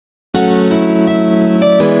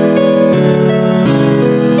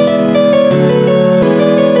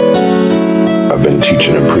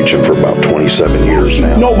7 years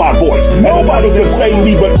now. Know my voice. Nobody can save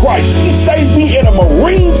me but Christ. He saved me in a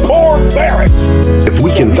Marine Corps barracks. If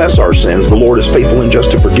we confess our sins, the Lord is faithful and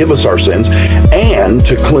just to forgive us our sins and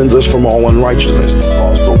to cleanse us from all unrighteousness.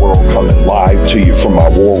 Across the world, coming live to you from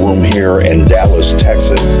our war room here in Dallas,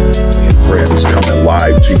 Texas. And friends, coming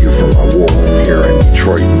live to you from our war room here in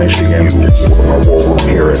Detroit, Michigan. From our war room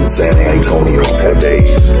here in San Antonio today.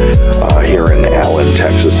 Here in Allen,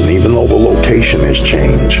 Texas. And even though the location has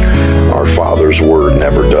changed, our Father's word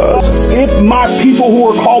never does. If my people who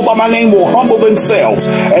are called by my name will humble themselves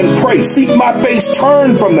and pray, seek my face,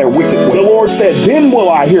 turn from their wicked way. The Lord said, then will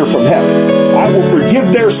I hear from heaven. I will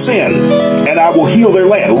forgive their sin and I will heal their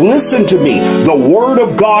land. Listen to me. The word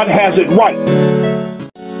of God has it right.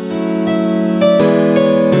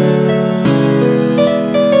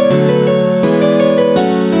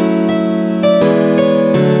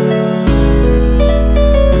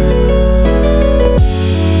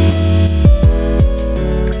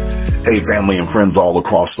 Hey, family and friends all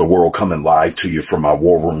across the world, coming live to you from our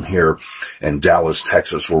war room here in Dallas,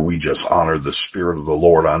 Texas, where we just honor the Spirit of the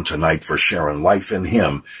Lord on tonight for sharing life in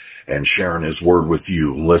Him and sharing His word with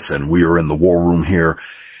you. Listen, we are in the war room here,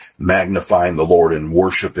 magnifying the Lord in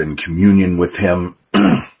worship and communion with Him.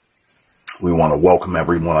 We want to welcome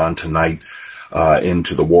everyone on tonight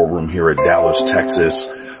into the war room here at Dallas, Texas.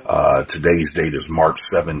 Today's date is March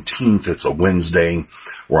 17th. It's a Wednesday.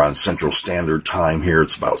 We're on Central Standard Time here.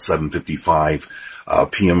 It's about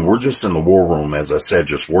 7:55 p.m. We're just in the war room, as I said,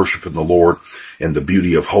 just worshiping the Lord in the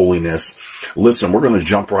beauty of holiness. Listen, we're going to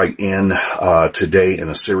jump right in today in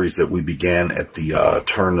a series that we began at the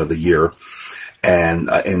turn of the year and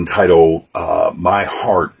entitled My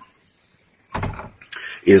Heart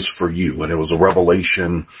is for You. And it was a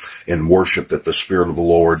revelation in worship that the Spirit of the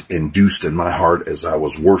Lord induced in my heart as I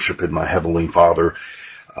was worshiping my Heavenly Father.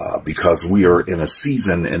 Because we are in a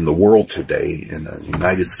season in the world today, in the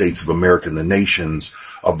United States of America and the nations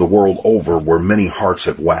of the world over, where many hearts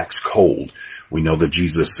have waxed cold. We know that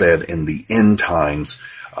Jesus said in the end times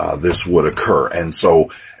this would occur. And so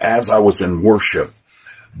as I was in worship,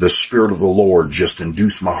 the Spirit of the Lord just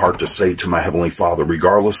induced my heart to say to my Heavenly Father,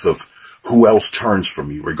 regardless of who else turns from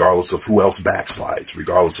you, regardless of who else backslides,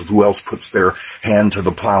 regardless of who else puts their hand to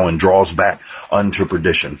the plow and draws back unto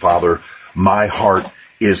perdition, Father, my heart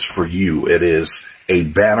is for You. It is a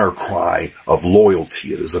banner cry of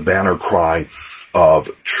loyalty. It is a banner cry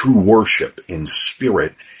of true worship in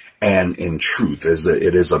spirit and in truth.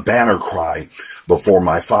 It is a banner cry before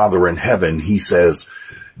my Father in heaven. He says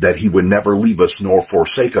that He would never leave us nor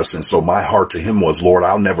forsake us. And so my heart to Him was, Lord,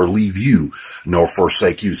 I'll never leave You nor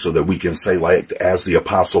forsake You, so that we can say, like as the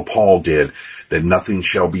Apostle Paul did, that nothing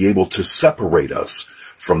shall be able to separate us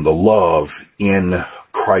from the love in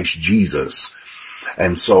Christ Jesus.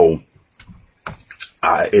 And so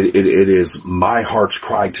it is my heart's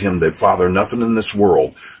cry to Him that, Father, nothing in this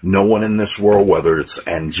world, no one in this world, whether it's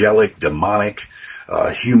angelic, demonic,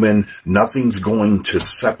 human, nothing's going to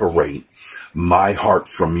separate my heart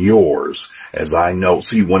from Yours. As I know,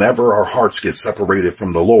 see, whenever our hearts get separated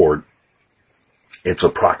from the Lord, it's a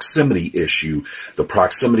proximity issue. The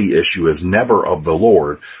proximity issue is never of the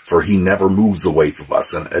Lord, for He never moves away from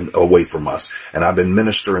us and away from us. And I've been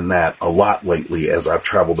ministering that a lot lately as I've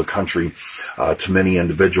traveled the country to many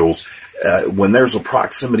individuals. When there's a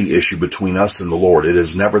proximity issue between us and the Lord, it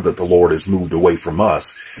is never that the Lord has moved away from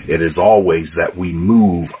us. It is always that we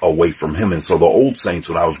move away from Him. And so the old saints,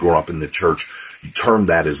 when I was growing up in the church, termed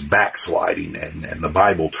that as backsliding, and the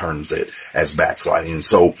Bible terms it as backsliding. And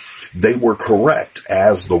so they were correct,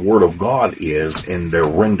 as the Word of God is in their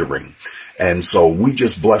rendering. And so we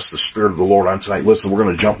just bless the Spirit of the Lord on tonight. Listen, we're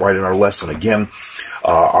going to jump right in our lesson again.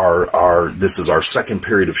 This is our second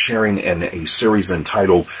period of sharing in a series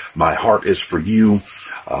entitled My Heart is for You.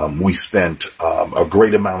 We spent a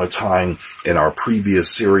great amount of time in our previous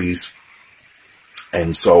series.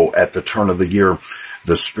 And so at the turn of the year,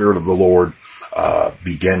 the Spirit of the Lord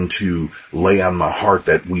began to lay on my heart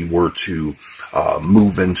that we were to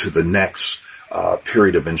move into the next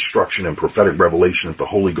period of instruction and prophetic revelation that the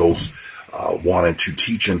Holy Ghost wanted to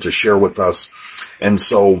teach and to share with us. And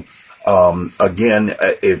so again,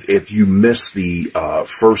 if you missed the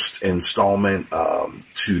first installment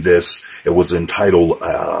to this, it was entitled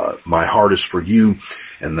My Heart is for You,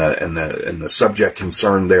 and the subject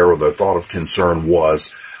concern there, or the thought of concern,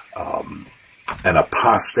 was an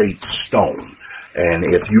apostate stone. And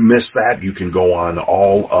if you missed that, you can go on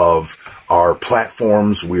all of our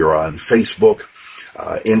platforms. We are on Facebook,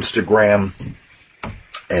 Instagram,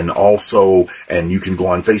 and you can go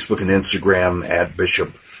on Facebook and Instagram at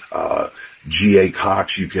Bishop G.A.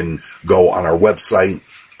 Cox. You can go on our website,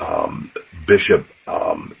 Bishop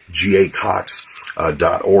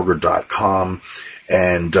gacox.org or .com.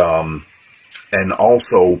 And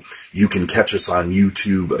also, you can catch us on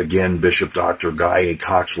YouTube. Again, Bishop Dr. Guy A.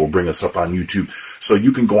 Cox will bring us up on YouTube. So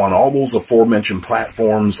you can go on all those aforementioned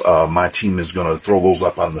platforms. My team is going to throw those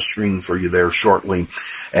up on the screen for you there shortly.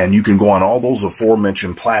 And you can go on all those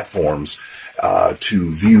aforementioned platforms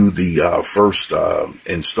to view the first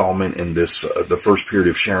installment in this, the first period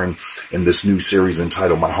of sharing in this new series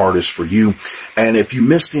entitled My Heart is For You. And if you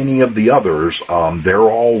missed any of the others, they're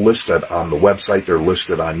all listed on the website. They're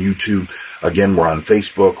listed on YouTube. Again, we're on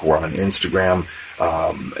Facebook, we're on Instagram.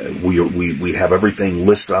 We have everything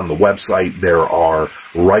listed on the website. There are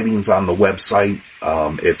writings on the website.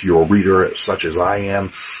 If you're a reader such as I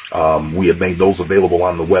am, we have made those available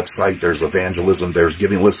on the website. There's evangelism, there's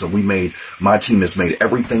giving. Listen, my team has made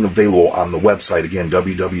everything available on the website. Again,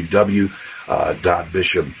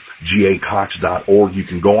 www.bishopgacox.org. You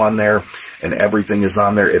can go on there and everything is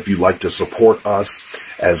on there. If you'd like to support us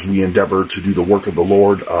as we endeavor to do the work of the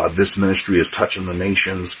Lord, this ministry is touching the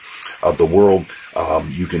nations of the world.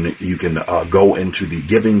 You can go into the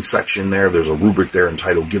giving section there. There's a rubric there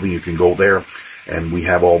entitled Giving. You can go there, and we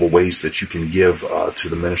have all the ways that you can give to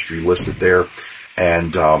the ministry listed there.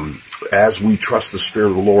 And as we trust the Spirit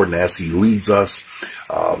of the Lord and as He leads us,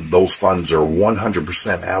 those funds are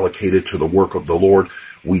 100% allocated to the work of the Lord.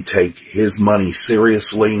 We take His money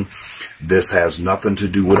seriously. This has nothing to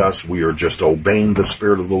do with us. We are just obeying the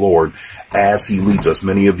Spirit of the Lord as He leads us.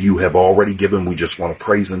 Many of you have already given. We just want to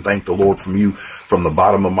praise and thank the Lord from the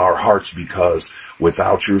bottom of our hearts, because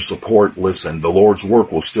without your support, listen, the Lord's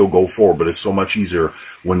work will still go forward, but it's so much easier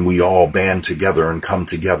when we all band together and come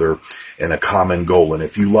together in a common goal. And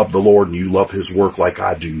if you love the Lord and you love His work like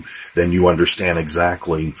I do, then you understand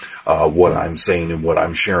exactly what I'm saying and what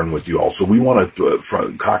I'm sharing with you all. So we want to,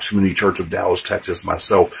 from Cox Community Church of Dallas, Texas,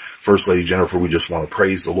 myself, First Lady Jennifer, we just want to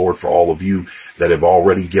praise the Lord for all of you that have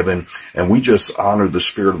already given. And we just honor the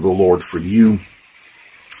Spirit of the Lord for you.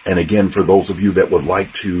 And again, for those of you that would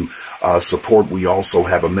like to support, we also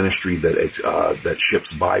have a ministry that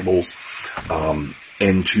ships Bibles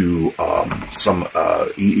into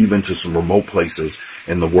even to some remote places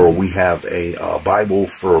in the world. We have a Bible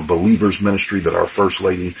for Believers ministry that our First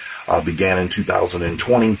Lady began in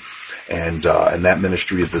 2020. And that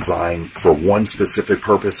ministry is designed for one specific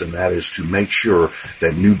purpose, and that is to make sure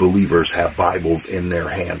that new believers have Bibles in their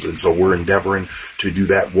hands. And so we're endeavoring to do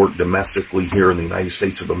that work domestically here in the United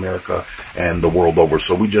States of America and the world over.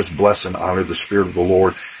 So we just bless and honor the Spirit of the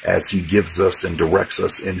Lord as He gives us and directs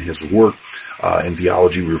us in His work. In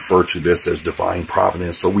theology, we refer to this as divine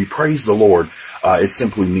providence. So we praise the Lord. It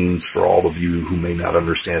simply means, for all of you who may not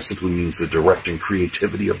understand, it simply means the directing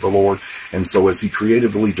creativity of the Lord. And so as He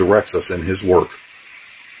creatively directs us in His work,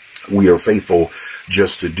 we are faithful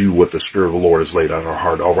just to do what the Spirit of the Lord has laid on our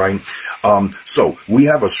heart. All right. So we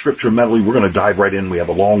have a scripture medley. We're going to dive right in. We have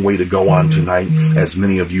a long way to go on tonight. As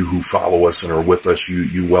many of you who follow us and are with us,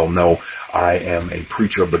 you well know, I am a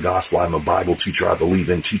preacher of the gospel. I'm a Bible teacher. I believe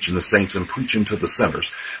in teaching the saints and preaching to the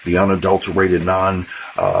sinners the unadulterated,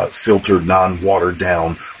 non-filtered, non-watered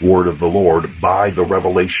down word of the Lord by the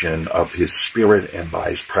revelation of His Spirit and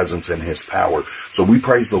by His presence and His power. So we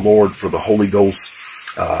praise the Lord for the Holy Ghost.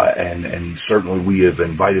 And certainly we have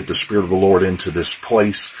invited the Spirit of the Lord into this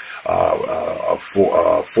place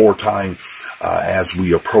foretime as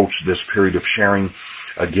we approach this period of sharing.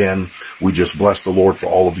 Again, we just bless the Lord for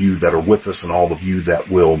all of you that are with us and all of you that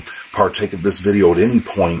will partake of this video at any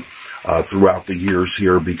point throughout the years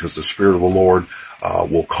here, because the Spirit of the Lord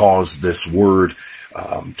will cause this word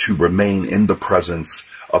to remain in the presence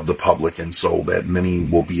of the public, and so that many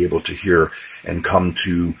will be able to hear and come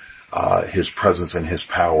to His presence and His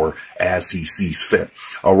power as He sees fit.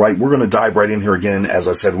 All right, we're going to dive right in here again. As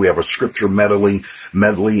I said, we have a scripture medley,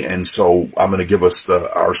 and so I'm going to give us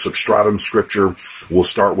our substratum scripture. We'll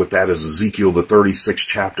start with that as Ezekiel, the 36th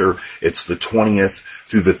chapter. It's the 20th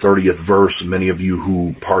through the 30th verse. Many of you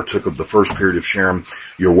who partook of the first period of sharing,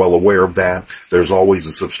 you're well aware of that. There's always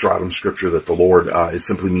a substratum scripture that the Lord, it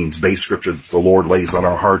simply means base scripture that the Lord lays on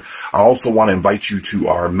our heart. I also want to invite you to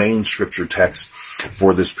our main scripture text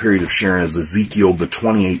for this period of sharing is Ezekiel, the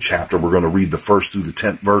 28th chapter. We're going to read the 1st through the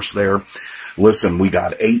 10th verse there. Listen, we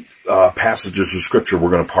got 8 passages of scripture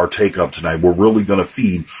we're going to partake of tonight. We're really going to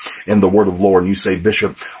feed in the word of the Lord. And you say,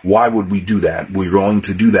 Bishop, why would we do that? We're going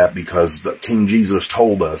to do that because King Jesus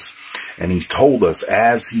told us, and He told us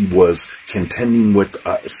as He was contending with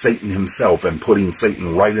Satan himself and putting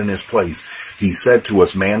Satan right in his place. He said to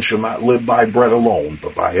us, man shall not live by bread alone,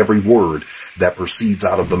 but by every word that proceeds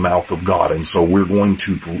out of the mouth of God. And so we're going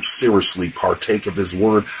to seriously partake of his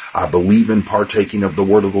word. I believe in partaking of the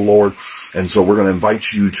word of the Lord. And so we're going to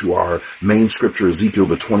invite you to our main scripture, Ezekiel,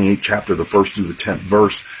 the 28th chapter, the 1st through the 10th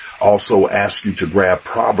verse. Also ask you to grab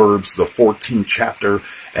Proverbs, the 14th chapter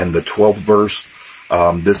and the 12th verse.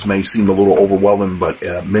 This may seem a little overwhelming, but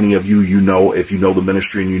many of you, if you know the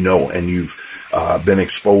ministry and you've been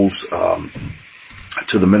exposed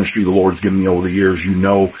to the ministry the Lord's given me over the years, you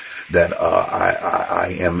know that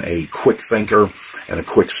I am a quick thinker and a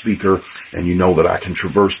quick speaker, and you know that I can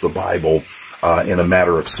traverse the Bible in a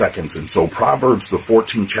matter of seconds. And so Proverbs, the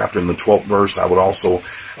 14th chapter and the 12th verse, I would also,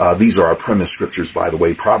 these are our premise scriptures, by the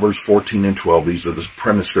way, Proverbs 14 and 12. These are the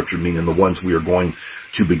premise scripture, meaning the ones we are going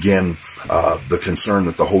to begin the concern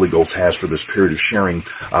that the Holy Ghost has for this period of sharing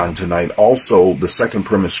on tonight. Also, the second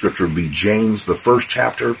premise scripture would be James, the 1st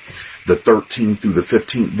chapter, the 13th through the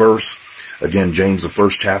 15th verse. Again, James, the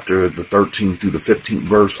 1st chapter, the 13th through the 15th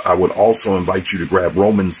verse. I would also invite you to grab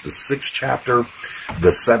Romans, the 6th chapter, the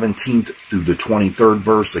 17th through the 23rd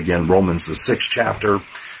verse. Again, Romans, the 6th chapter,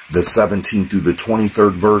 the 17th through the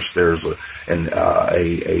 23rd verse. There's a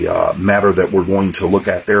matter that we're going to look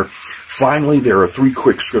at there. Finally, there are 3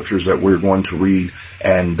 quick scriptures that we're going to read,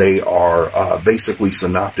 and they are basically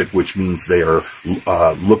synoptic, which means they are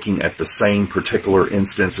looking at the same particular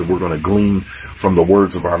instance, and we're going to glean from the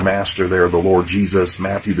words of our master there, the Lord Jesus.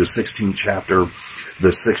 Matthew, the 16th chapter, the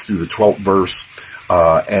 6th through the 12th verse.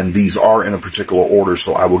 And these are in a particular order,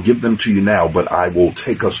 so I will give them to you now, but I will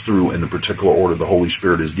take us through in the particular order the Holy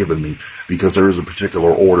Spirit has given me, because there is a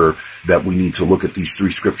particular order that we need to look at these 3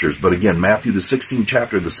 scriptures. But again, Matthew, the 16th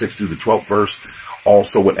chapter, the 6th through the 12th verse.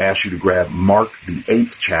 Also would ask you to grab Mark, the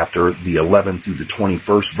 8th chapter, the 11th through the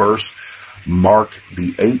 21st verse. Mark,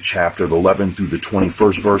 the 8th chapter, the 11th through the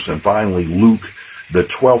 21st verse. And finally, Luke, the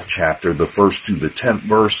 12th chapter, the 1st through the 10th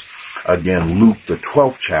verse. Again, Luke, the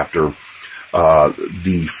 12th chapter,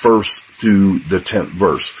 the 1st through the 10th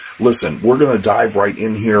verse. Listen, we're going to dive right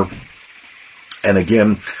in here. And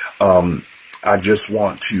again, I just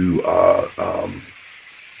want to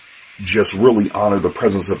just really honor the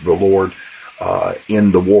presence of the Lord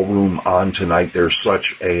in the war room on tonight. There's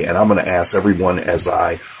such and I'm going to ask everyone, as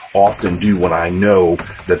I often do when I know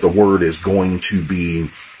that the word is going to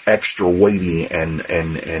be extra weighty and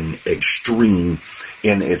extreme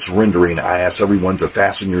in its rendering, I ask everyone to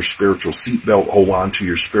fasten your spiritual seatbelt, hold on to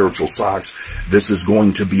your spiritual socks. This is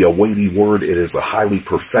going to be a weighty word. It is a highly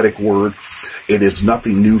prophetic word. It is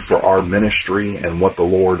nothing new for our ministry and what the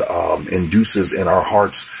Lord induces in our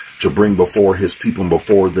hearts to bring before his people and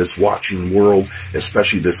before this watching world,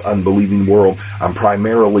 especially this unbelieving world. I'm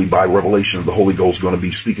primarily, by revelation of the Holy Ghost, going to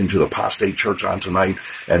be speaking to the apostate church on tonight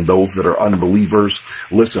and those that are unbelievers.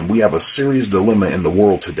 Listen, we have a serious dilemma in the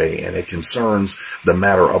world today, and it concerns the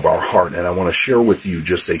matter of our heart. And I want to share with you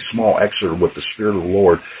just a small excerpt with the Spirit of the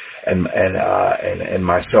Lord and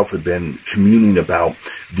myself have been communing about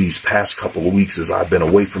these past couple of weeks as I've been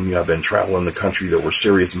away from you. I've been traveling the country. There were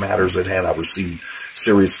serious matters at hand. I received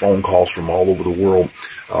serious phone calls from all over the world,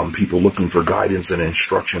 people looking for guidance and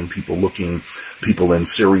instruction, people in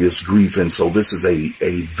serious grief. And so this is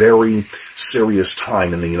a very serious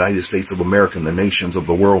time in the United States of America and the nations of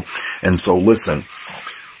the world. And so listen,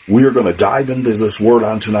 we are going to dive into this word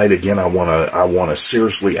on tonight. Again, I want to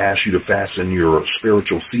seriously ask you to fasten your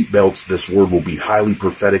spiritual seatbelts. This word will be highly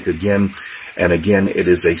prophetic again. And again, it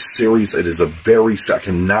is a series. It is a very, I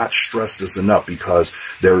cannot stress this enough, because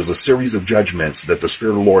there is a series of judgments that the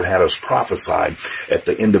Spirit of the Lord had us prophesy at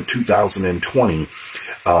the end of 2020.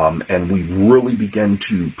 And we really began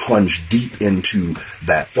to plunge deep into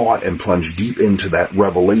that thought and plunge deep into that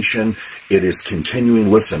revelation. It is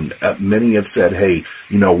continuing. Listen, many have said, hey,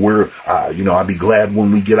 I'd be glad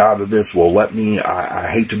when we get out of this. Well, I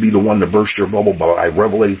hate to be the one to burst your bubble,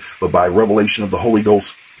 but by revelation of the Holy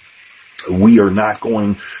Ghost, we are not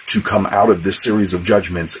going to come out of this series of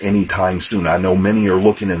judgments anytime soon. I know many are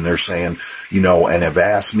looking and they're saying, and have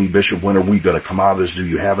asked me, Bishop, when are we going to come out of this? Do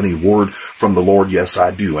you have any word from the Lord? Yes,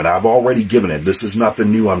 I do. And I've already given it. This is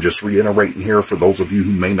nothing new. I'm just reiterating here for those of you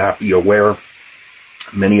who may not be aware.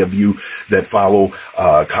 Many of you that follow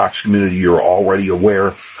Cox Community, you're already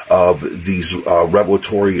aware of these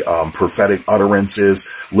revelatory prophetic utterances.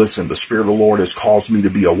 Listen, the Spirit of the Lord has caused me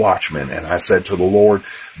to be a watchman. And I said to the Lord,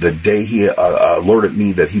 the day he alerted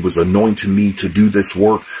me that he was anointing me to do this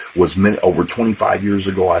work was over 25 years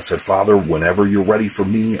ago. I said, Father, whenever you're ready for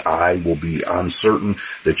me, I'm certain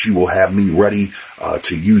that you will have me ready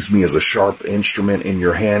to use me as a sharp instrument in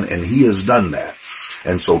your hand. And he has done that.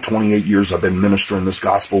 And so 28 years I've been ministering this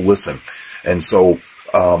gospel. Listen. And so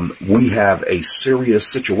We have a serious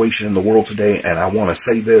situation in the world today, and I want to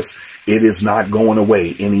say this, it is not going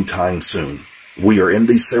away anytime soon. We are in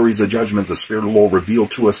this series of judgment the Spirit of the Lord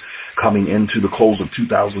revealed to us coming into the close of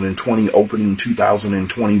 2020, opening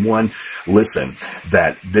 2021. Listen,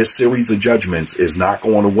 that this series of judgments is not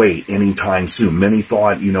going away anytime soon. Many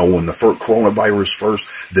thought, when the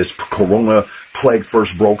this corona plague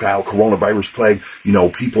first broke out, coronavirus plague,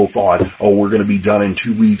 people thought, oh, we're going to be done in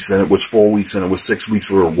 2 weeks. Then it was 4 weeks, and it was 6 weeks.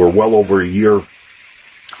 We're well over a year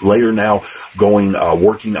later now,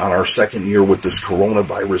 working on our second year with this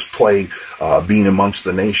coronavirus plague, being amongst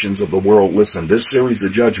the nations of the world. Listen, this series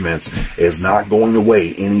of judgments is not going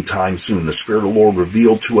away anytime soon. The Spirit of the Lord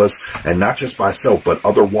revealed to us, and not just myself, but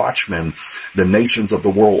other watchmen, the nations of the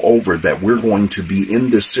world over, that we're going to be in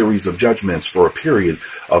this series of judgments for a period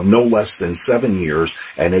of no less than 7 years,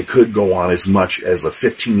 and it could go on as much as a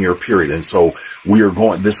 15-year period. And so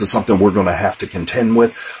this is something we're going to have to contend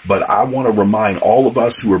with. But I want to remind all of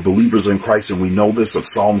us who are believers in Christ, and we know this, of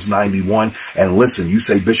Psalms 91. And listen, you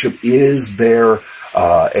say, Bishop, is there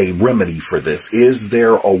a remedy for this? Is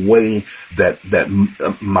there a way that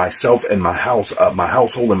myself and my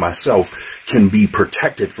household and myself can be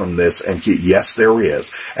protected from this? And yes, there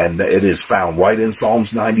is. And it is found right in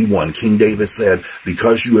Psalms 91. King David said,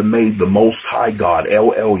 because you have made the Most High God,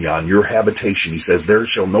 El Elyon, your habitation, he says, there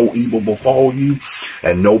shall no evil befall you,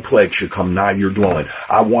 and no plague shall come nigh your dwelling.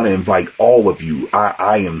 I want to invite all of you.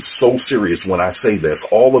 I am so serious when I say this.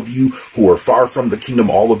 All of you who are far from the kingdom,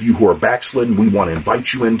 all of you who are backslidden, we want to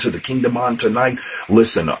invite you into the kingdom on tonight.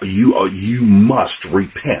 Listen, you must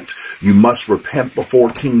repent. You must repent before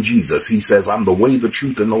King Jesus. He says, I'm the way, the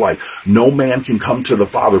truth, and the life. No man can come to the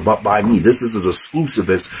Father but by me. This is his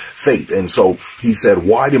exclusivist faith. And so he said,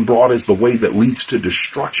 wide and broad is the way that leads to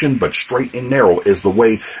destruction, but straight and narrow is the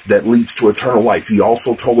way that leads to eternal life. He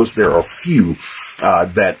also told us there are few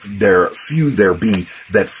there be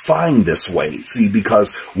that find this way. See,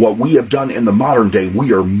 because what we have done in the modern day,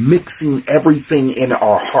 we are mixing everything in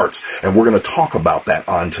our hearts, and we're going to talk about that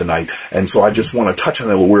on tonight. And so I just want to touch on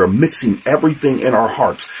that. We're mixing everything in our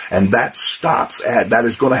hearts, and that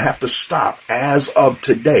is going to have to stop as of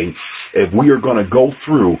today if we are going to go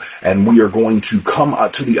through and we are going to come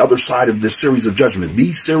to the other side of this series of judgment.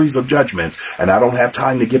 These series of judgments, and I don't have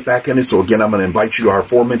time to get back in it, so again, I'm going to invite you to our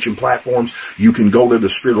aforementioned platforms. You can go there. The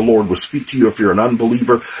Spirit of the Lord will speak to you. If you're an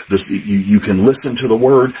unbeliever, you can listen to the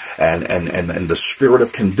word, and the Spirit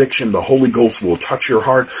of conviction, the Holy Ghost, will touch your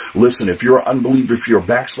heart. Listen, if you're an unbeliever, if you're a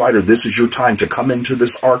backslider, this is your time to come into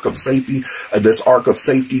this ark of safety.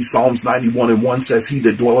 Psalms 91:1 says, he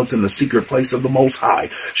that dwelleth in the secret place of the Most High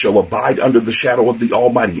shall abide under the shadow of the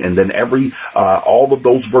Almighty. And then all of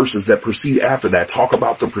those verses that proceed after that talk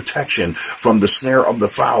about the protection from the snare of the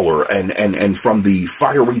fowler, and from the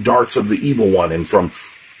fiery darts of the evil one, and from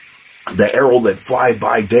the arrow that fly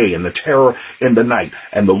by day, and the terror in the night.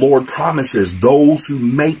 And the Lord promises those who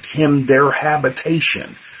make him their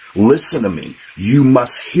habitation. Listen to me. You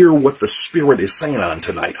must hear what the Spirit is saying on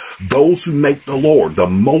tonight. Those who make the Lord, the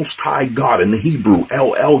Most High God, in the Hebrew,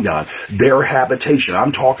 El Elyon, their habitation.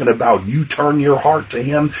 I'm talking about you turn your heart to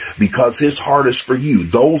him because his heart is for you.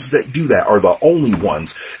 Those that do that are the only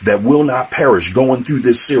ones that will not perish going through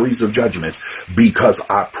this series of judgments. Because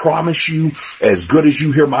I promise you, as good as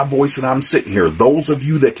you hear my voice and I'm sitting here, those of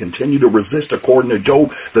you that continue to resist, according to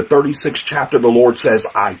Job, the 36th chapter, the Lord says,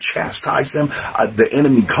 I chastise them. The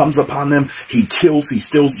enemy comes upon them. He kills, he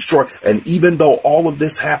steals, destroys. And even though all of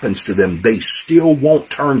this happens to them, they still won't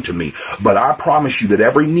turn to me. But I promise you that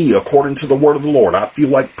every knee, according to the word of the Lord, I feel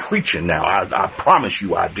like preaching now. I promise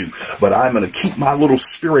you I do. But I'm going to keep my little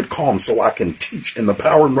spirit calm so I can teach in the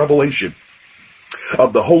power and revelation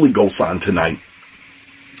of the Holy Ghost on tonight.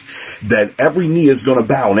 That every knee is going to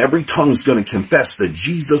bow and every tongue is going to confess that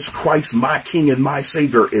Jesus Christ, my King and my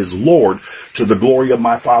Savior, is Lord, to the glory of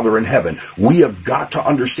my Father in heaven. We have got to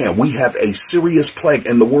understand we have a serious plague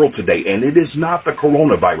in the world today, and it is not the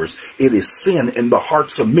coronavirus. It is sin in the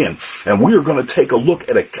hearts of men. And we are going to take a look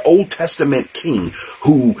at an Old Testament king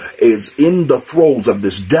who is in the throes of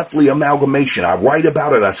this deathly amalgamation. I write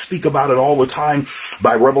about it. I speak about it all the time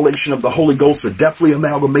by revelation of the Holy Ghost, the deathly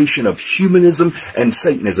amalgamation of humanism and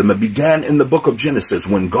Satanism. It began in the book of Genesis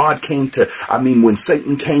when when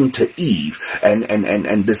Satan came to Eve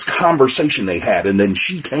and this conversation they had, and then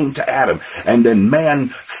she came to Adam, and then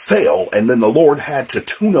man fell, and then the Lord had to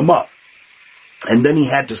tune him up. And then he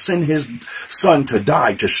had to send his son to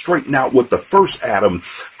die to straighten out what the first Adam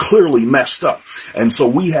clearly messed up. And so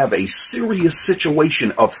we have a serious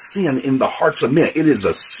situation of sin in the hearts of men. It is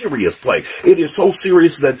a serious plague. It is so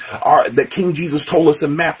serious that King Jesus told us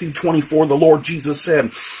in Matthew 24, the Lord Jesus said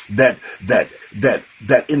that that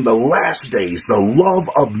in the last days, the love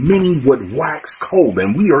of many would wax cold,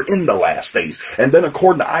 and we are in the last days. And then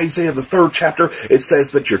according to Isaiah, the 3rd chapter, it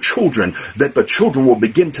says that the children will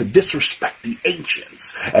begin to disrespect the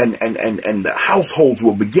ancients, and the households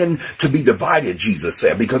will begin to be divided, Jesus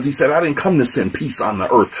said, because he said, I didn't come to send peace on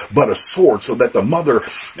the earth, but a sword, so that the mother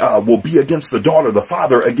will be against the daughter, the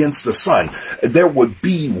father against the son. There would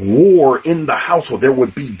be war in the household. There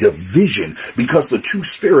would be division, because the two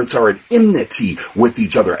spirits are at enmity with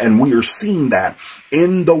each other. And we are seeing that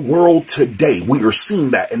in the world today. We are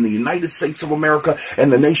seeing that in the United States of America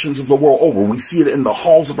and the nations of the world over. We see it in the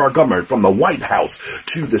halls of our government, from the White House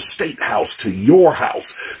to the State House to your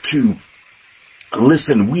house to...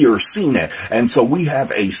 Listen, we are seeing it. And so we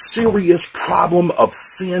have a serious problem of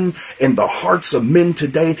sin in the hearts of men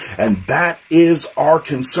today. And that is our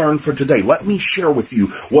concern for today. Let me share with you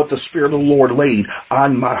what the Spirit of the Lord laid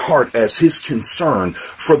on my heart as his concern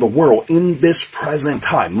for the world in this present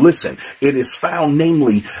time. Listen, it is found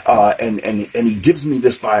namely, and he gives me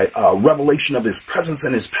this by revelation of his presence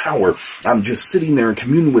and his power. I'm just sitting there in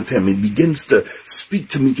communion with him. He begins to speak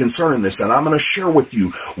to me concerning this. And I'm going to share with you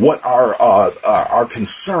what our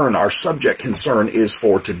concern, our subject concern is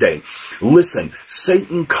for today. Listen,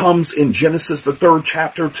 Satan comes in Genesis, the 3rd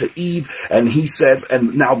chapter, to Eve, and he says,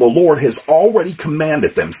 and now the Lord has already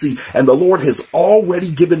commanded them. See, and the Lord has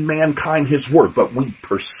already given mankind his word, but we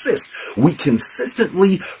persist. We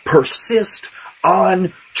consistently persist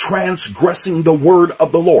on transgressing the word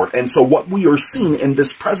of the Lord. And so what we are seeing in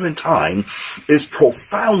this present time is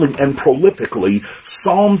profoundly and prolifically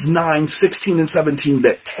Psalms 9, 16 and 17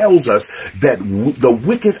 that tells us that the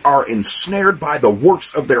wicked are ensnared by the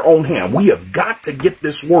works of their own hand. We have got to get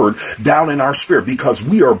this word down in our spirit, because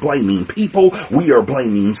we are blaming people. We are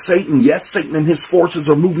blaming Satan. Yes, Satan and his forces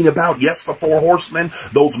are moving about. Yes, the 4 horsemen,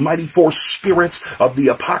 those mighty 4 spirits of the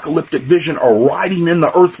apocalyptic vision, are riding in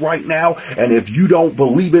the earth right now. And if you don't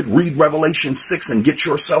believe it, read Revelation 6 and get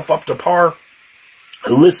yourself up to par.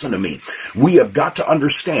 Listen to me. We have got to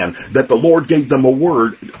understand that the Lord gave them a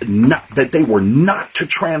word that they were not to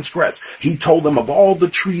transgress. He told them, of all the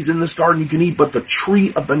trees in this garden you can eat, but the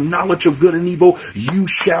tree of the knowledge of good and evil, you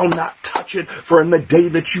shall not touch it. For in the day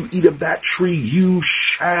that you eat of that tree, you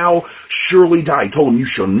shall surely die. He told them, you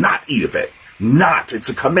shall not eat of it. Not. It's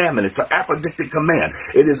a commandment. It's an apodictic command.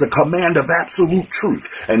 It is a command of absolute truth.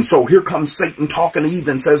 And so here comes Satan talking to Eve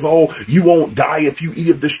and says, oh, you won't die if you eat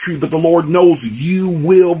of this tree, but the Lord knows you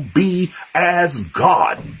will be as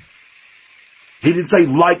God. He didn't say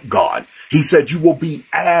like God. He said you will be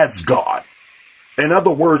as God. In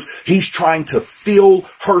other words, he's trying to fill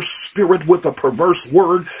her spirit with a perverse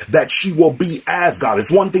word that she will be as God.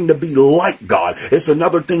 It's one thing to be like God. It's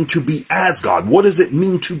another thing to be as God. What does it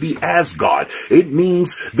mean to be as God? It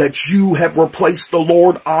means that you have replaced the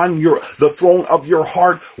Lord on the throne of your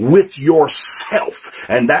heart with yourself.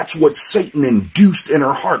 And that's what Satan induced in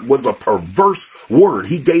her heart, was a perverse word.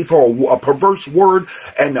 He gave her a perverse word,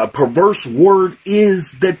 and a perverse word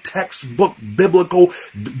is the textbook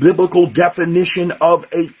biblical definition of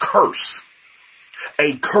a curse.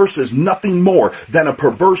 A curse is nothing more than a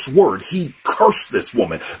perverse word. He cursed this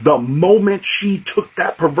woman. The moment she took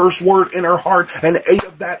that perverse word in her heart and ate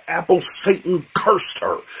of that apple, Satan cursed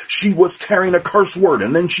her. She was carrying a curse word,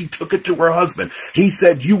 and then she took it to her husband. He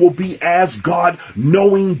said, you will be as God,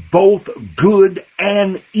 knowing both good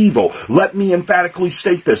and evil. Let me emphatically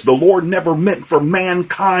state this. The Lord never meant for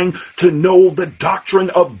mankind to know the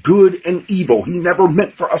doctrine of good and evil. He never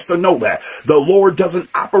meant for us to know that. The Lord doesn't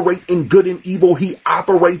operate in good and evil. He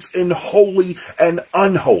operates in holy and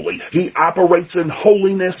unholy. He operates in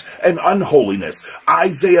holiness and unholiness.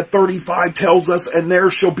 Isaiah 35 tells us, and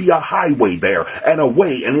there shall be a highway there, and a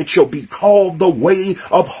way, and it shall be called the way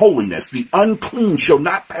of holiness. The unclean shall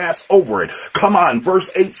not pass over it. Come on,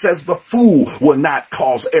 verse 8 says the fool will not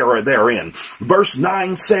cause error therein. Verse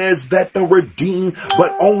 9 says that the redeemed,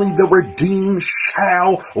 but only the redeemed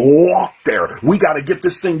shall walk there. We got to get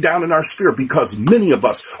this thing down in our spirit, because many of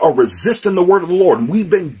us are resisting the word of the Lord, and we've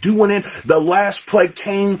been doing it. The last plague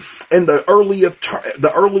came in the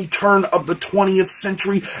early turn of the 20th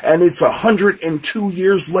century, and it's 102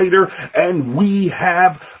 years later, and we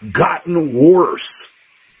have gotten worse.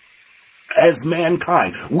 As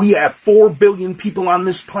mankind, we have 4 billion people on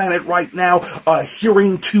this planet right now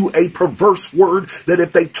adhering to a perverse word that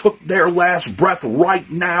if they took their last breath right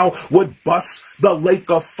now would bust the lake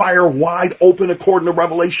of fire wide open, according to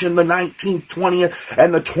Revelation, the 19th, 20th,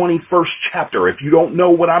 and the 21st chapter. If you don't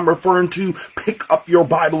know what I'm referring to, pick up your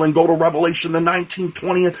Bible and go to Revelation, the 19th,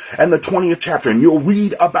 20th, and the 20th chapter, and you'll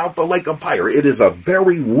read about the lake of fire. It is a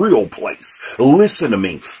very real place. Listen to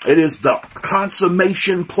me. It is the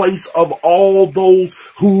consummation place of all those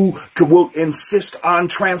who will insist on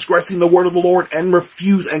transgressing the word of the Lord and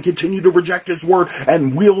refuse and continue to reject his word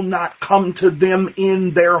and will not come to them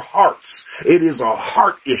in their hearts. It is a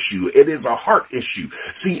heart issue. It is a heart issue.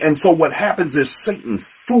 See, and so what happens is Satan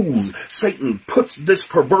puts this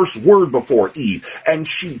perverse word before Eve, and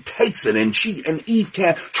she takes it, and Eve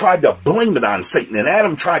tried to blame it on Satan, and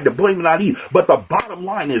Adam tried to blame it on Eve. But the bottom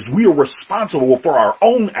line is we are responsible for our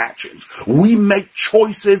own actions. We make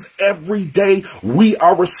choices every day. We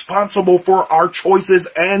are responsible for our choices,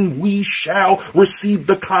 and we shall receive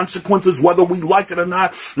the consequences, whether we like it or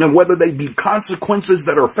not, and whether they be consequences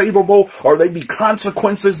that are favorable or they be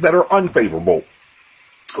consequences that are unfavorable.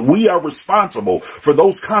 We are responsible for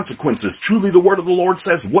those consequences. Truly, the word of the Lord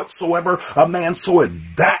says, whatsoever a man soweth,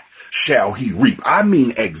 that shall he reap. I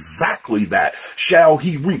mean, exactly that shall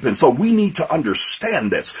he reap. And so we need to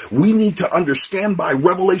understand this. We need to understand by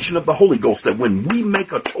revelation of the Holy Ghost that when we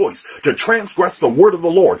make a choice to transgress the word of the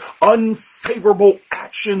Lord, unfavorable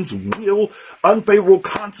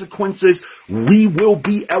consequences, we will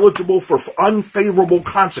be eligible for unfavorable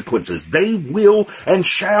consequences. They will and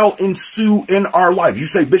shall ensue in our life. You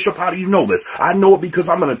say, Bishop, how do you know this? I know it because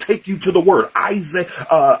I'm going to take you to the word.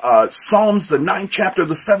 Psalms, the 9th chapter,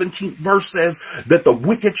 the 17th verse says that the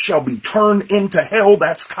wicked shall be turned into hell.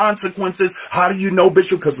 That's consequences. How do you know,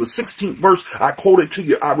 Bishop? Because the 16th verse I quoted to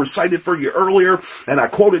you, I recited for you earlier, and I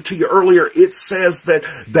quoted to you earlier, it says that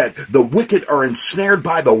the wicked are ensnared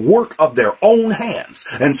by the work of their own hands.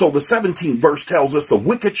 And so the 17th verse tells us the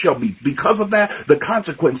wicked shall be, because of that, the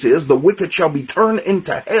consequence is the wicked shall be turned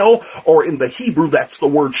into hell, or in the Hebrew, that's the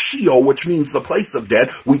word Sheol, which means the place of dead.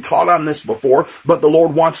 We taught on this before, but the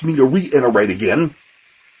Lord wants me to reiterate again.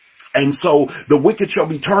 And so the wicked shall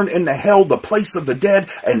be turned into hell, the place of the dead,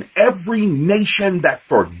 and every nation that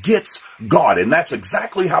forgets God. And that's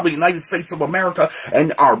exactly how the United States of America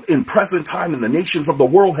and our in present time and the nations of the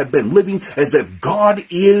world have been living, as if God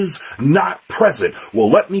is not present. Well,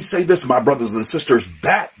 let me say this, my brothers and sisters,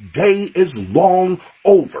 that day is long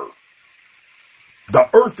over. The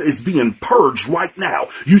earth is being purged right now.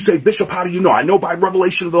 You say, Bishop, how do you know? I know by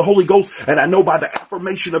revelation of the Holy Ghost, and I know by the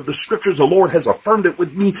affirmation of the scriptures. The Lord has affirmed it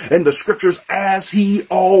with me in the scriptures, as he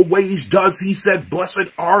always does. He said, blessed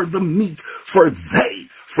are the meek, for they,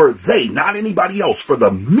 not anybody else, for the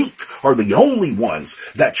meek are the only ones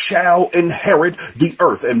that shall inherit the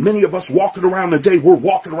earth. And many of us walking around today, we're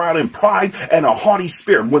walking around in pride and a haughty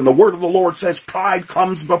spirit. When the word of the Lord says pride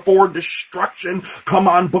comes before destruction, come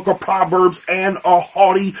on, book of Proverbs, and a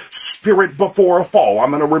haughty spirit before a fall.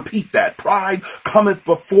 I'm going to repeat that. Pride cometh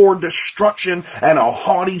before destruction, and a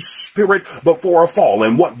haughty spirit before a fall.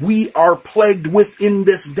 And what we are plagued with in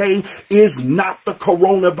this day is not the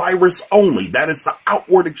coronavirus only. That is the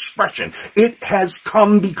outward expression. It has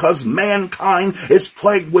come because mankind is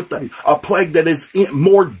plagued with a plague that is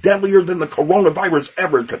more deadlier than the coronavirus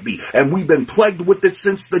ever could be. And we've been plagued with it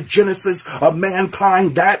since the genesis of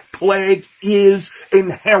mankind. That plague is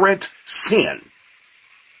inherent sin.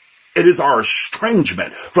 It is our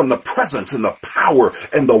estrangement from the presence and the power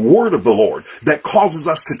and the word of the Lord that causes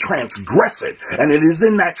us to transgress it. And it is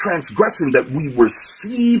in that transgression that we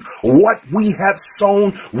receive what we have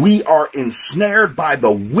sown. We are ensnared by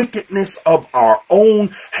the wickedness of our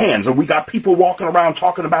own hands. And we got people walking around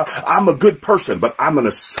talking about, I'm a good person, but I'm going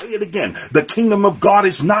to say it again. The kingdom of God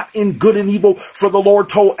is not in good and evil, for the Lord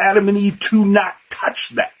told Adam and Eve to not touch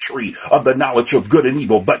that tree of the knowledge of good and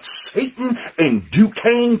evil. But Satan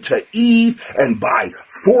came to Eve, and by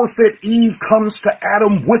forfeit, Eve comes to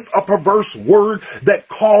Adam with a perverse word that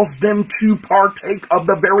caused them to partake of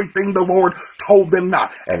the very thing the Lord told them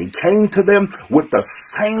not. And he came to them with the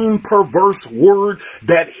same perverse word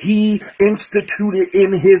that he instituted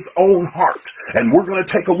in his own heart. And we're going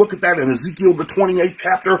to take a look at that in Ezekiel, the 28th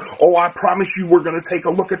chapter. Oh, I promise you, we're going to take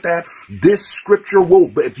a look at that. This scripture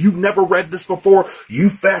will, if you've never read this before, you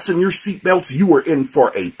fasten your seatbelts. You are in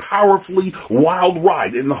for a powerfully wild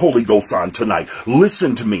ride in the Holy Ghost on tonight.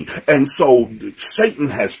 Listen to me. And so Satan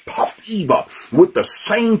has puffed Eve up with the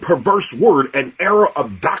same perverse word, an error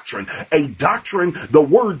of doctrine. A doctrine, the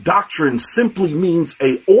word doctrine simply means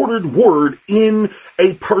a ordered word in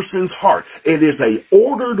a person's heart. It is a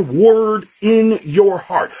ordered word in your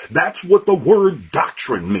heart. That's what the word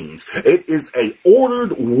doctrine means. It is a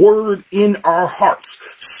ordered word in our hearts.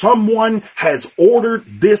 Someone has ordered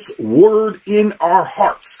this word in our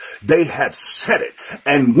hearts. They have said it.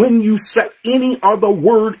 And when you set any other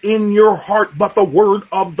word in your heart but the word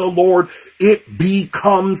of the Lord, it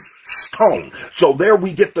becomes stone. So there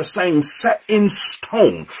we get the saying, set in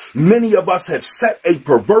stone. Many of us have set a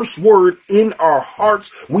perverse word in our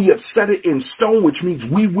hearts. We have set it in stone, which means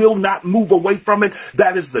we will not move away from it.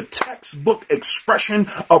 That is the textbook expression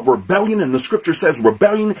of rebellion. And the scripture says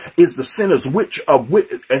rebellion is the sin as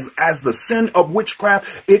the sin of witchcraft.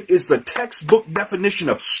 It is the textbook definition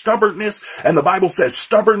of stubbornness. And the Bible says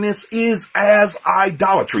stubbornness is as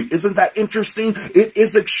idolatry. Isn't that interesting? It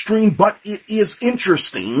is extreme, but it is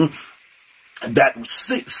interesting that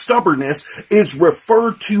stubbornness is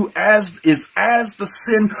referred to as the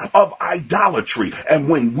sin of idolatry. And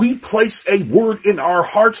when we place a word in our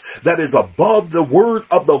hearts that is above the word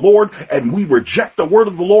of the Lord, and we reject the word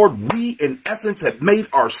of the Lord, we in essence have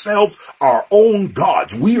made ourselves our own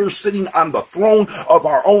gods. We are sitting on the throne of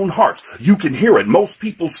our own hearts. You can hear it. Most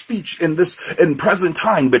people's speech in present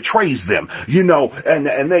time betrays them,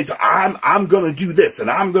 and they say, I'm going to do this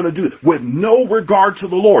and I'm going to do it, with no regard to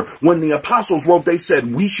the Lord. When the apostles wrote, they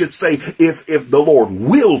said we should say, if the Lord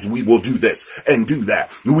wills, we will do this and do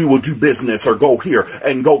that. We will do business or go here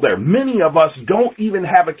and go there. Many of us don't even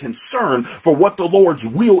have a concern for what the Lord's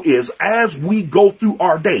will is as we go through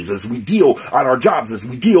our days, as we deal on our jobs, as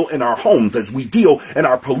we deal in our homes, as we deal in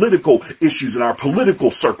our political issues, in our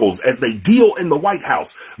political circles, as they deal in the White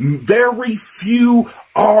House. Very few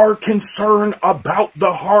are concerned about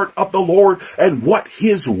the heart of the Lord and what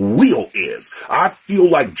his will is. I feel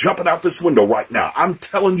like jumping out this window right now. I'm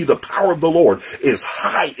telling you, the power of the Lord is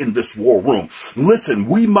high in this war room. Listen,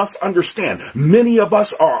 we must understand, many of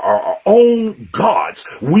us are our own gods.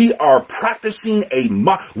 We are practicing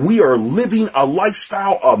we are living a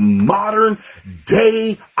lifestyle of modern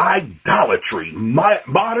day idolatry,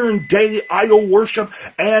 modern day idol worship,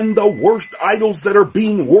 and the worst idols that are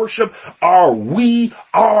being worshiped are we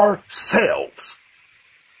ourselves.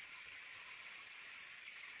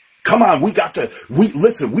 Come on, we are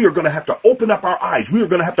going to have to open up our eyes. We are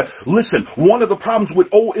going to have to listen. One of the problems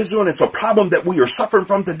with old Israel, and it's a problem that we are suffering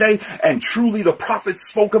from today, and truly the prophets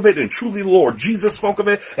spoke of it, and truly the Lord Jesus spoke of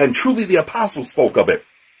it, and truly the apostles spoke of it.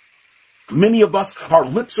 Many of us, our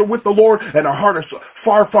lips are with the Lord and our heart is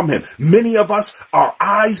far from him. Many of us, our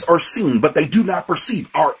eyes are seeing, but they do not perceive.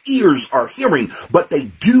 Our ears are hearing, but they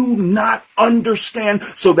do not understand,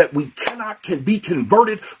 so that we can be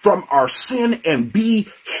converted from our sin and be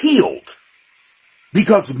healed.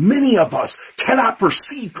 Because many of us cannot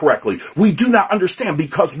perceive correctly. We do not understand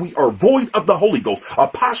because we are void of the Holy Ghost.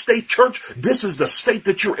 Apostate church, this is the state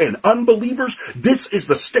that you're in. Unbelievers, this is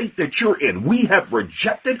the state that you're in. We have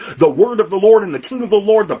rejected the word of the Lord and the King of the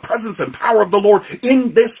Lord, the presence and power of the Lord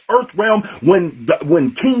in this earth realm.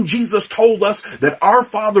 When King Jesus told us that our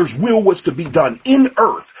Father's will was to be done in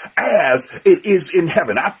earth as it is in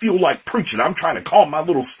heaven. I feel like preaching. I'm trying to calm my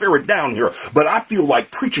little spirit down here, but I feel like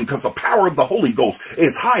preaching because the power of the Holy Ghost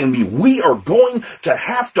is high in me. We are going to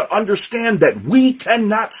have to understand that we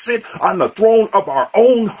cannot sit on the throne of our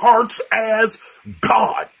own hearts as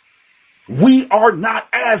God. We are not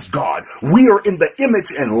as God. We are in the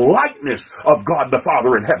image and likeness of God the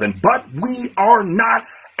Father in heaven, but we are not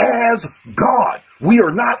as God. We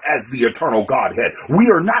are not as the eternal Godhead.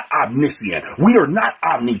 We are not omniscient. We are not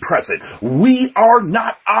omnipresent. We are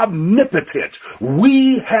not omnipotent.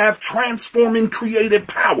 We have transforming creative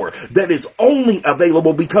power that is only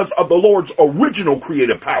available because of the Lord's original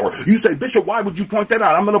creative power. You say, Bishop, why would you point that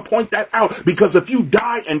out? I'm going to point that out because if you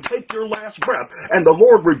die and take your last breath and the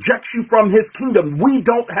Lord rejects you from his kingdom, we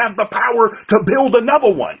don't have the power to build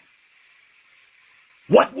another one.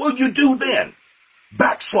 What will you do then?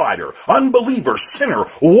 Backslider, unbeliever, sinner,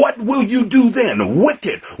 what will you do then?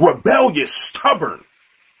 Wicked, rebellious, stubborn.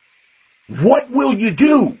 What will you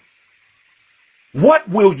do? What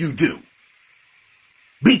will you do?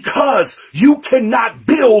 Because you cannot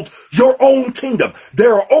build your own kingdom.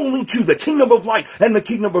 There are only two, the kingdom of light and the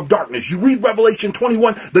kingdom of darkness. You read Revelation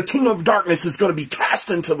 21, the kingdom of darkness is going to be cast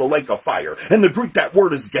into the lake of fire. In the Greek, that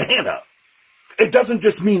word is Gehenna. It doesn't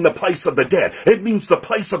just mean the place of the dead. It means the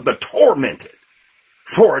place of the tormented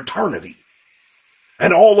for eternity.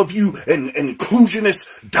 And all of you inclusionists,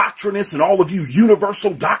 doctrinists, and all of you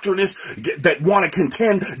universal doctrinists that want to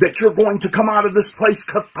contend that you're going to come out of this place,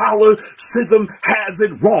 Catholicism has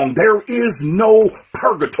it wrong. There is no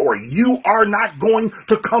purgatory. You are not going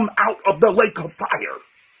to come out of the lake of fire.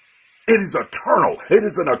 It is eternal. It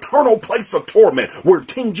is an eternal place of torment where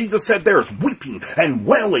King Jesus said there's weeping and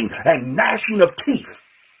wailing and gnashing of teeth.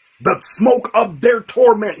 The smoke of their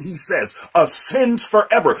torment, he says, ascends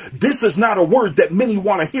forever. This is not a word that many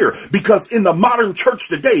want to hear, because in the modern church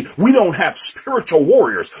today, we don't have spiritual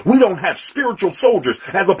warriors. We don't have spiritual soldiers.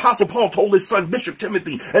 As Apostle Paul told his son Bishop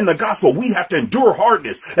Timothy in the gospel, we have to endure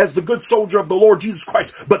hardness as the good soldier of the Lord Jesus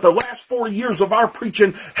Christ. But the last 40 years of our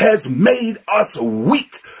preaching has made us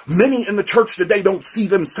weak. Many in the church today don't see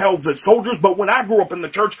themselves as soldiers, but when I grew up in the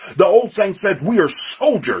church, the old saint said, we are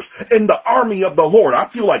soldiers in the army of the Lord. I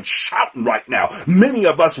feel like shouting right now. Many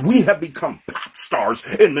of us, we have become pop stars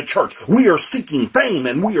in the church. We are seeking fame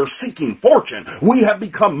and we are seeking fortune. We have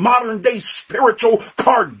become modern day spiritual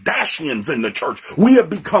Kardashians in the church. We have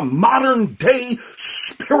become modern day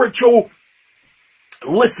spiritual,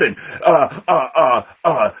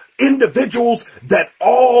 individuals that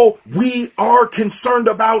all we are concerned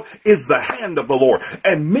about is the hand of the Lord.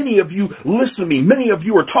 And many of you, listen to me, many of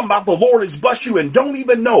you are talking about the Lord has blessed you and don't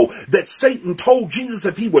even know that Satan told Jesus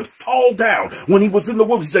if he would fall down when he was in the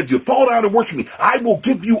wilderness, he said, you fall down and worship me, I will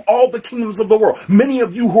give you all the kingdoms of the world. Many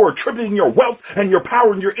of you who are attributing your wealth and your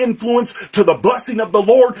power and your influence to the blessing of the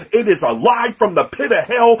Lord, it is a lie from the pit of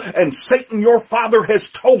hell, and Satan, your father,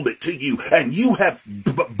 has told it to you, and you have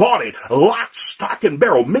bought it lock, stock, and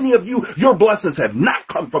barrel. Many of you, your blessings have not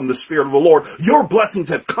come from the Spirit of the Lord. Your blessings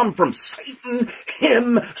have come from Satan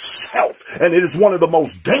himself. And it is one of the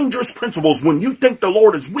most dangerous principles when you think the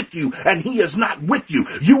Lord is with you and he is not with you.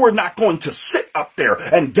 You are not going to sit up there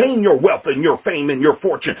and gain your wealth and your fame and your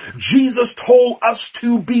fortune. Jesus told us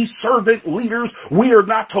to be servant leaders. We are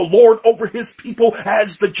not to lord over his people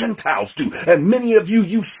as the Gentiles do. And many of you,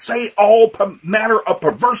 you say all manner of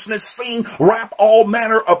perverseness, sing, rap all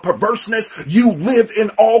manner of perverseness. You live in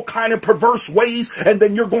all kind of perverse ways, and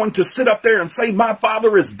then you're going to sit up there and say, my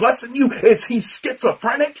father is blessing you. Is he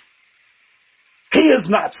schizophrenic? He is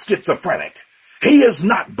not schizophrenic. He is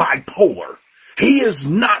not bipolar. He is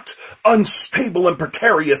not unstable and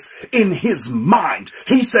precarious in his mind.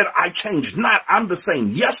 He said, I changed not. I'm the same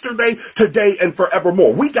yesterday, today, and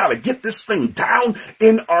forevermore. We got to get this thing down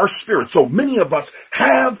in our spirit. So many of us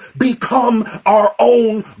have become our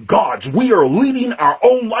own gods. We are leading our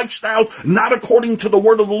own lifestyles, not according to the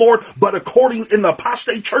word of the Lord, but according in the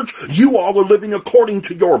apostate church, you all are living according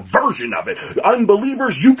to your version of it.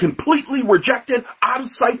 Unbelievers, you completely reject it, out of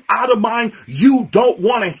sight, out of mind. You don't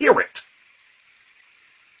want to hear it.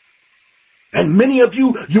 And many of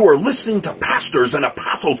you, you are listening to pastors and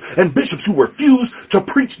apostles and bishops who refuse to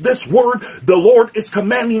preach this word. The Lord is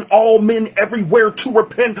commanding all men everywhere to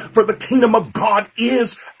repent, for the kingdom of God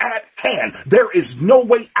is at hand. There is no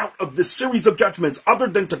way out of this series of judgments other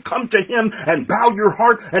than to come to him and bow your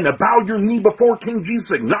heart and to bow your knee before King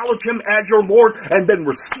Jesus, acknowledge him as your Lord, and then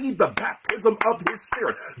receive the baptism of his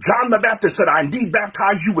Spirit. John the Baptist said, I indeed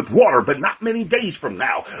baptize you with water, but not many days from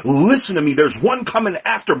now. Listen to me, there's one coming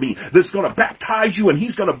after me that's going to baptize you, and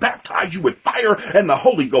he's going to baptize you with fire and the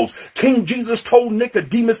Holy Ghost. King Jesus told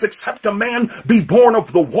Nicodemus, except a man be born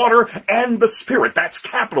of the water and the Spirit, that's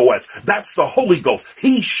capital S, that's the Holy Ghost,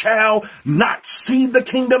 he shall not see the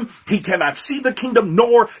kingdom. He cannot see the kingdom,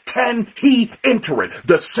 nor can he enter it.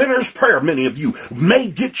 The sinner's prayer, many of you, may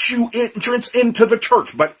get you entrance into the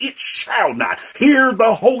church, but it shall not. Hear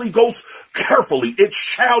the Holy Ghost carefully. It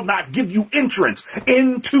shall not give you entrance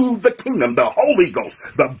into the kingdom. The Holy Ghost,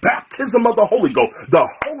 the baptism of the Holy Ghost, the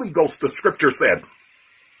Holy Ghost, the scripture said,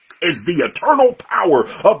 is the eternal power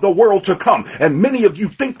of the world to come. And many of you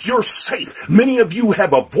think you're safe. Many of you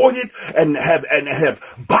have avoided and have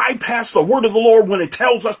bypassed the word of the Lord when it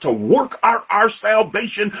tells us to work out our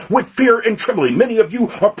salvation with fear and trembling. Many of you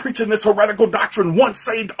are preaching this heretical doctrine, once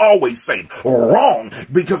saved, always saved. Wrong,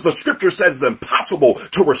 because the scripture says it's impossible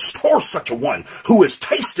to restore such a one who has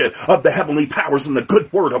tasted of the heavenly powers and the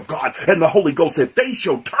good word of God and the Holy Ghost, if they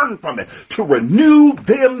shall turn from it, to renew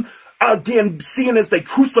them again, seeing as they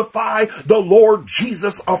crucify the Lord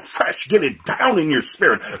Jesus afresh. Get it down in your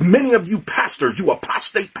spirit. Many of you pastors, you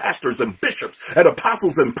apostate pastors and bishops and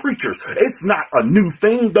apostles and preachers, it's not a new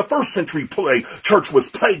thing. The first century church was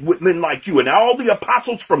plagued with men like you, and all the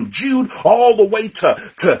apostles from Jude all the way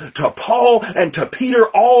to Paul and to Peter,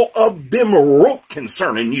 all of them wrote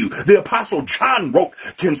concerning you. The apostle John wrote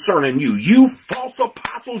concerning you. You false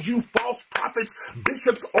apostles, you false prophets,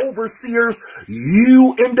 bishops, overseers,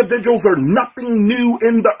 you individuals angels are nothing new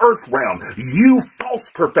in the earth realm. You false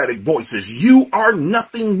prophetic voices, you are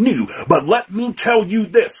nothing new. But let me tell you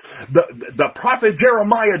this, the prophet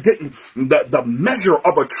Jeremiah didn't, the measure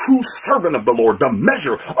of a true servant of the Lord, the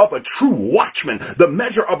measure of a true watchman, the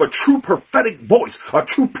measure of a true prophetic voice, a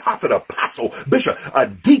true prophet, apostle, bishop, a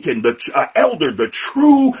deacon, the elder, the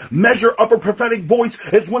true measure of a prophetic voice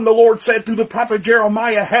is when the Lord said through the prophet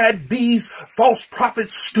Jeremiah, had these false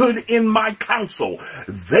prophets stood in my counsel,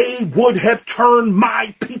 they would have turned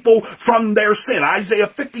my people from their sin. Isaiah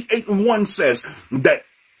 58:1 says that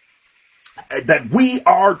we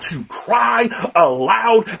are to cry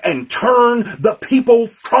aloud and turn the people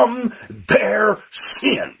from their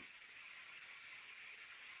sin.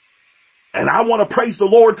 And I want to praise the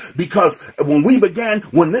Lord because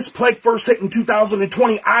when this plague first hit in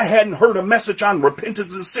 2020, I hadn't heard a message on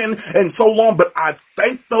repentance and sin in so long, but I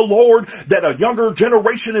thank the Lord that a younger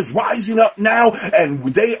generation is rising up now and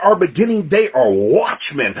they are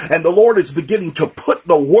watchmen, and the Lord is beginning to put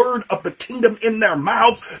the word of the kingdom in their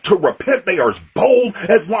mouths to repent. They are as bold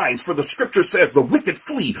as lions, for the scripture says the wicked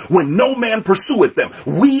flee when no man pursueth them.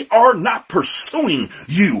 We are not pursuing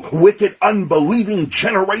you, wicked, unbelieving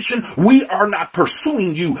generation. We are not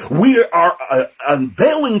pursuing you. We are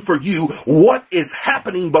unveiling for you what is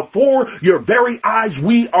happening before your very eyes.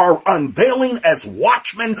 We are unveiling as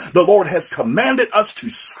watchmen. The Lord has commanded us to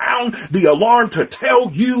sound the alarm, to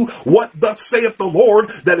tell you what thus saith the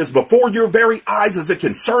Lord that is before your very eyes as it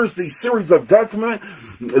concerns these series of judgment.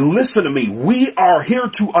 Listen to me. We are here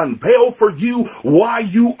to unveil for you why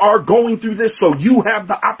you are going through this, so you have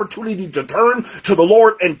the opportunity to turn to the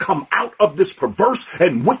Lord and come out of this perverse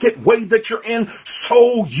and wicked way that you're in,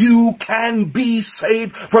 so you can be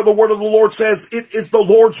saved. For the word of the Lord says it is the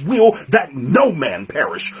Lord's will that no man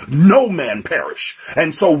perish, no man perish.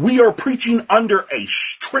 And so we are preaching under a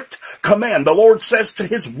strict command. The Lord says to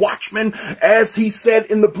his watchmen, as he said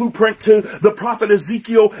in the blueprint to the prophet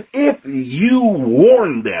Ezekiel, if you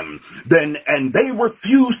warn them, and they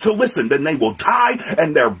refuse to listen, then they will die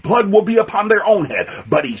and their blood will be upon their own head.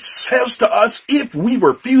 But he says to us, if we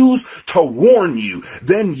refuse to warn you,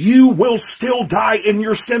 then you will still die in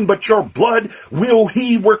your sin, but your blood will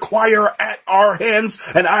he require at our hands.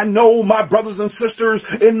 And I know my brothers and sisters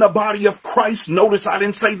in the body of Christ, notice I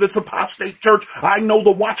didn't say this apostate church, I know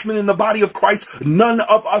the watchmen in the body of Christ, none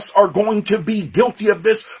of us are going to be guilty of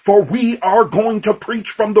this, for we are going to preach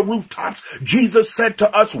from the rooftops. Jesus said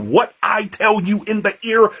to us, what I tell you in the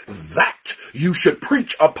ear, that you should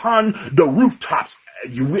preach upon the rooftops.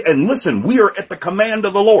 And listen, we are at the command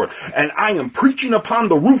of the Lord, and I am preaching upon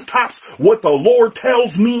the rooftops what the Lord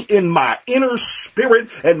tells me in my inner spirit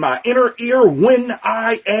and my inner ear when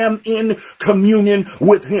I am in communion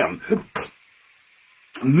with him.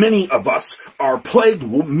 Many of us are plagued.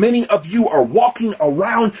 Many of you are walking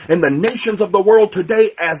around in the nations of the world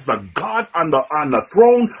today as the God on the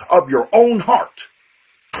throne of your own heart.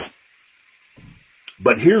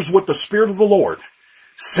 But here's what the Spirit of the Lord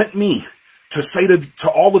sent me to say to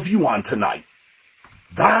all of you on tonight.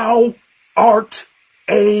 Thou art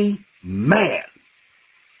a man.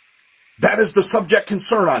 That is the subject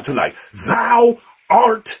concern on tonight. Thou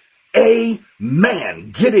art a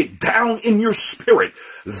man. Get it down in your spirit.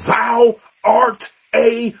 Thou art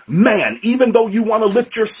a man. Even though you want to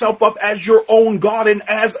lift yourself up as your own God and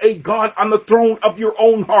as a God on the throne of your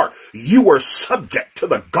own heart, you are subject to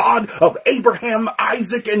the God of Abraham,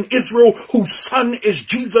 Isaac, and Israel, whose son is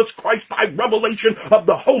Jesus Christ by revelation of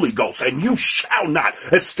the Holy Ghost. And you shall not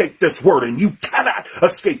escape this word, and you cannot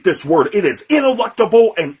escape this word. It is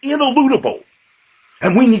ineluctable and ineludible.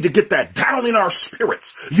 And we need to get that down in our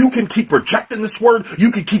spirits. You can keep rejecting this word. You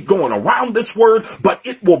can keep going around this word, but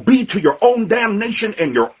it will be to your own damnation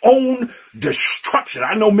and your own destruction.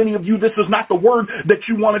 I know many of you, this is not the word that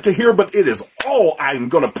you wanted to hear, but it is all I'm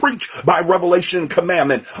going to preach by revelation and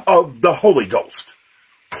commandment of the Holy Ghost.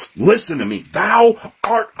 Listen to me. Thou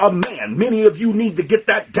art a man. Many of you need to get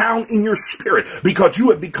that down in your spirit because you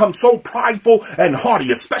have become so prideful and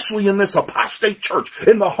haughty, especially in this apostate church,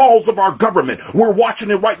 in the halls of our government. We're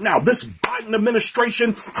watching it right now. This Biden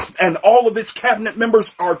administration and all of its cabinet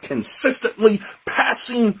members are consistently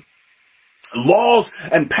passing laws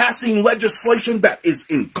and passing legislation that is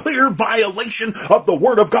in clear violation of the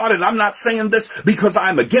word of God. And I'm not saying this because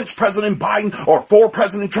I'm against President Biden or for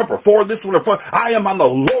President Trump or for this one or for, I am on the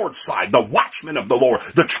Lord's side, the watchmen of the Lord,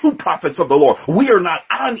 the true prophets of the Lord. We are not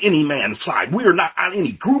on any man's side. We are not on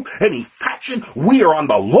any group, any faction. We are on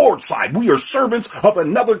the Lord's side. We are servants of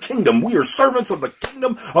another kingdom. We are servants of the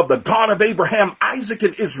kingdom of the God of Abraham, Isaac,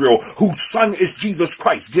 and Israel, whose son is Jesus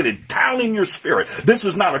Christ. Get it down in your spirit. This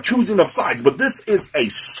is not a choosing of sides. Almighty. But this is a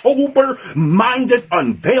sober-minded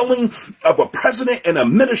unveiling of a president and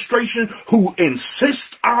administration who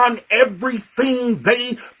insist on everything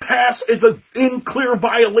they pass is in clear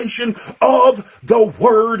violation of the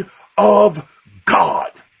Word of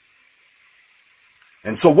God.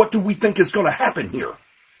 And so what do we think is going to happen here?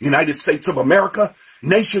 United States of America,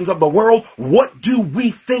 nations of the world, what do we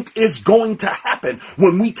think is going to happen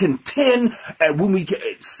when we contend and when we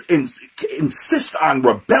insist on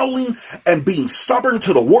rebelling and being stubborn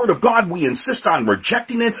to the Word of God? We insist on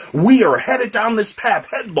rejecting it. We are headed down this path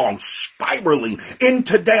headlong, spiraling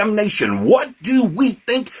into damnation. What do we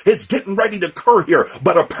think is getting ready to occur here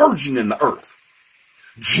but a purging in the earth?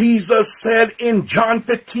 Jesus said in John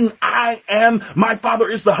 15, my Father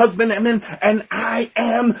is the husbandman, and I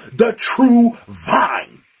am the true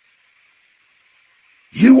vine.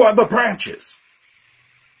 You are the branches.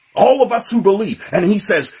 All of us who believe. And he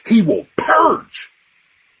says he will purge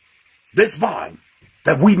this vine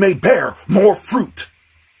that we may bear more fruit.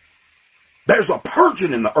 There's a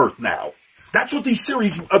purging in the earth now. That's what these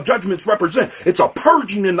series of judgments represent. It's a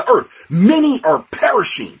purging in the earth. Many are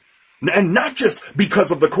perishing. And not just because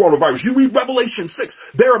of the coronavirus. You read Revelation 6.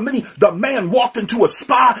 There are many. The man walked into a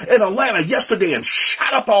spa in Atlanta yesterday and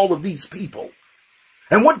shot up all of these people.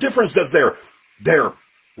 And what difference does their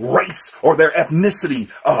race or their ethnicity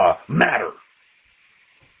matter?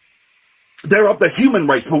 They're of the human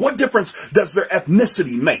race, but what difference does their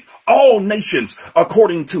ethnicity make? All nations,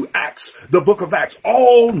 according to Acts, the book of Acts,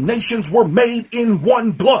 all nations were made in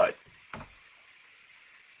one blood.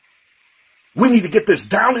 We need to get this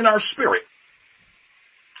down in our spirit.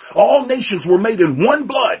 All nations were made in one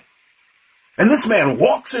blood. And this man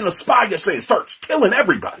walks in a spa yesterday and starts killing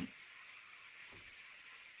everybody.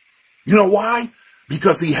 You know why?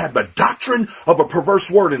 Because he had the doctrine of a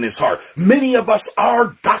perverse word in his heart. Many of us,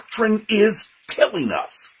 our doctrine is killing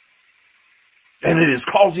us. And it is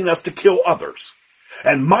causing us to kill others.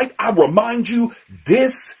 And might I remind you,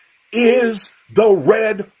 this is the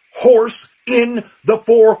red horse in the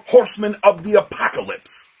four horsemen of the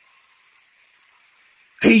apocalypse.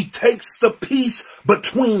 He takes the peace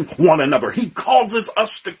between one another. He causes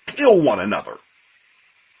us to kill one another.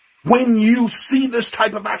 When you see this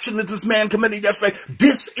type of action that this man committed yesterday,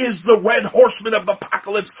 this is the red horseman of the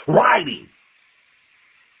apocalypse riding.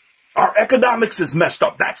 Our economics is messed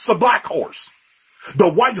up. That's the black horse.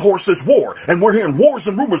 The white horse is war. And we're hearing wars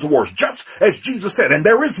and rumors of wars, just as Jesus said. And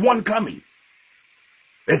there is one coming.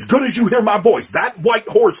 As good as you hear my voice, that white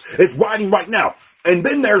horse is riding right now. And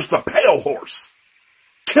then there's the pale horse,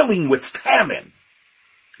 killing with famine.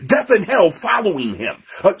 Death and hell following him.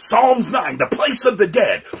 Psalms 9, the place of the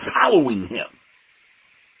dead, following him.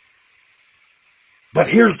 But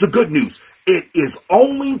here's the good news. It is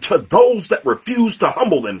only to those that refuse to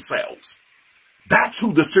humble themselves. That's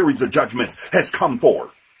who the series of judgments has come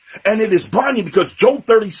for. And it is blinding because Job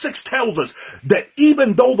 36 tells us that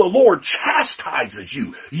even though the Lord chastises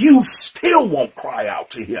you, you still won't cry out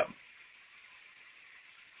to him.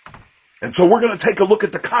 And so we're going to take a look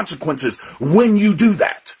at the consequences when you do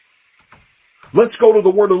that. Let's go to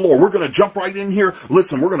the word of the Lord. We're going to jump right in here.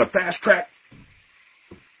 Listen, we're going to fast track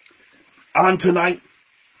on tonight.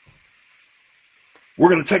 We're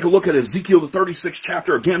going to take a look at Ezekiel, the 36th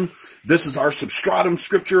chapter. Again, this is our substratum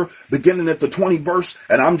scripture beginning at the 20th verse.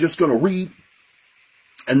 And I'm just going to read.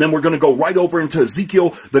 And then we're going to go right over into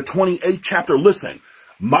Ezekiel, the 28th chapter. Listen,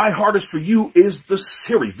 my heart is for you is the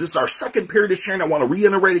series. This is our second period of sharing. I want to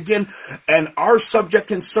reiterate again. And our subject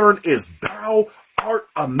concern is thou art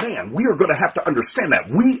a man. We are going to have to understand that.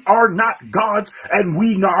 We are not gods and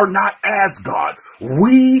we are not as gods.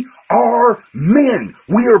 We are men.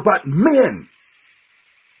 We are but men.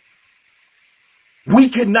 We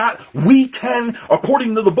can,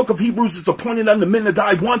 according to the book of Hebrews, it's appointed unto men to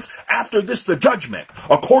die once, after this the judgment.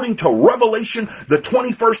 According to Revelation, the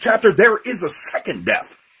 21st chapter, there is a second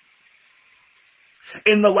death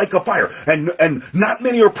in the lake of fire. And not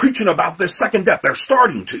many are preaching about this second death. They're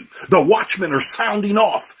starting to. The watchmen are sounding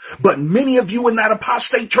off. But many of you in that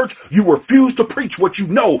apostate church, you refuse to preach what you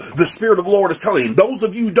know the Spirit of the Lord is telling you. And those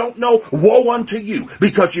of you who don't know, woe unto you,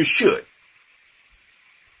 because you should.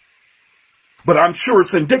 But I'm sure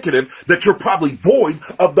it's indicative that you're probably void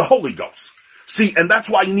of the Holy Ghost. See, and that's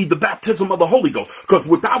why you need the baptism of the Holy Ghost. Because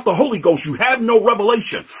without the Holy Ghost, you have no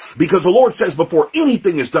revelation. Because the Lord says before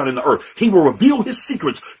anything is done in the earth, he will reveal his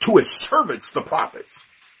secrets to his servants, the prophets.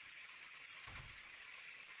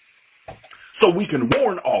 So we can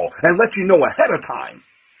warn all and let you know ahead of time.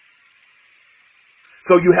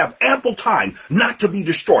 So you have ample time not to be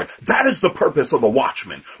destroyed. That is the purpose of the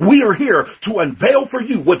watchman. We are here to unveil for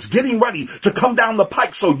you what's getting ready to come down the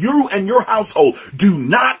pike so you and your household do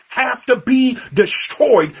not have to be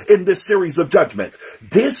destroyed in this series of judgment.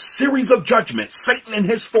 This series of judgment, Satan and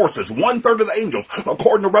his forces, 1/3 of the angels,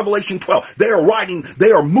 according to Revelation 12, they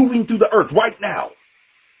are moving through the earth right now.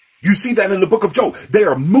 You see that in the book of Job. They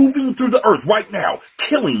are moving through the earth right now,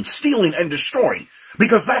 killing, stealing, and destroying.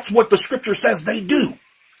 Because that's what the scripture says they do.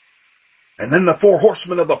 And then the 4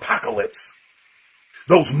 horsemen of the apocalypse,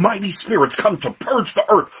 those mighty spirits come to purge the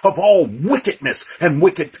earth of all wickedness and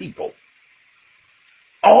wicked people.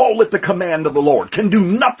 All at the command of the Lord, can do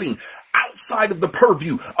nothing outside of the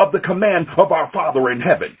purview of the command of our Father in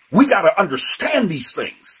heaven. We got to understand these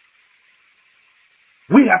things.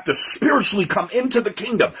 We have to spiritually come into the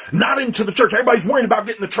kingdom, not into the church. Everybody's worrying about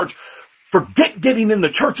getting to church. Forget getting in the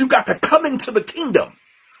church. You got to come into the kingdom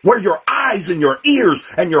where your eyes and your ears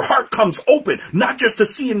and your heart comes open, not just to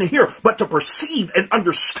see and to hear, but to perceive and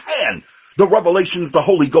understand the revelation that the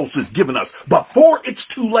Holy Ghost has given us before it's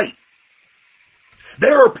too late.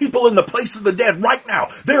 There are people in the place of the dead right now.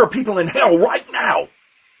 There are people in hell right now.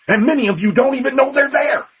 And many of you don't even know they're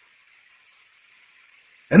there.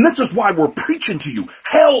 And this is why we're preaching to you.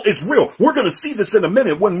 Hell is real. We're going to see this in a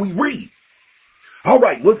minute when we read. All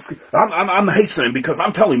right, I'm hastening because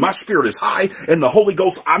I'm telling you, my spirit is high in the Holy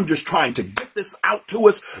Ghost. I'm just trying to get this out to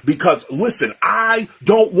us because, listen, I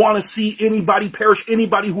don't want to see anybody perish,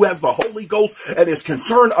 anybody who has the Holy Ghost and is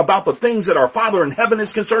concerned about the things that our Father in heaven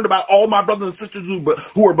is concerned about. All my brothers and sisters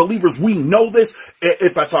who are believers, we know this.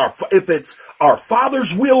 If it's our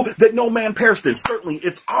Father's will that no man perish, then certainly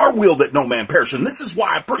it's our will that no man perish. And this is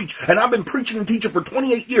why I preach. And I've been preaching and teaching for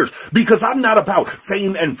 28 years because I'm not about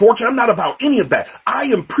fame and fortune. I'm not about any of that. I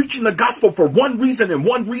am preaching the gospel for one reason and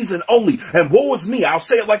one reason only. And woe is me. I'll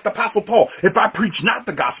say it like the Apostle Paul. If I preach not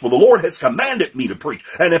the gospel, the Lord has commanded me to preach.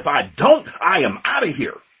 And if I don't, I am out of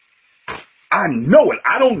here. I know it.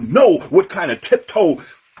 I don't know what kind of tiptoe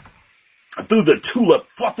through the tulip,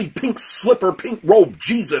 fluffy pink slipper, pink robe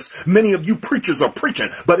Jesus many of you preachers are preaching,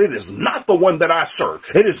 but it is not the one that I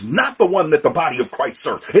serve. It is not the one that the body of Christ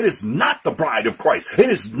serves. It is not the bride of Christ. It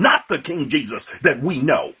is not the King Jesus that we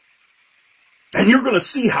know. And you're going to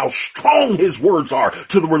see how strong his words are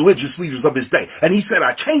to the religious leaders of his day. And he said,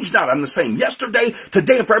 I changed not. I'm the same yesterday,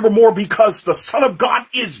 today, and forevermore because the Son of God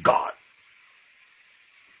is God.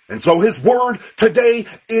 And so his word today,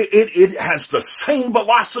 it has the same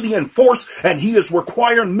velocity and force, and he is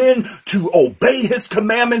requiring men to obey his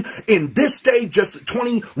commandment in this day, just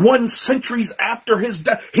 21 centuries after his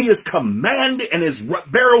death. He is commanding, and his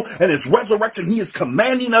burial and his resurrection, he is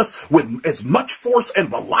commanding us with as much force and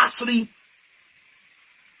velocity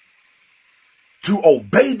to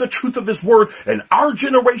obey the truth of his word in our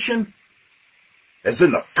generation as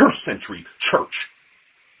in the first century church.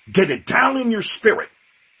 Get it down in your spirit.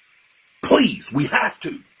 Please, we have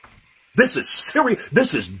to. This is serious.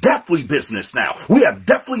 This is deathly business now. We have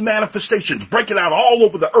deathly manifestations breaking out all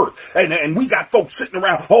over the earth. And we got folks sitting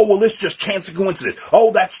around, oh, well, it's just chance of coincidence.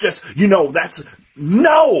 Oh, that's just,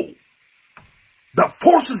 no. The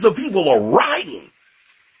forces of evil are riding.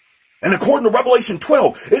 And according to Revelation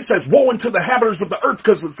 12, it says, woe unto the inhabitants of the earth,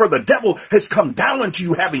 because for the devil has come down unto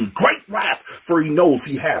you having great wrath, for he knows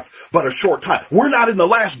he hath but a short time. We're not in the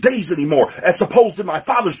last days anymore, as opposed to my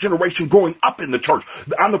father's generation growing up in the church.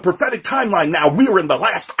 On the prophetic timeline now, we are in the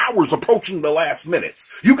last hours approaching the last minutes.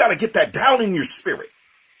 You got to get that down in your spirit.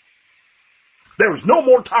 There is no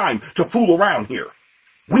more time to fool around here.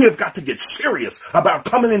 We have got to get serious about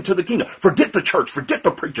coming into the kingdom. Forget the church, forget the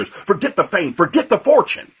preachers, forget the fame, forget the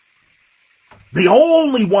fortune. The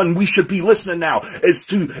only one we should be listening now is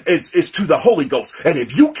to the Holy Ghost. And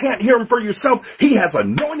if you can't hear him for yourself, he has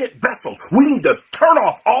anointed vessels. We need to turn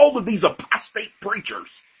off all of these apostate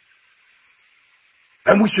preachers.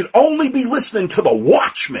 And we should only be listening to the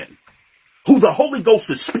watchmen who the Holy Ghost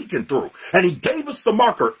is speaking through. And he gave us the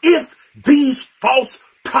marker. If these false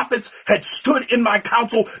prophets had stood in my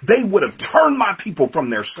counsel, they would have turned my people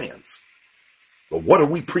from their sins. But what are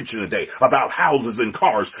we preaching today about houses and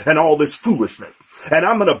cars and all this foolishness? And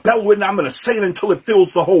I'm going to bellow it and I'm going to say it until it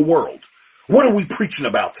fills the whole world. What are we preaching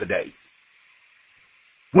about today?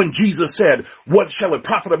 When Jesus said, what shall it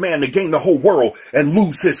profit a man to gain the whole world and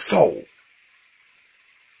lose his soul?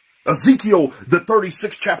 Ezekiel, the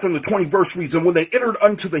 36th chapter and the 20th verse reads, and when they entered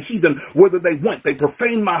unto the heathen, whither they went, they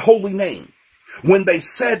profaned my holy name. When they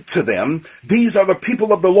said to them, these are the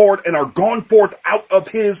people of the Lord and are gone forth out of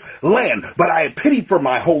his land. But I had pity for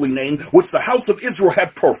my holy name, which the house of Israel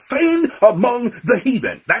had profaned among the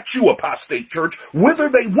heathen. That's you, apostate church, whither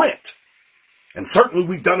they went. And certainly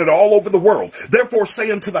we've done it all over the world. Therefore say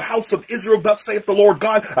unto the house of Israel, thus saith the Lord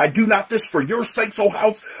God, I do not this for your sakes, O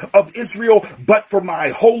house of Israel, but for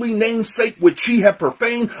my holy name's sake, which ye have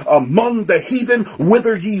profaned among the heathen,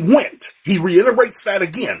 whither ye went. He reiterates that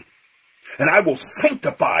again. And I will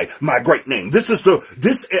sanctify my great name.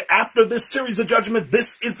 After this series of judgment,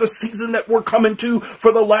 this is the season that we're coming to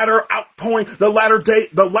for the latter outpouring, the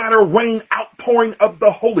latter rain outpouring of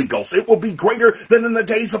the Holy Ghost. It will be greater than in the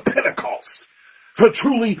days of Pentecost. For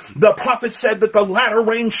truly, the prophet said that the latter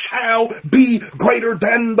rain shall be greater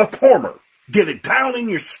than the former. Get it down in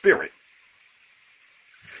your spirit.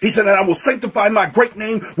 He said, and I will sanctify my great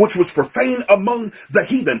name, which was profaned among the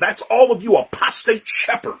heathen. That's all of you apostate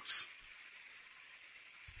shepherds,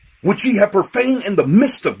 which ye have profaned in the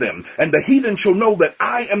midst of them. And the heathen shall know that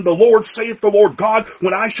I am the Lord, saith the Lord God,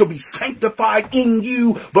 when I shall be sanctified in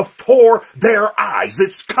you before their eyes.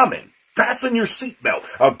 It's coming. Fasten your seatbelt.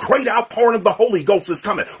 A great outpouring of the Holy Ghost is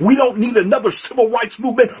coming. We don't need another civil rights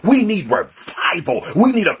movement. We need revival.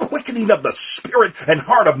 We need a quickening of the spirit and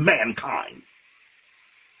heart of mankind.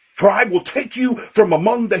 For I will take you from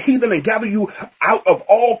among the heathen and gather you out of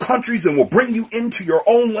all countries and will bring you into your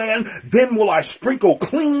own land. Then will I sprinkle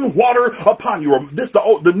clean water upon you.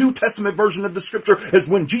 The New Testament version of the scripture is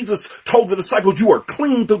when Jesus told the disciples, you are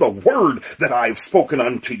clean through the word that I have spoken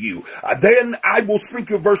unto you. Then I will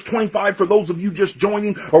sprinkle, verse 25, for those of you just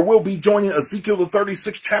joining or will be joining Ezekiel the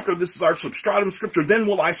 36th chapter. This is our substratum scripture. Then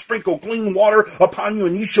will I sprinkle clean water upon you,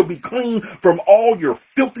 and ye shall be clean from all your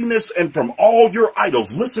filthiness and from all your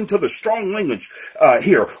idols. Listen to the strong language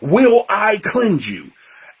here. Will I cleanse you?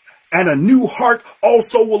 And a new heart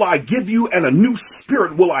also will I give you, and a new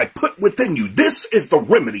spirit will I put within you. This is the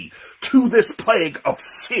remedy to this plague of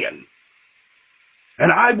sin.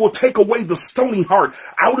 And I will take away the stony heart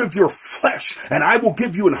out of your flesh, and I will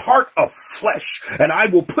give you an heart of flesh, and I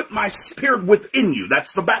will put my spirit within you.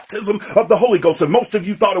 That's the baptism of the Holy Ghost. And most of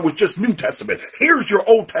you thought it was just New Testament. Here's your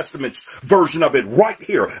Old Testament's version of it right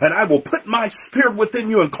here. And I will put my spirit within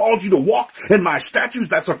you and cause you to walk in my statutes.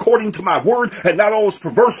 That's according to my word, and not all this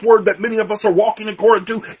perverse word that many of us are walking according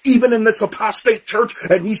to, even in this apostate church.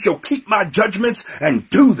 And ye shall keep my judgments and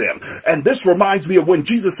do them. And this reminds me of when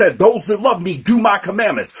Jesus said, those that love me do my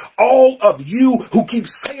commandments. All of you who keep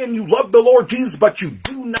saying you love the Lord Jesus, but you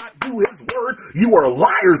do not do his word, you are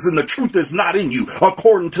liars and the truth is not in you,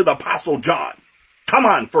 according to the Apostle John. Come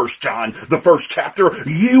on, 1 John, the 1st chapter.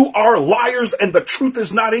 You are liars and the truth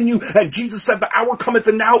is not in you. And Jesus said the hour cometh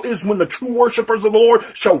and now is when the true worshipers of the Lord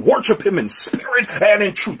shall worship him in spirit and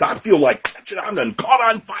in truth. I feel like catching on and caught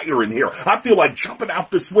on fire in here. I feel like jumping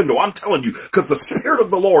out this window. I'm telling you, because the spirit of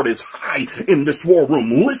the Lord is high in this war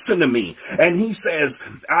room. Listen to me. And he says,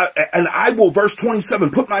 and I will, verse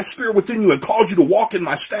 27, put my spirit within you and cause you to walk in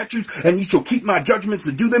my statutes, and you shall keep my judgments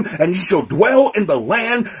and do them, and you shall dwell in the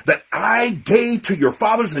land that I gave to your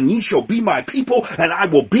fathers, and ye shall be my people, and I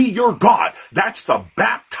will be your God. That's the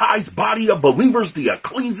baptized body of believers, the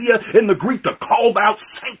ecclesia in the Greek, the called out,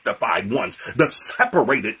 sanctified ones, the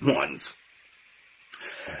separated ones.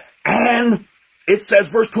 And it says,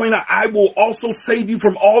 verse 29, I will also save you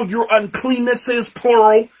from all your uncleannesses,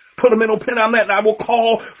 plural. Put a middle pin on that, and I will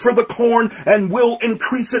call for the corn and will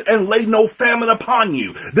increase it and lay no famine upon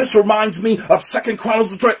you. This reminds me of 2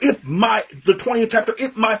 Chronicles, the 20th chapter.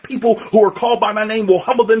 If my people who are called by my name will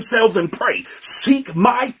humble themselves and pray, seek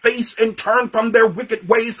my face and turn from their wicked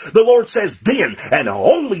ways, the Lord says, then and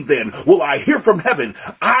only then will I hear from heaven.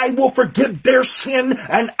 I will forgive their sin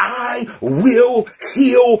and I will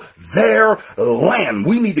heal their land.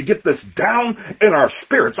 We need to get this down in our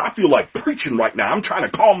spirits. I feel like preaching right now. I'm trying to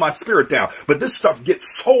calm my spirit down, but this stuff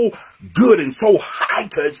gets so good and so high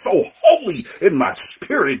to it's so holy in my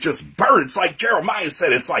spirit. It just burns. It's like Jeremiah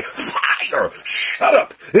said, it's like fire shut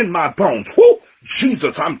up in my bones. Whoo,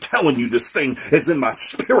 Jesus, I'm telling you, this thing is in my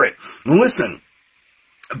spirit. Listen.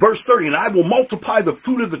 Verse 30, and I will multiply the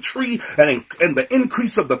fruit of the tree and the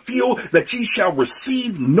increase of the field, that ye shall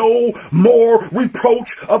receive no more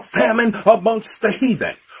reproach of famine amongst the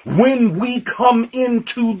heathen. When we come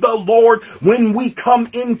into the Lord, when we come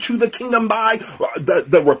into the kingdom by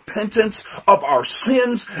the repentance of our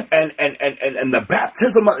sins and the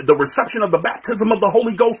baptism, the reception of the baptism of the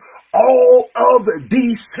Holy Ghost, all of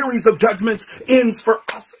these series of judgments ends for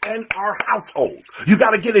us and our households. You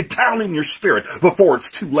got to get it down in your spirit before it's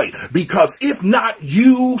too late, because if not,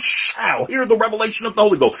 you shall hear the revelation of the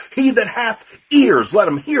Holy Ghost. He that hath ears, let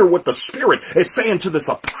him hear what the Spirit is saying to this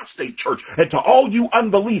apostate church and to all you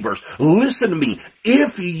unbelievers. Listen to me.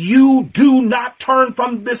 If you do not turn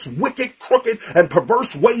from this wicked, crooked, and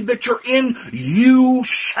perverse way that you're in, you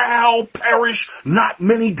shall perish not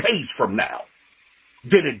many days from now.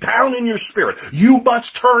 Get it down in your spirit. You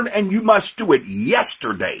must turn and you must do it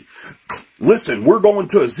yesterday. Listen, we're going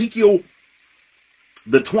to Ezekiel,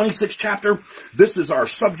 the 26th chapter. This is our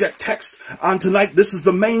subject text on tonight. This is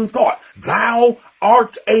the main thought. Thou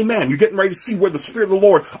art a man. You're getting ready to see where the Spirit of the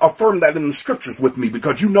Lord affirmed that in the scriptures with me,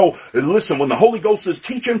 because you know, listen, when the Holy Ghost is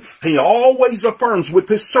teaching, he always affirms with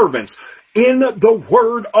his servants in the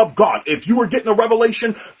Word of God. If you are getting a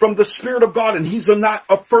revelation from the Spirit of God and he's not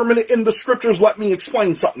affirming it in the scriptures, let me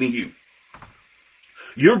explain something to you.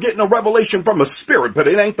 You're getting a revelation from a spirit, but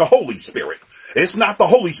it ain't the Holy Spirit. It's not the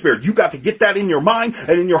Holy Spirit. You got to get that in your mind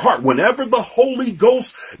and in your heart. Whenever the Holy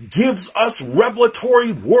Ghost gives us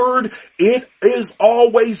revelatory word, it is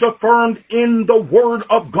always affirmed in the Word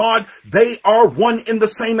of God. They are one in the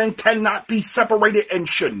same and cannot be separated and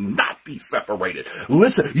should not be separated.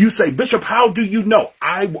 Listen, you say, Bishop, how do you know?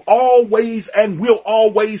 I always and will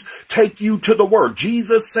always take you to the Word.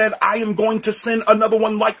 Jesus said, I am going to send another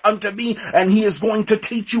one like unto me, and he is going to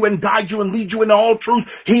teach you and guide you and lead you into all truth.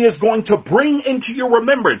 He is going to bring into your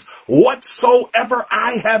remembrance whatsoever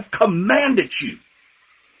I have commanded you.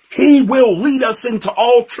 He will lead us into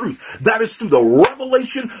all truth. That is through the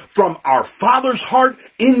revelation from our Father's heart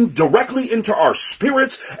directly into our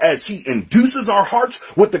spirits, as he induces our hearts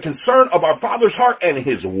with the concern of our Father's heart and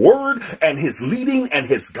his word and his leading and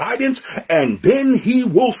his guidance. And then he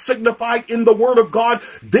will signify in the Word of God.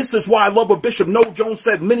 This is why I love what Bishop Noel Jones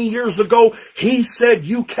said many years ago. He said,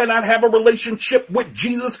 you cannot have a relationship with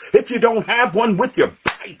Jesus if you don't have one with your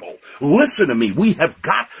Bible. Listen to me. We have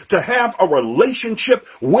got to have a relationship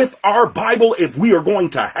with our Bible if we are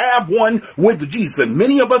going to have one with Jesus. And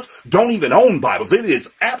many of us don't even own Bibles. It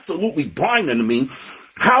is absolutely blinding to me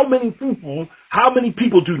how many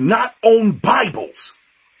people do not own Bibles.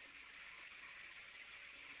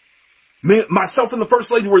 Myself and the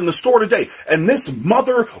First Lady were in the store today, and this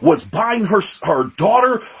mother was buying her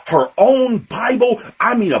daughter her own Bible.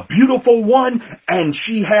 I mean, a beautiful one, and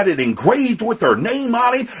she had it engraved with her name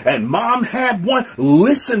on it, and Mom had one.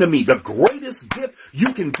 Listen to me. The greatest gift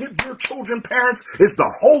you can give your children, parents, is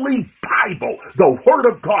the Holy Bible, the Word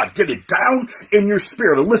of God. Get it down in your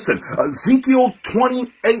spirit. And listen, Ezekiel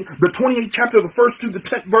 28, the 28th chapter, the first to the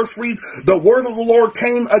 10th verse reads, the word of the Lord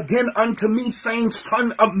came again unto me, saying,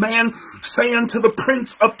 Son of man, say unto the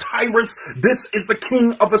prince of Tyrus, this is the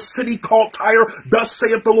king of a city called Tyre. Thus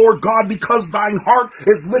saith the Lord God, because thine heart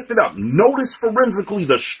is lifted up. Notice forensically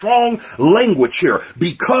the strong language here.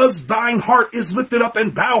 Because thine heart is lifted up,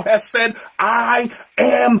 and thou hast said, I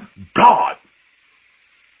am God.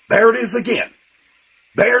 There it is again.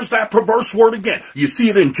 There's that perverse word again. You see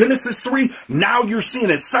it in Genesis 3. Now you're seeing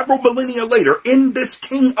it several millennia later in this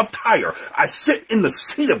king of Tyre. I sit in the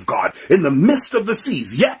seat of God in the midst of the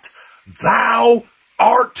seas. Yet thou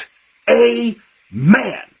art a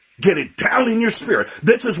man. Get it down in your spirit.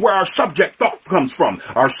 This is where our subject thought comes from.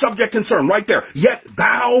 Our subject concern right there. Yet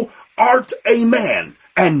thou art a man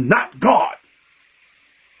and not God.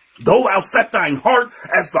 Though thou set thine heart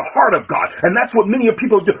as the heart of God. And that's what many of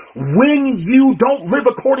people do. When you don't live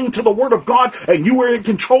according to the Word of God, and you are in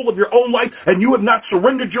control of your own life, and you have not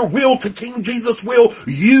surrendered your will to King Jesus' will,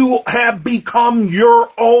 you have become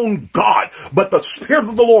your own God. But the Spirit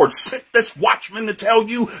of the Lord sent this watchman to tell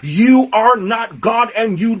you, you are not God,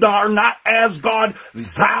 and you are not as God.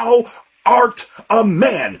 Thou art a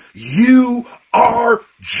man. You are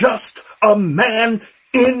just a man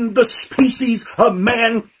in the species of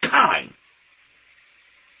mankind.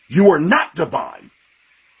 You are not divine.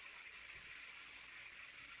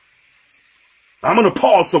 I'm going to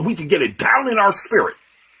pause so we can get it down in our spirit.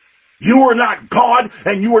 You are not God,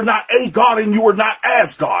 and you are not a God, and you are not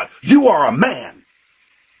as God. You are a man.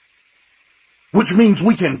 Which means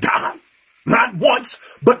we can die. Not once,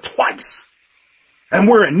 but twice. And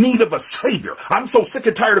we're in need of a Savior. I'm so sick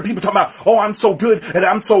and tired of people talking about, oh, I'm so good, and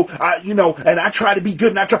I'm so, and I try to be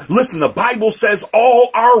good, and I try. Listen, the Bible says all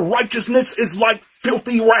our righteousness is like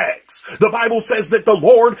filthy rags. The Bible says that the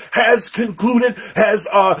Lord has concluded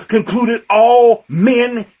all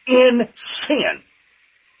men in sin.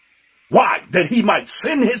 Why? That he might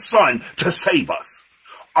send his Son to save us.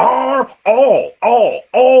 All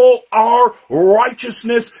our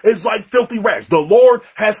righteousness is like filthy rags. The Lord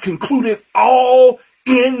has concluded all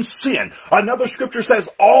in sin. Another scripture says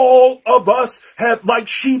all of us have, like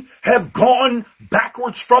sheep, have gone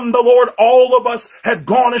backwards from the Lord. All of us have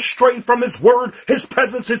gone astray from his word, his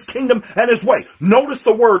presence, his kingdom, and his way. Notice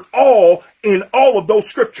the word all in all of those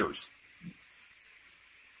scriptures.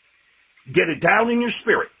 Get it down in your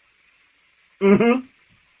spirit.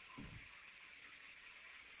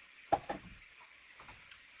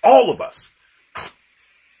 All of us.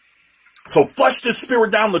 So flush this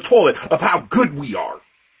spirit down the toilet of how good we are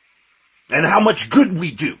and how much good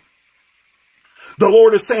we do. The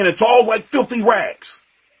Lord is saying it's all like filthy rags.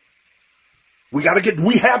 We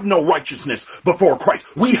have no righteousness before Christ.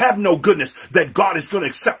 We have no goodness that God is going to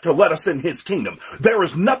accept to let us in his kingdom. There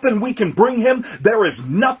is nothing we can bring him. There is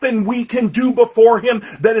nothing we can do before him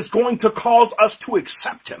that is going to cause us to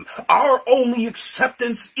accept him. Our only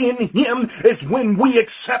acceptance in him is when we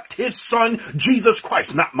accept his son, Jesus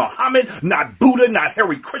Christ. Not Muhammad, not Buddha, not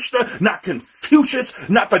Hare Krishna, not Confucius,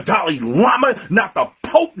 not the Dalai Lama, not the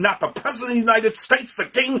Pope, not the President of the United States, the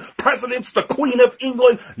King, Presidents, the Queen of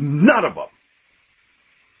England, none of them.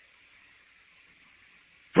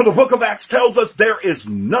 For the book of Acts tells us there is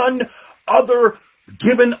none other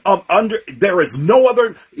given there is no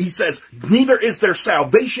other, he says, neither is there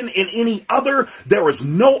salvation in any other. There is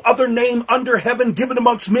no other name under heaven given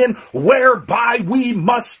amongst men whereby we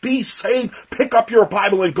must be saved. Pick up your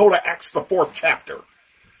Bible and go to Acts the 4th chapter.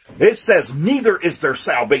 It says, neither is there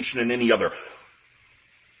salvation in any other.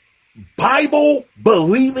 Bible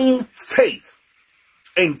believing faith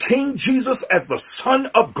and King Jesus as the Son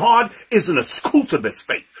of God is an exclusivist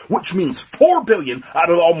faith, which means 4 billion out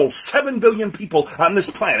of almost 7 billion people on this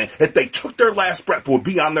planet, if they took their last breath, would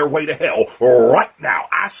be on their way to hell right now.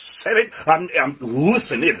 I said it.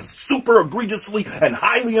 Listen, it is super egregiously and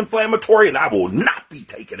highly inflammatory, and I will not be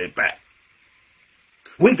taking it back.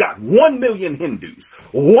 We got 1 million Hindus,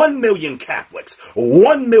 1 million Catholics,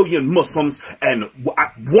 1 million Muslims, and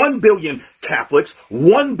 1 billion Catholics,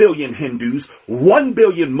 1 billion Hindus, 1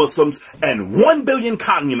 billion Muslims, and 1 billion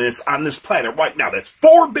communists on this planet right now. That's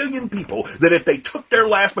 4 billion people that if they took their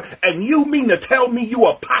last breath, and you mean to tell me you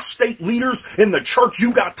apostate leaders in the church,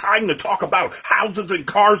 you got time to talk about houses and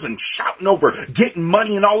cars and shouting over getting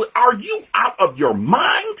money and all? Are you out of your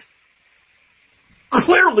mind?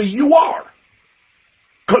 Clearly you are.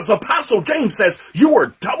 Because Apostle James says you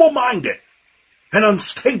are double-minded and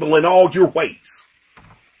unstable in all your ways.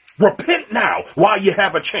 Repent now while you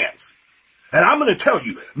have a chance. And I'm going to tell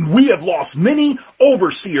you, we have lost many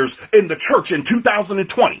overseers in the church in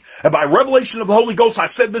 2020. And by revelation of the Holy Ghost, I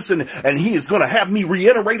said this, and he is going to have me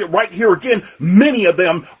reiterate it right here again. Many of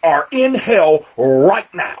them are in hell right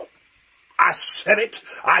now. I said it.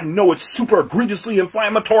 I know it's super egregiously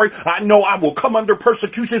inflammatory. I know I will come under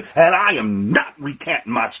persecution, and I am not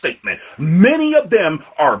recanting my statement. Many of them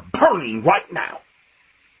are burning right now.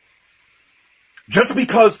 Just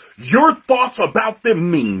because your thoughts about them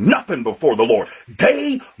mean nothing before the Lord.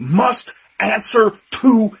 They must answer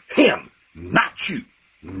to him, not you,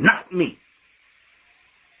 not me.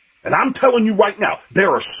 And I'm telling you right now, there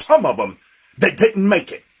are some of them that didn't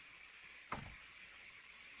make it.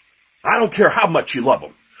 I don't care how much you love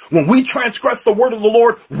them. When we transgress the word of the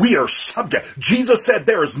Lord, we are subject. Jesus said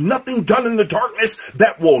there is nothing done in the darkness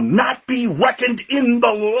that will not be reckoned in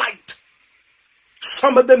the light.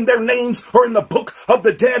 Some of them, their names are in the book of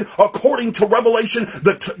the dead, according to Revelation,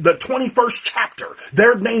 the 21st chapter.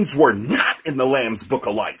 Their names were not in the Lamb's book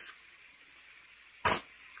of life.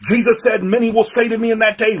 Jesus said, many will say to me in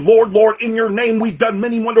that day, Lord, Lord, in your name we've done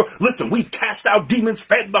many wonders. Listen, we've cast out demons,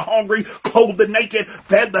 fed the hungry, clothed the naked,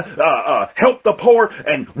 fed the, helped the poor,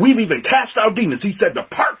 and we've even cast out demons. He said,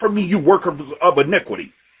 depart from me, you workers of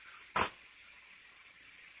iniquity.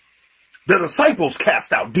 The disciples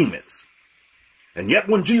cast out demons. And yet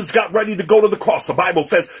when Jesus got ready to go to the cross, the Bible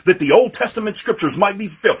says that the Old Testament scriptures might be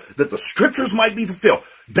fulfilled, that the scriptures might be fulfilled.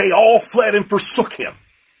 They all fled and forsook him.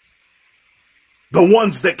 The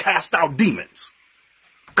ones that cast out demons.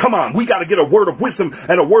 Come on, we got to get a word of wisdom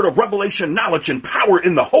and a word of revelation, knowledge, and power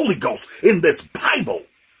in the Holy Ghost in this Bible.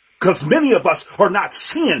 Because many of us are not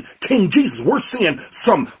seeing King Jesus. We're seeing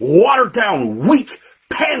some watered down, weak,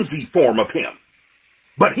 pansy form of him.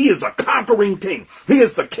 But he is a conquering king. He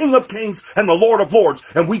is the King of kings and the Lord of lords.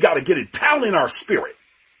 And we got to get it down in our spirit.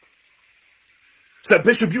 Said,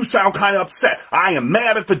 Bishop, you sound kind of upset. I am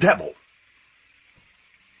mad at the devil.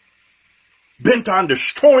 Bent on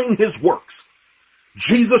destroying his works.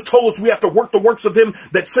 Jesus told us we have to work the works of him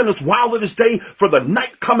that sent us while it is day, for the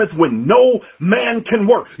night cometh when no man can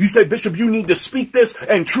work. You say, Bishop, you need to speak this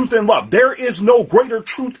and truth and love. There is no greater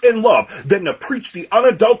truth and love than to preach the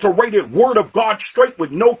unadulterated word of God straight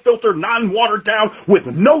with no filter, non-watered down, with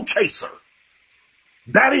no chaser.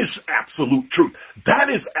 That is absolute truth. That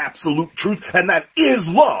is absolute truth, and that is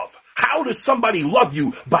love. How does somebody love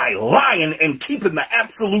you? By lying and keeping the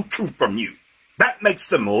absolute truth from you. That makes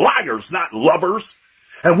them liars, not lovers.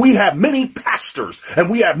 And we have many pastors and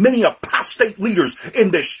we have many apostate leaders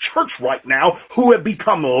in this church right now who have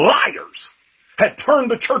become liars, have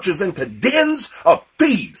turned the churches into dens of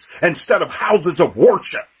thieves instead of houses of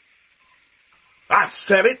worship. I've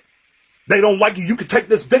said it. They don't like you. You can take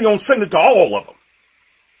this video and send it to all of them.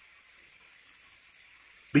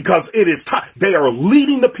 Because it is time. They are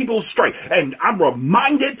leading the people astray. And I'm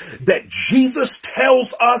reminded that Jesus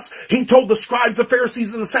tells us, he told the scribes, the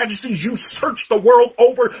Pharisees, and the Sadducees, you search the world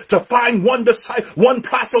over to find one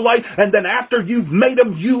proselyte, and then after you've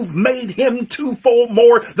made him twofold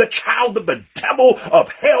more the child of the devil of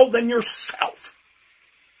hell than yourself.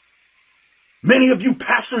 Many of you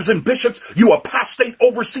pastors and bishops, you apostate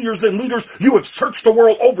overseers and leaders, you have searched the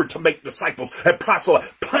world over to make disciples and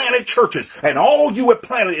proselytes, planted churches, and all you have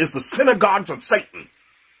planted is the synagogues of Satan.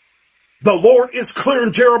 The Lord is clear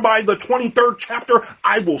in Jeremiah, the 23rd chapter.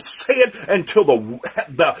 I will say it until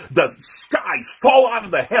the skies fall out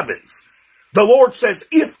of the heavens. The Lord says,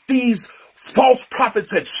 if these false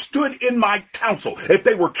prophets had stood in my counsel, if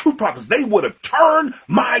they were true prophets, they would have turned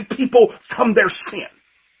my people from their sin.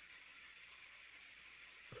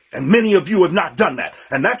 And many of you have not done that.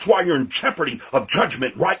 And that's why you're in jeopardy of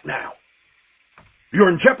judgment right now. You're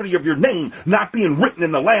in jeopardy of your name not being written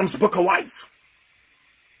in the Lamb's Book of Life.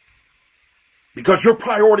 Because your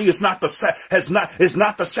priority is not the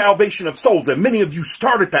salvation of souls. And many of you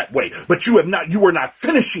started that way, but you are not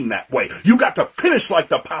finishing that way. You got to finish like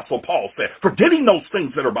the Apostle Paul said, forgetting those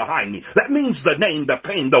things that are behind me. That means the name, the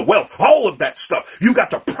fame, the wealth, all of that stuff. You got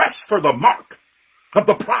to press for the mark of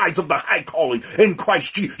the prize of the high calling in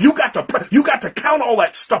Christ Jesus. You got to count all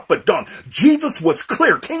that stuff but done. Jesus was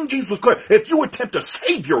clear. King Jesus was clear. If you attempt to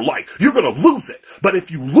save your life, you're going to lose it. But if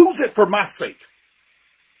you lose it for my sake,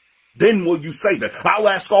 then will you save it? I'll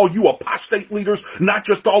ask all you apostate leaders, not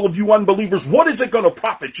just all of you unbelievers, what is it going to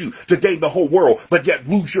profit you to gain the whole world, but yet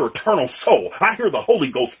lose your eternal soul? I hear the Holy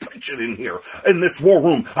Ghost preaching in here, in this war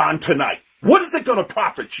room on tonight. What is it going to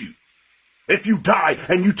profit you? If you die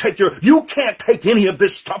and you can't take any of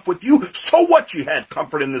this stuff with you, so what? You had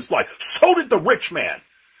comfort in this life. So did the rich man.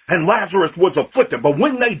 And Lazarus was afflicted. But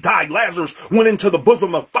when they died, Lazarus went into the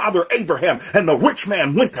bosom of Father Abraham, and the rich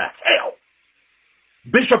man went to hell.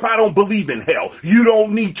 Bishop, I don't believe in hell. You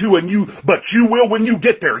don't need to, but you will when you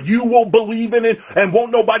get there. You will believe in it, and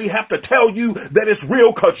won't nobody have to tell you that it's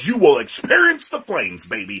real, because you will experience the flames,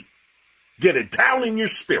 baby. Get it down in your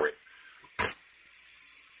spirit.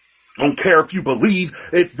 Don't care if you believe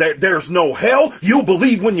there's no hell. You'll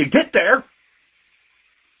believe when you get there.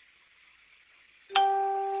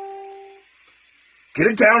 Get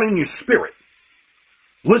it down in your spirit.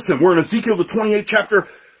 Listen, we're in Ezekiel the 28th chapter,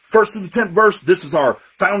 1st to the 10th verse. This is our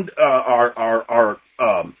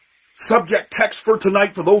subject text for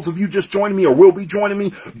tonight. For those of you just joining me or will be joining me,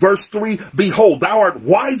 verse 3, behold, thou art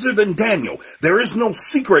wiser than Daniel. There is no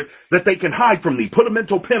secret that they can hide from thee. Put a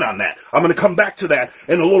mental pin on that. I'm going to come back to that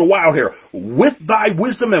in a little while here. With thy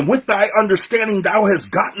wisdom and with thy understanding, thou hast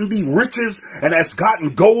gotten thee riches and hast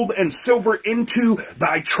gotten gold and silver into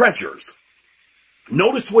thy treasures.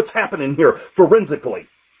 Notice what's happening here forensically.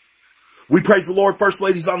 We praise the Lord. First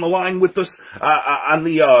Lady's on the line with us, on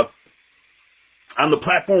the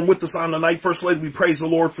platform with us on the night. First Lady, we praise the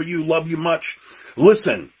Lord for you. Love you much.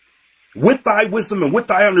 Listen, with thy wisdom and with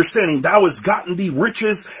thy understanding, thou hast gotten thee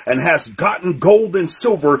riches and hast gotten gold and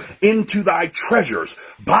silver into thy treasures.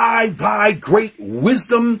 By thy great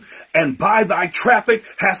wisdom and by thy traffic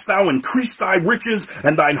hast thou increased thy riches,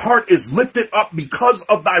 and thine heart is lifted up because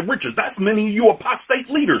of thy riches. That's many of you apostate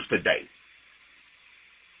leaders today.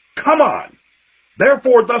 Come on.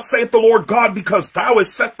 Therefore, thus saith the Lord God, because thou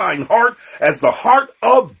hast set thine heart as the heart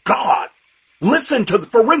of God. Listen to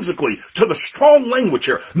forensically to the strong language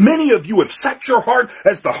here. Many of you have set your heart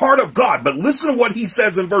as the heart of God, but listen to what he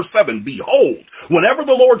says in verse 7. Behold, whenever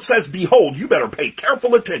the Lord says behold, you better pay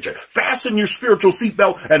careful attention. Fasten your spiritual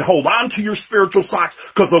seatbelt and hold on to your spiritual socks,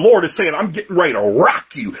 because the Lord is saying, I'm getting ready to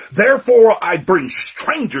rock you. Therefore, I bring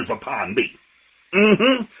strangers upon thee.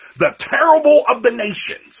 The terrible of the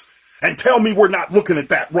nations. And tell me we're not looking at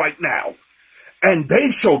that right now. And they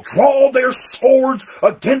shall draw their swords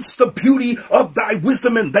against the beauty of thy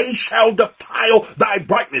wisdom, and they shall defile thy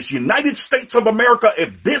brightness. United States of America,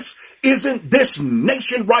 if this isn't this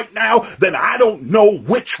nation right now, then I don't know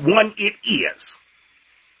which one it is.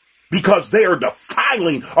 Because they are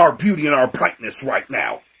defiling our beauty and our brightness right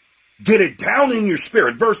now. Get it down in your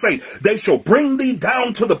spirit. Verse 8, they shall bring thee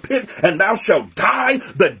down to the pit, and thou shalt die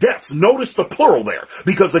the deaths. Notice the plural there.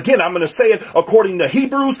 Because again, I'm going to say it according to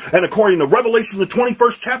Hebrews and according to Revelation, the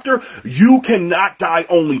 21st chapter, you cannot die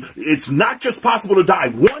only. It's not just possible to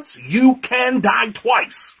die once, you can die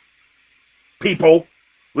twice. People,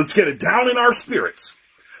 let's get it down in our spirits.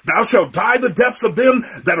 Thou shalt die the deaths of them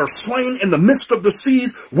that are slain in the midst of the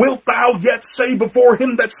seas. Wilt thou yet say before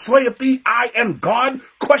him that slayeth thee, I am God?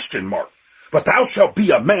 Question mark. But thou shalt be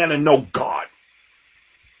a man and no God.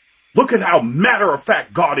 Look at how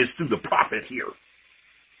matter-of-fact God is through the prophet here.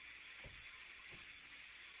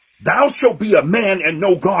 Thou shalt be a man and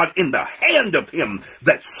know God in the hand of him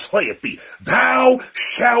that slayeth thee. Thou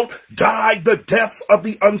shalt die the deaths of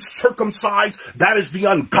the uncircumcised. That is the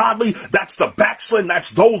ungodly. That's the backslidden.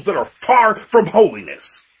 That's those that are far from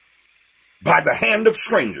holiness. By the hand of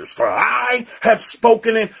strangers. For I have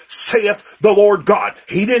spoken it, saith the Lord God.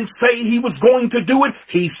 He didn't say he was going to do it.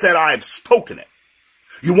 He said, I have spoken it.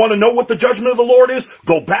 You want to know what the judgment of the Lord is?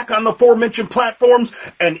 Go back on the aforementioned platforms,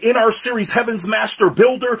 and in our series, Heaven's Master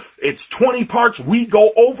Builder, it's 20 parts. We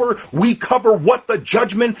cover what the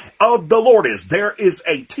judgment of the Lord is. There is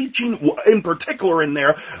a teaching in particular in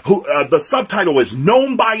there, the subtitle is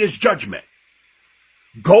Known by His Judgment.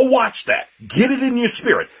 Go watch that. Get it in your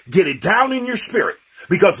spirit. Get it down in your spirit.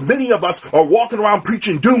 Because many of us are walking around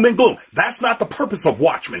preaching doom and gloom. That's not the purpose of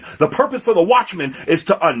watchmen. The purpose of the watchman is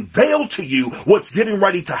to unveil to you what's getting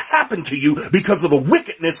ready to happen to you because of the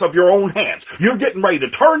wickedness of your own hands. You're getting ready to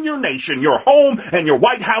turn your nation, your home, and your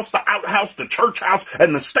White House, the outhouse, the church house,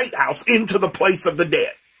 and the state house into the place of the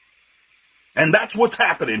dead. And that's what's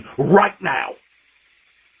happening right now.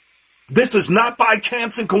 This is not by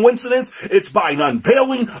chance and coincidence. It's by an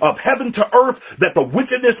unveiling of heaven to earth that the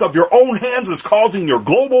wickedness of your own hands is causing your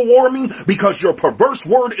global warming because your perverse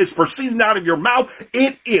word is proceeding out of your mouth.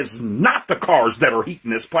 It is not the cars that are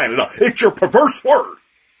heating this planet up. It's your perverse word.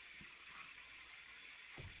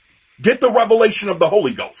 Get the revelation of the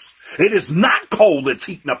Holy Ghost. It is not coal that's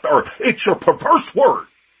heating up the earth. It's your perverse word.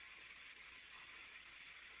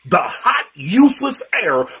 The hot, useless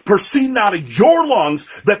air proceeding out of your lungs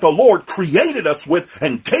that the Lord created us with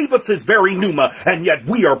and gave us his very pneuma, and yet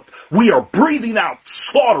we are breathing out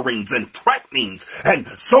slaughterings and threatenings, and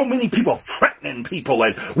so many people threatening people,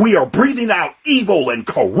 and we are breathing out evil and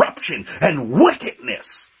corruption and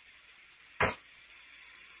wickedness.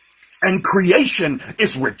 And creation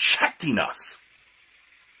is rejecting us.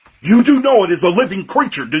 You do know it is a living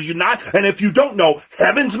creature, do you not? And if you don't know,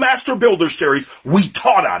 Heaven's Master Builder series, we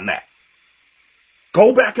taught on that.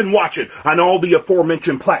 Go back and watch it on all the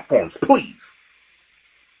aforementioned platforms, please.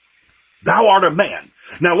 Thou art a man.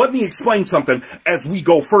 Now let me explain something as we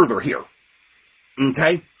go further here.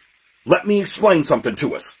 Okay? Let me explain something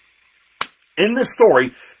to us. In this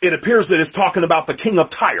story, it appears that it's talking about the king of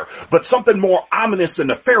Tyre, but something more ominous and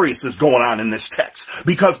nefarious is going on in this text,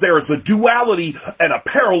 because there is a duality and a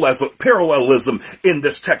parallelism in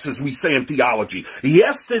this text, as we say in theology.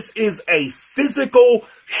 Yes, this is a physical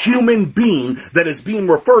human being that is being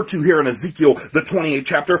referred to here in Ezekiel, the 28th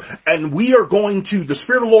chapter, and we are going to, the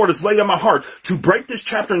Spirit of the Lord has laid on my heart to break this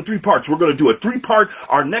chapter in 3 parts. We're going to do a 3-part.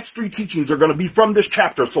 Our next 3 teachings are going to be from this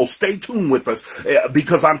chapter, so stay tuned with us,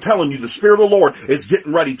 because I'm telling you, the Spirit of the Lord is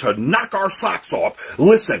getting ready to knock our socks off.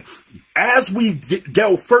 Listen, as we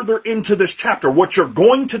delve further into this chapter, what you're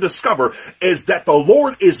going to discover is that the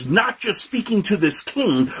Lord is not just speaking to this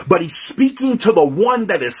king, but he's speaking to the one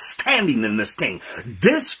that is standing in this king.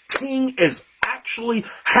 This king actually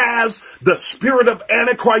has the spirit of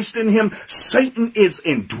Antichrist in him. Satan is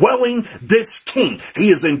indwelling this king. He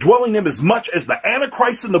is indwelling him as much as the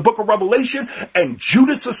Antichrist in the book of Revelation and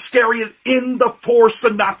Judas Iscariot in the 4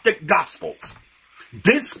 synoptic gospels.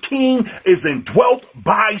 This king is indwelt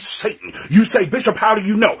by Satan. You say, Bishop, how do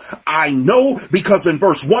you know? I know because in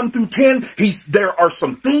verse 1 through 10, there are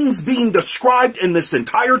some things being described in this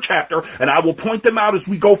entire chapter, and I will point them out as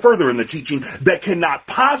we go further in the teaching, that cannot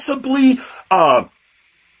possibly apply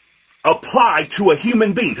to a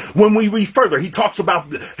human being. When we read further, he talks about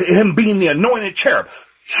him being the anointed cherub.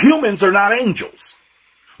 Humans are not angels.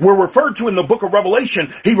 We're referred to in the book of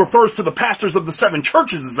Revelation, he refers to the pastors of the 7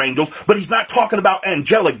 churches as angels, but he's not talking about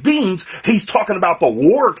angelic beings. He's talking about the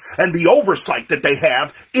work and the oversight that they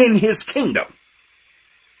have in his kingdom.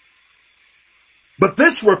 But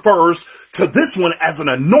this refers to this one as an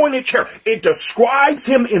anointed cherub. It describes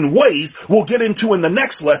him in ways we'll get into in the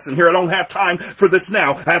next lesson here. I don't have time for this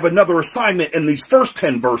now. I have another assignment in these first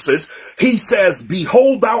 10 verses. He says,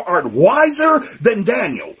 behold, thou art wiser than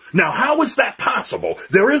Daniel. Now, how is that possible?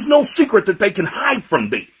 There is no secret that they can hide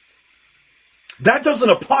from thee. That doesn't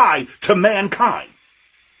apply to mankind.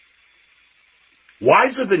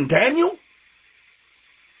 Wiser than Daniel?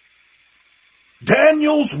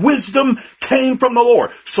 Daniel's wisdom came from the Lord.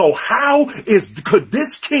 So could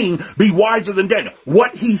this king be wiser than Daniel?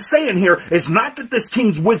 What he's saying here is not that this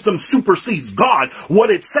king's wisdom supersedes God. What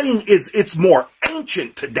it's saying is it's more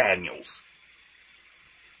ancient to Daniel's.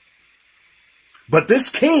 But this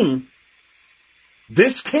king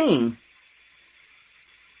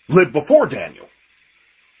lived before Daniel.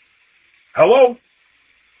 Hello?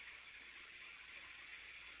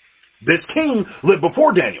 This king lived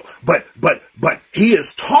before Daniel. But he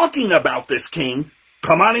is talking about this king.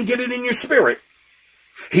 Come on and get it in your spirit.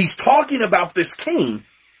 He's talking about this king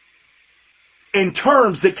in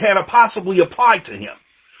terms that cannot possibly apply to him.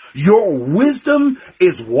 Your wisdom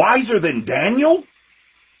is wiser than Daniel?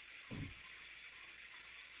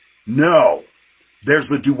 No.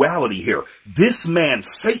 There's a duality here. This man,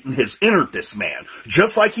 Satan, has entered this man,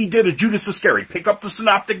 just like he did at Judas Iscariot. Pick up the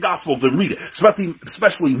Synoptic Gospels and read it,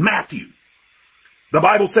 especially Matthew. The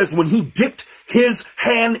Bible says when he dipped his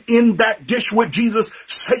hand in that dish with Jesus,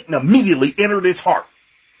 Satan immediately entered his heart.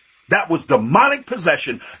 That was demonic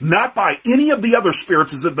possession, not by any of the other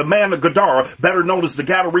spirits, as if the man of Gadara, better known as the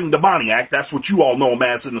Gadarene demoniac, that's what you all know him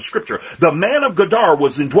as in the scripture. The man of Gadara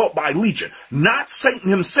was indwelt by legion, not Satan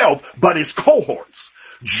himself, but his cohorts.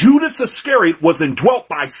 Judas Iscariot was indwelt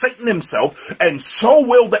by Satan himself, and so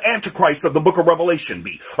will the Antichrist of the book of Revelation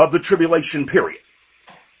be, of the tribulation period.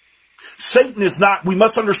 Satan is not, we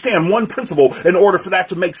must understand one principle in order for that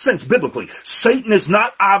to make sense biblically. Satan is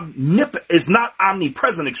not omnipresent,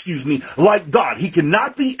 like God. He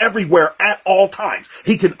cannot be everywhere at all times.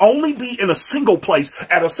 He can only be in a single place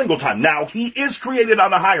at a single time. Now, he is created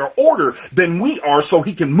on a higher order than we are, so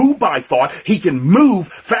he can move by thought. He can move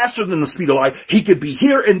faster than the speed of light. He could be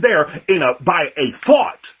here and there by a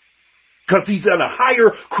thought, because he's in a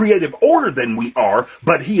higher creative order than we are,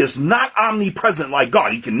 but he is not omnipresent like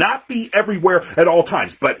God. He cannot be everywhere at all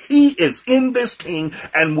times, but he is in this king,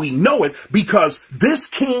 and we know it because this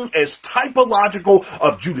king is typological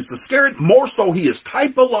of Judas Iscariot. More so, he is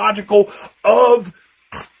typological of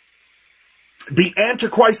the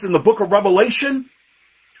Antichrist in the book of Revelation,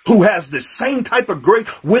 who has the same type of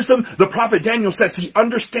great wisdom. The prophet Daniel says he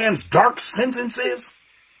understands dark sentences.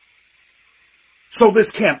 So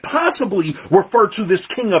this can't possibly refer to this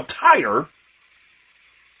king of Tyre.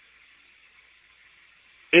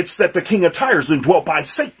 It's that the king of Tyre is indwelt by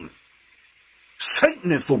Satan.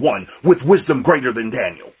 Satan is the one with wisdom greater than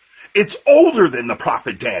Daniel. It's older than the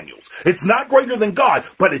prophet Daniel's. It's not greater than God,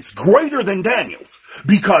 but it's greater than Daniel's.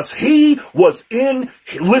 Because he was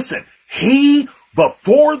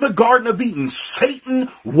before the Garden of Eden, Satan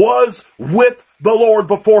was with the Lord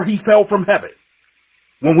before he fell from heaven.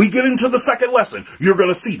 When we get into the second lesson, you're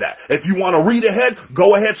going to see that. If you want to read ahead,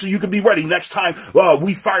 go ahead so you can be ready next time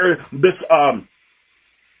we fire this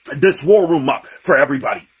war room up for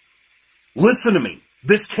everybody. Listen to me.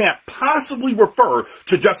 This can't possibly refer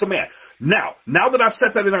to just a man. Now that I've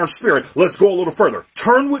set that in our spirit, let's go a little further.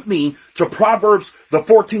 Turn with me to Proverbs, the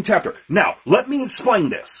 14th chapter. Now, let me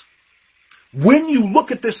explain this. When you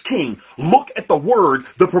look at this king, look at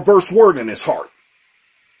the perverse word in his heart.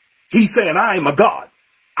 He's saying, I am a god.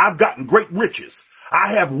 I've gotten great riches.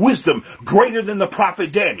 I have wisdom greater than the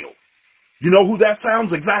prophet Daniel. You know who that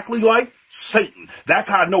sounds exactly like? Satan. That's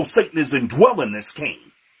how I know Satan is indwelling this king.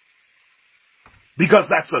 Because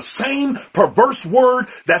that's the same perverse word,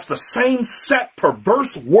 that's the same set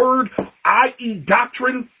perverse word, i.e.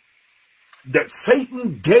 doctrine, that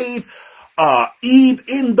Satan gave Eve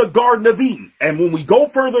in the Garden of Eden. And when we go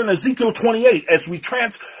further in Ezekiel 28, as we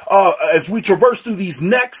traverse through these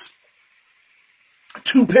next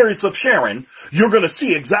two periods of Sharon, you're going to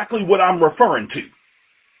see exactly what I'm referring to.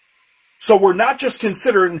 So we're not just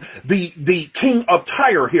considering the king of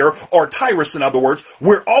Tyre here, or Tyrus in other words,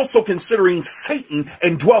 we're also considering Satan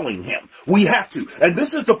indwelling him. We have to. And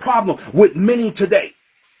this is the problem with many today.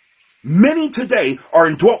 Many today are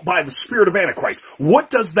indwelt by the spirit of Antichrist. What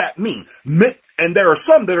does that mean? And there are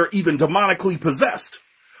some that are even demonically possessed.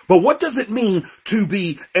 But what does it mean to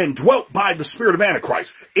be indwelt by the spirit of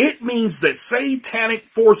Antichrist? It means that satanic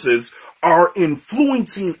forces are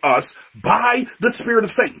influencing us by the spirit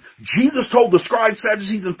of Satan. Jesus told the scribes,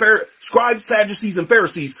 Sadducees, and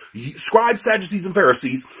Pharisees,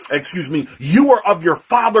 you are of your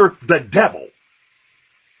father, the devil.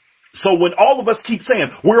 So when all of us keep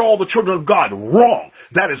saying we're all the children of God, wrong.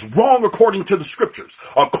 That is wrong according to the scriptures.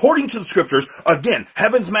 According to the scriptures, again,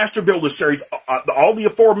 Heaven's Master Builder Series, all the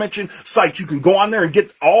aforementioned sites, you can go on there and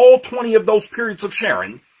get all 20 of those periods of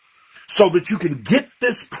Sharon so that you can get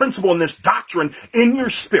this principle and this doctrine in your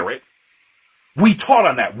spirit. We taught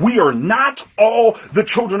on that. We are not all the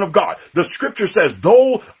children of God. The scripture says,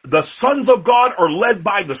 though the sons of God are led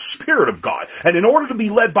by the Spirit of God. And in order to be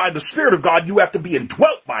led by the Spirit of God, you have to be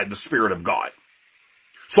indwelt by the Spirit of God.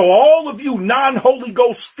 So all of you non-Holy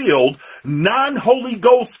Ghost filled, non-Holy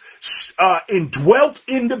Ghost indwelt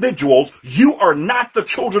individuals, you are not the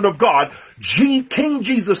children of God. King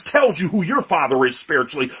Jesus tells you who your father is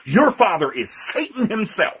spiritually. Your father is Satan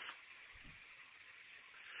himself.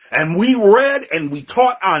 And we read and we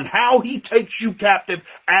taught on how he takes you captive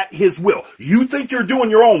at his will. You think you're doing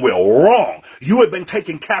your own will. Wrong. You have been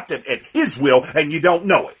taken captive at his will and you don't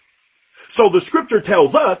know it. So the scripture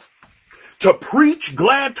tells us to preach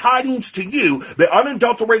glad tidings to you, the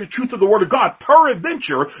unadulterated truth of the word of God.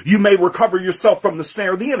 Peradventure, you may recover yourself from the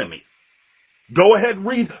snare of the enemy. Go ahead and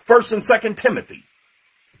read 1 and 2 Timothy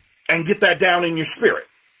and get that down in your spirit.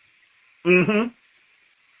 You're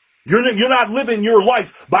not living your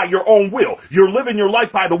life by your own will. You're living your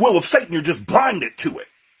life by the will of Satan. You're just blinded to it.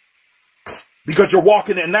 Because you're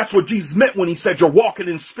walking, and that's what Jesus meant when he said you're walking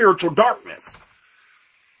in spiritual darkness.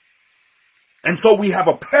 And so we have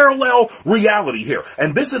a parallel reality here.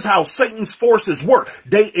 And this is how Satan's forces work.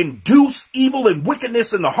 They induce evil and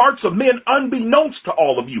wickedness in the hearts of men unbeknownst to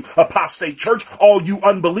all of you, apostate church, all you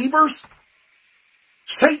unbelievers.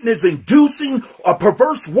 Satan is inducing a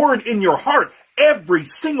perverse word in your heart every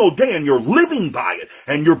single day, and you're living by it,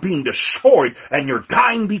 and you're being destroyed, and you're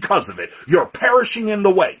dying because of it. You're perishing in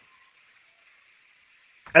the way.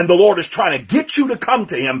 And the Lord is trying to get you to come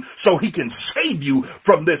to him so he can save you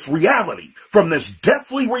from this reality, from this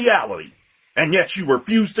deathly reality. And yet you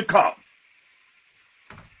refuse to come.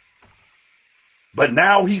 But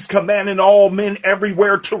now he's commanding all men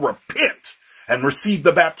everywhere to repent and receive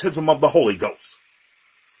the baptism of the Holy Ghost.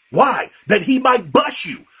 Why? That he might bless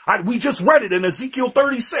you. We just read it in Ezekiel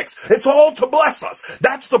 36. It's all to bless us.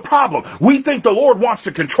 That's the problem. We think the Lord wants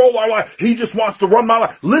to control our life. He just wants to run my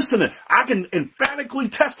life. Listen, I can emphatically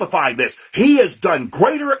testify this. He has done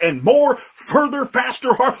greater and more, further,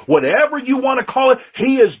 faster, hard, whatever you want to call it.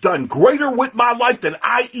 He has done greater with my life than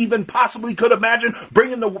I even possibly could imagine.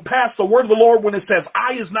 Bringing past the word of the Lord when it says,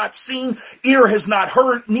 eye has not seen, ear has not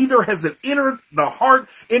heard, neither has it entered the heart,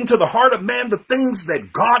 into the heart of man, the things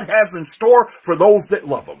that God has in store for those that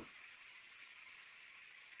love him.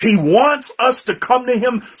 He wants us to come to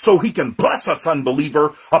him so he can bless us,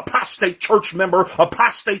 unbeliever, apostate church member,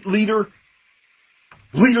 apostate leader,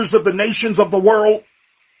 leaders of the nations of the world.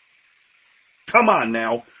 Come on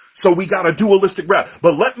now. So we got a dualistic route.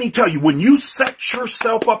 But let me tell you, when you set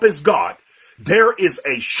yourself up as God, there is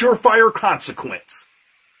a surefire consequence.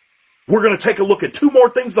 We're going to take a look at two more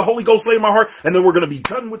things the Holy Ghost laid in my heart, and then we're going to be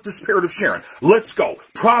done with the spirit of sharing. Let's go.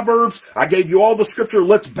 Proverbs, I gave you all the scripture.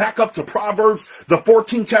 Let's back up to Proverbs, the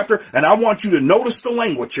 14th chapter, and I want you to notice the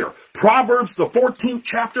language here. Proverbs, the 14th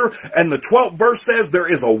chapter, and the 12th verse says,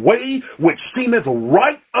 there is a way which seemeth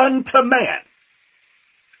right unto man,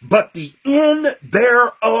 but the end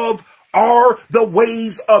thereof are the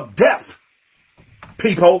ways of death.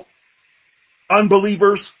 People,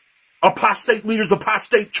 unbelievers, apostate leaders,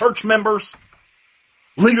 apostate church members,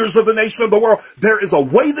 leaders of the nation of the world, there is a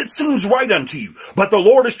way that seems right unto you, but the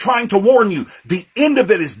Lord is trying to warn you, the end of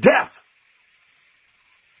it is death.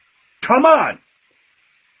 Come on.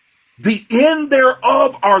 The end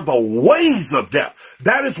thereof are the ways of death.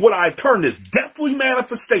 That is what I've termed as deathly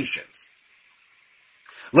manifestations.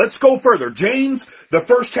 Let's go further. James, the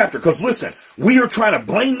 1st chapter, because listen, we are trying to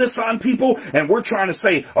blame this on people, and we're trying to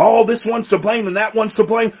say, oh, this one's to blame and that one's to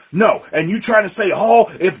blame. No, and you trying to say, oh,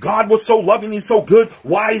 if God was so loving, he's so good,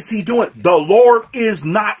 why is he doing it? The Lord is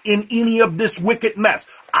not in any of this wicked mess.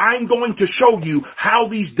 I'm going to show you how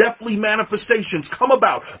these deathly manifestations come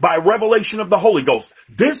about by revelation of the Holy Ghost.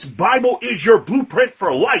 This Bible is your blueprint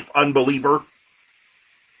for life, unbeliever.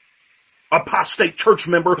 Apostate church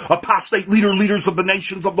member, apostate leader, leaders of the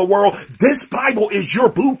nations of the world. This Bible is your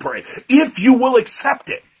blueprint. If you will accept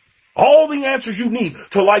it, all the answers you need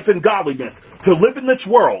to life and godliness, to live in this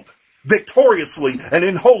world victoriously and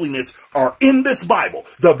in holiness are in this Bible.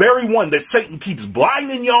 The very one that Satan keeps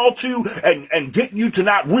blinding y'all to and getting you to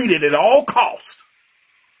not read it at all costs.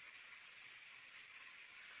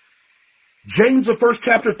 James, the 1st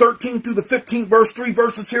chapter, 13 through the 15th verse, 3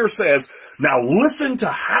 verses here says, now listen to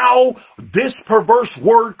how this perverse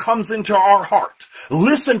word comes into our heart.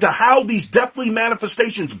 Listen to how these deathly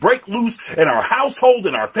manifestations break loose in our household,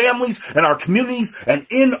 in our families, in our communities, and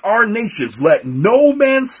in our nations. Let no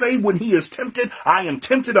man say when he is tempted, I am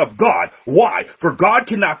tempted of God. Why? For God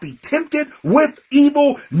cannot be tempted with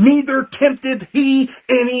evil, neither tempteth he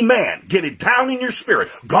any man. Get it down in your spirit.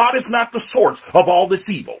 God is not the source of all this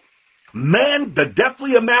evil. Man, the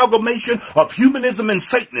deathly amalgamation of humanism and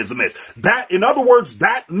Satanism is. That, in other words,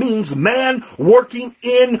 that means man working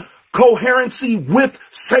in coherency with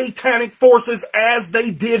satanic forces as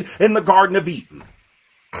they did in the Garden of Eden.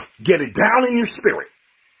 Get it down in your spirit.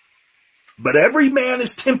 But every man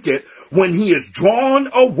is tempted when he is drawn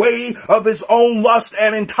away of his own lust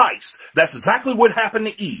and enticed. That's exactly what happened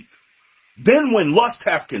to Eve. Then when lust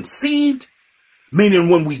hath conceived, meaning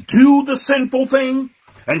when we do the sinful thing,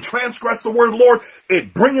 and transgress the word of the Lord,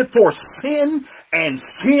 it bringeth forth sin, and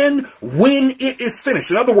sin, when it is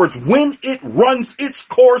finished, in other words, when it runs its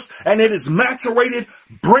course and it is maturated,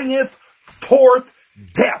 bringeth forth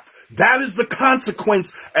death. That is the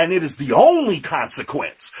consequence, and it is the only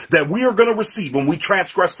consequence that we are going to receive when we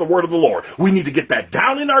transgress the word of the Lord. We need to get that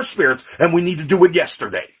down in our spirits, and we need to do it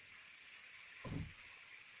yesterday.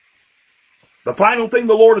 The final thing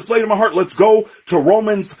the Lord has laid in my heart, let's go to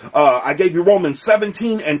Romans, I gave you Romans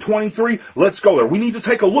 17 and 23. Let's go there. We need to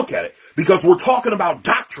take a look at it because we're talking about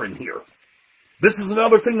doctrine here. This is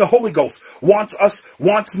another thing the Holy Ghost wants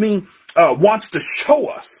to show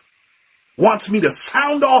us, wants me to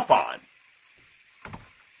sound off on.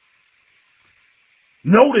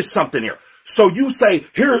 Notice something here. So you say,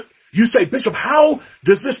 Bishop, how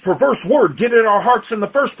does this perverse word get in our hearts in the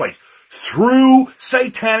first place? Through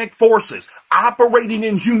satanic forces operating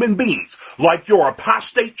in human beings, like your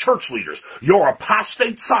apostate church leaders, your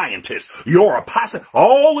apostate scientists,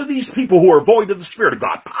 all of these people who are void of the Spirit of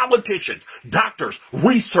God, politicians, doctors,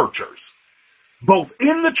 researchers, both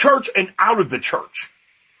in the church and out of the church,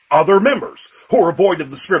 other members who are void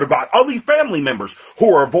of the Spirit of God, other family members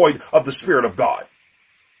who are void of the Spirit of God.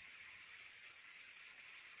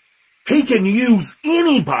 He can use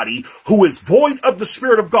anybody who is void of the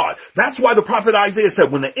Spirit of God. That's why the prophet Isaiah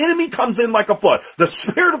said, when the enemy comes in like a flood, the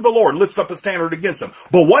Spirit of the Lord lifts up a standard against him.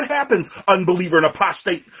 But what happens, unbeliever and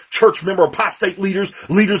apostate church member, apostate leaders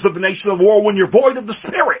of the nation of the world, when you're void of the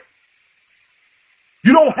Spirit?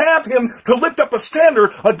 You don't have him to lift up a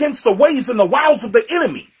standard against the ways and the wiles of the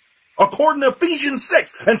enemy, according to Ephesians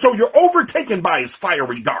 6. And so you're overtaken by his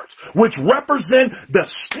fiery darts, which represent the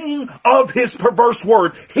sting of his perverse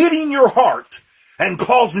word hitting your heart and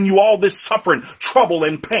causing you all this suffering, trouble,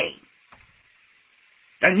 and pain.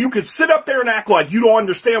 And you could sit up there and act like you don't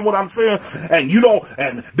understand what I'm saying, and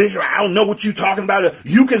Bishop, I don't know what you're talking about.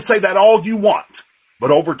 You can say that all you want. But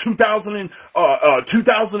over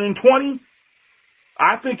 2020,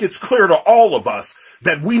 I think it's clear to all of us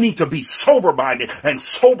that we need to be sober-minded and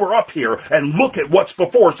sober up here and look at what's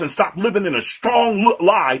before us and stop living in a strong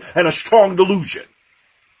lie and a strong delusion.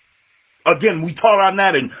 Again, we taught on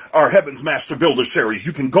that in our Heaven's Master Builder series.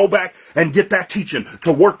 You can go back and get that teaching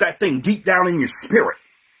to work that thing deep down in your spirit.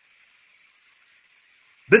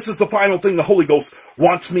 This is the final thing the Holy Ghost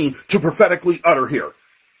wants me to prophetically utter here.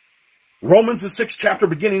 Romans the 6th chapter,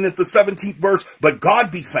 beginning at the 17th verse, but God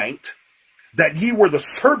be thanked that ye were the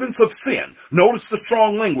servants of sin. Notice the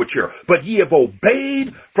strong language here. But ye have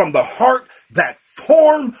obeyed from the heart that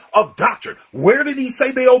form of doctrine. Where did he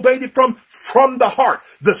say they obeyed it from? From the heart,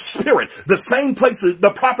 the spirit. The same place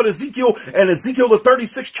the prophet Ezekiel, and Ezekiel the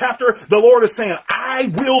 36th chapter, the Lord is saying,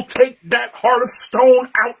 I will take that heart of stone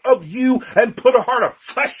out of you and put a heart of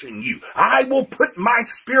flesh in you. I will put my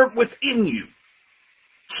spirit within you,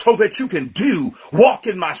 so that you can walk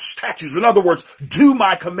in my statutes. In other words, do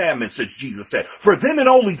my commandments, as Jesus said. For then and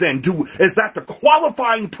only then is that the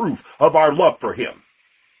qualifying proof of our love for him.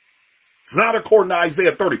 It's not according to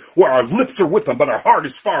Isaiah 30, where our lips are with him, but our heart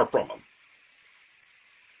is far from him.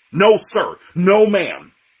 No, sir, no,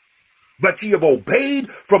 ma'am. But ye have obeyed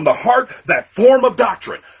from the heart that form of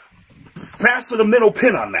doctrine. Fasten a mental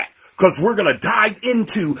pin on that, because we're going to dive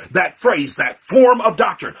into that phrase, that form of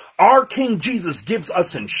doctrine. Our King Jesus gives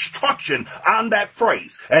us instruction on that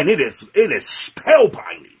phrase, and it is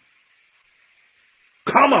spellbinding.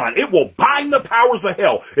 Come on, it will bind the powers of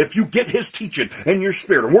hell if you get his teaching in your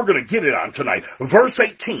spirit. And we're going to get it on tonight. Verse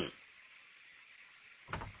 18.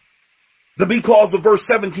 The B clause of verse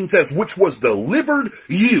 17 says, which was delivered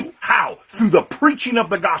you. How? Through the preaching of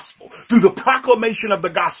the gospel, through the proclamation of the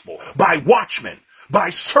gospel, by watchmen, by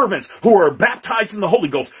servants who are baptized in the Holy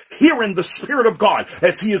Ghost, hearing the Spirit of God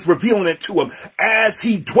as he is revealing it to them, as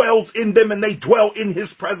he dwells in them and they dwell in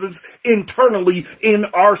his presence internally in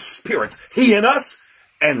our spirits. He in us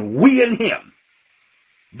and we in him.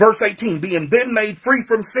 Verse 18, being then made free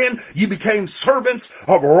from sin, ye became servants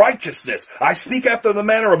of righteousness. I speak after the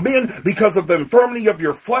manner of men because of the infirmity of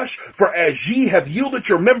your flesh. For as ye have yielded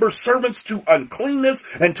your members servants to uncleanness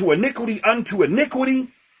and to iniquity unto iniquity,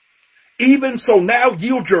 even so now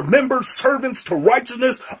yield your members servants to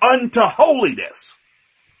righteousness unto holiness.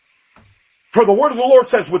 For the word of the Lord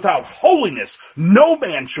says, without holiness, no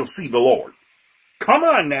man shall see the Lord. Come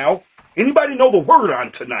on now. Anybody know the word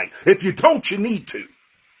on tonight? If you don't, you need to.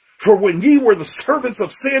 For when ye were the servants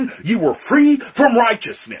of sin, ye were freed from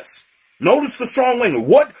righteousness. Notice the strong language.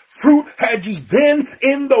 What fruit had ye then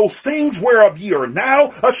in those things whereof ye are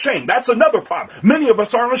now ashamed? That's another problem. Many of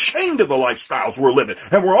us aren't ashamed of the lifestyles we're living.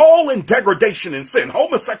 And we're all in degradation and sin.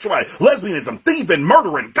 Homosexuality, lesbianism, thieving,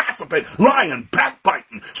 murdering, gossiping, lying,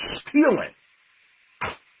 backbiting, stealing.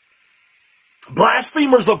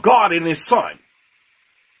 blasphemers of God and his son,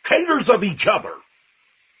 haters of each other,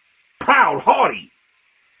 proud, haughty.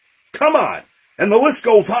 Come on. And the list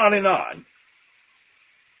goes on and on.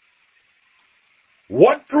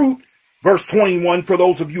 What fruit, verse 21, for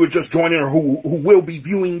those of you who are just joining or who will be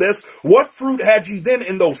viewing this, what fruit had ye then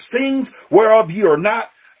in those things whereof ye are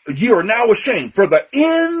now ashamed? For the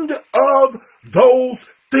end of those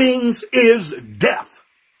things is death.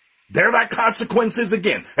 There that consequence is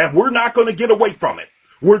again. And we're not going to get away from it.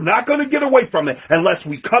 We're not going to get away from it unless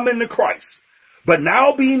we come into Christ. But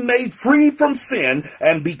now being made free from sin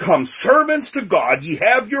and become servants to God, ye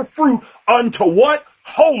have your fruit unto what?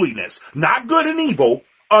 Holiness. Not good and evil,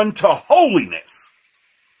 unto holiness.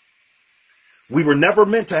 We were never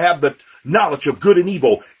meant to have the knowledge of good and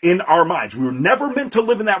evil in our minds. We were never meant to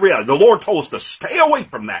live in that reality. The Lord told us to stay away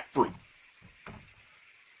from that fruit.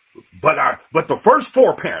 But the first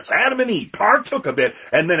foreparents, Adam and Eve, partook of it,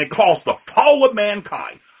 and then it caused the fall of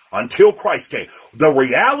mankind until Christ came. The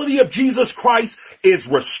reality of Jesus Christ is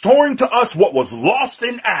restoring to us what was lost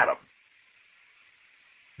in Adam.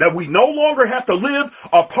 That we no longer have to live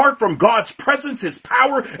apart from God's presence, his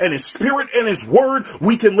power, and his spirit and his word.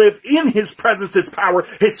 We can live in his presence, his power,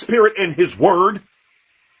 his spirit, and his word.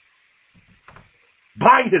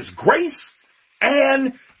 By his grace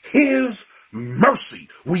and his mercy.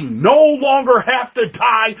 We no longer have to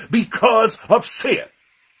die because of sin.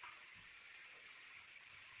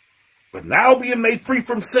 But now being made free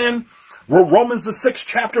from sin, we're Romans the 6th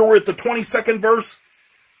chapter, we're at the 22nd verse.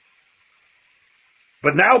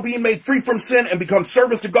 But now being made free from sin and become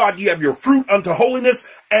servants to God, ye have your fruit unto holiness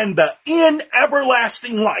and the in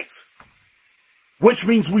everlasting life. Which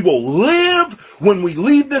means we will live when we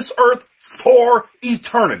leave this earth for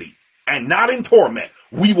eternity and not in torment.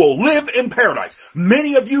 We will live in paradise.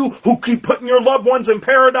 Many of you who keep putting your loved ones in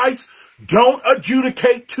paradise, don't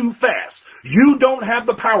adjudicate too fast. You don't have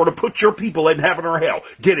the power to put your people in heaven or hell.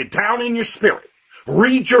 Get it down in your spirit.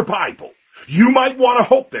 Read your Bible. You might want to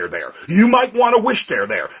hope they're there. You might want to wish they're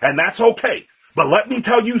there. And that's okay. But let me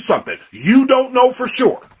tell you something. You don't know for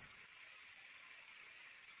sure.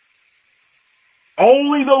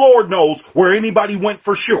 Only the Lord knows where anybody went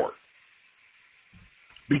for sure.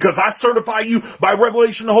 Because I certify you by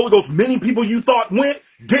revelation of the Holy Ghost, many people you thought went,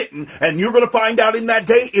 didn't. And you're going to find out in that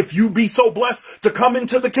day, if you be so blessed to come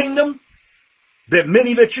into the kingdom, that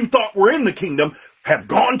many that you thought were in the kingdom have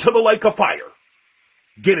gone to the lake of fire.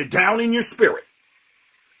 Get it down in your spirit.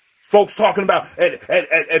 Folks talking about,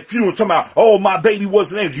 at funerals, talking about, oh, my baby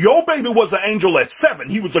was an angel. Your baby was an angel at 7.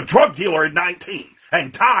 He was a drug dealer at 19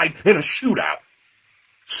 and died in a shootout.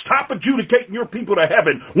 Stop adjudicating your people to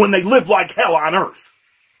heaven when they live like hell on earth.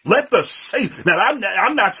 Let the save. Now,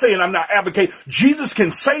 I'm not saying I'm not advocating. Jesus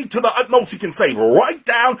can save to the utmost. He can save right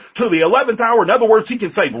down to the 11th hour. In other words, he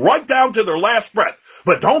can save right down to their last breath.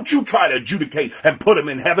 But don't you try to adjudicate and put them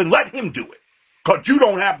in heaven. Let him do it. Because you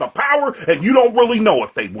don't have the power and you don't really know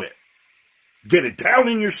if they win. Get it down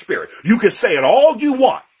in your spirit. You can say it all you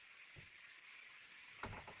want.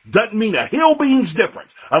 Doesn't mean a hill beans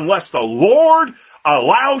difference unless the Lord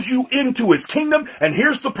allows you into his kingdom. And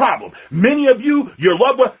here's the problem. Many of you, your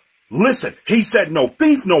loved one, listen, he said no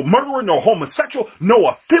thief, no murderer, no homosexual, no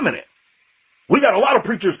effeminate. We got a lot of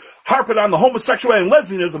preachers harping on the homosexual and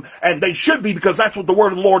lesbianism, and they should be, because that's what the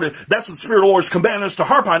word of the Lord is. That's what the Spirit of the Lord is commanding us to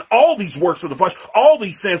harp on, all these works of the flesh, all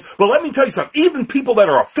these sins. But let me tell you something, even people that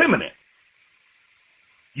are effeminate,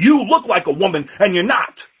 you look like a woman and you're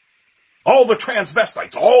not. All the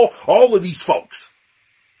transvestites, all of these folks,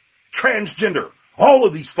 transgender, all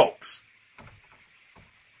of these folks.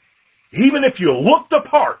 Even if you look the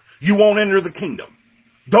part, you won't enter the kingdom.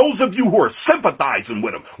 Those of you who are sympathizing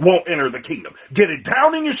with them won't enter the kingdom. Get it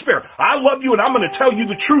down in your spirit. I love you and I'm going to tell you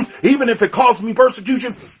the truth, even if it causes me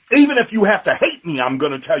persecution. Even if you have to hate me, I'm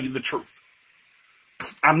going to tell you the truth.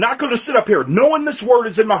 I'm not going to sit up here knowing this word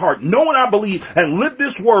is in my heart, knowing I believe, and live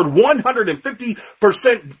this word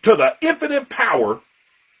 150% to the infinite power,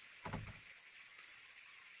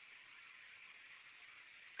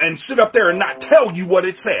 and sit up there and not tell you what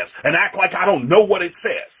it says and act like I don't know what it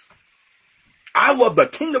says. I love the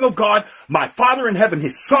kingdom of God, my Father in heaven,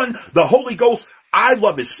 his Son, the Holy Ghost. I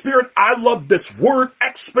love his Spirit. I love this word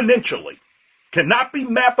exponentially. Cannot be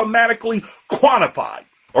mathematically quantified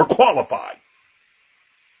or qualified.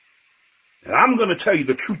 And I'm going to tell you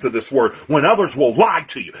the truth of this word when others will lie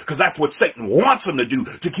to you, because that's what Satan wants them to do,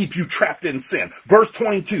 to keep you trapped in sin. Verse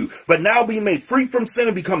 22, but now being made free from sin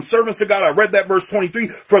and become servants to God. I read that verse 23.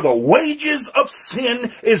 For the wages of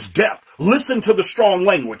sin is death. Listen to the strong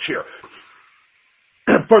language here.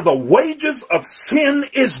 For the wages of sin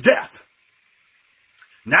is death.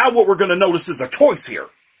 Now what we're going to notice is a choice here.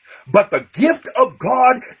 But the gift of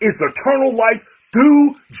God is eternal life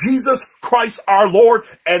through Jesus Christ our Lord.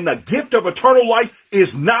 And the gift of eternal life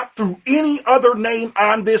is not through any other name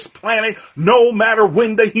on this planet, no matter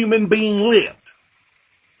when the human being lived.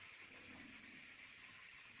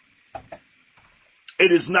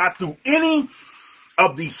 It is not through any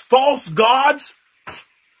of these false gods,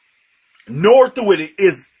 nor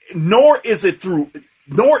is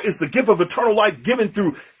the gift of eternal life given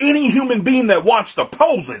through any human being that wants to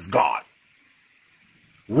pose as God.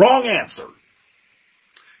 Wrong answer.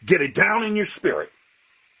 Get it down in your spirit.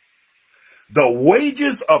 The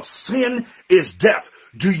wages of sin is death.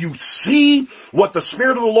 Do you see what the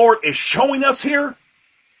Spirit of the Lord is showing us here?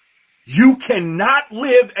 You cannot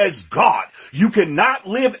live as God. You cannot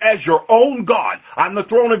live as your own God on the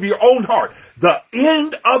throne of your own heart. The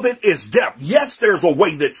end of it is death. Yes, there's a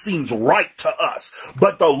way that seems right to us,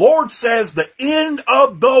 but the Lord says the end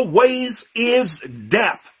of the ways is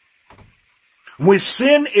death. When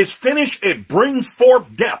sin is finished, it brings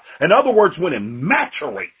forth death. In other words, when it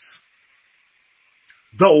maturates,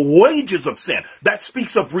 the wages of sin, that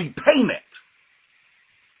speaks of repayment.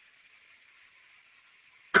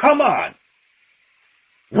 Come on.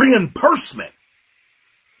 Reimbursement.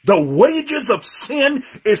 The wages of sin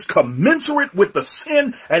is commensurate with the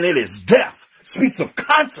sin, and it is death. Speaks of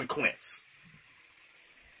consequence.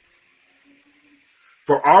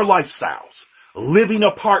 For our lifestyles, living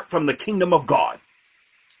apart from the kingdom of God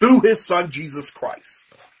through his son, Jesus Christ.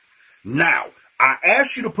 Now, I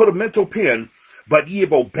ask you to put a mental pin, but ye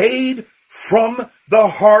have obeyed from the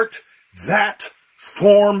heart that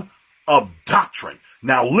form of doctrine.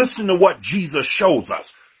 Now, listen to what Jesus shows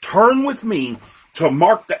us. Turn with me to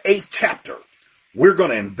Mark the 8th chapter. We're going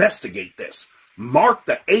to investigate this. Mark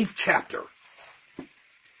the 8th chapter.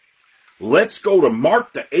 Let's go to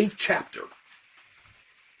Mark the 8th chapter.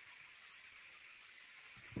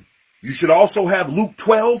 You should also have Luke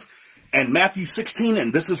 12 and Matthew 16,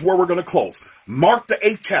 and this is where we're going to close. Mark the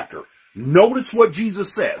 8th chapter. Notice what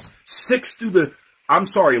Jesus says.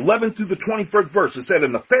 11 through the 21st verse. It said,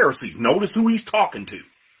 in the Pharisees, notice who he's talking to.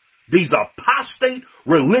 These apostate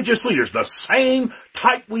religious leaders, the same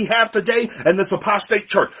type we have today in this apostate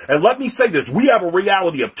church. And let me say this, we have a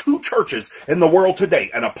reality of two churches in the world today,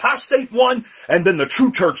 an apostate one and then the true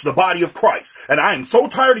church, the body of Christ. And I am so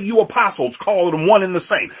tired of you apostles calling them one and the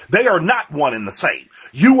same. They are not one and the same.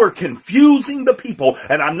 You are confusing the people,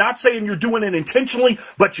 and I'm not saying you're doing it intentionally,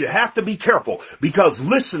 but you have to be careful, because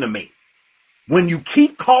listen to me. When you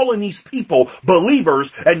keep calling these people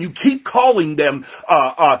believers and you keep calling them,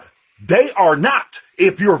 they are not.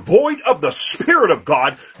 If you're void of the Spirit of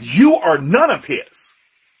God, you are none of his.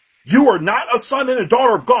 You are not a son and a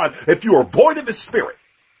daughter of God if you are void of his Spirit.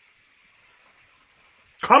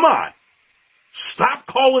 Come on. Stop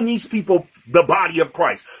calling these people the body of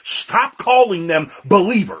Christ. Stop calling them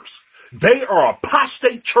believers. They are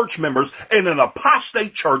apostate church members in an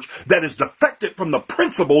apostate church that is defected from the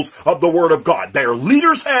principles of the Word of God. Their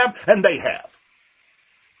leaders have, and they have.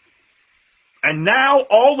 And now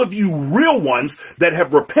all of you real ones that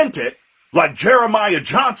have repented, like Jeremiah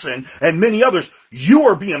Johnson and many others, you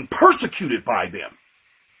are being persecuted by them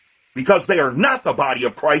because they are not the body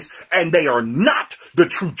of Christ and they are not the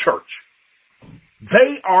true church.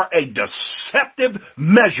 They are a deceptive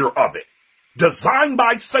measure of it, designed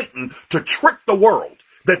by Satan to trick the world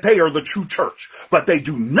that they are the true church, but they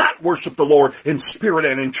do not worship the Lord in spirit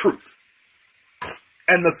and in truth.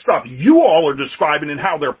 And the stuff you all are describing and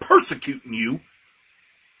how they're persecuting you.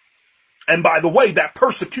 And by the way, that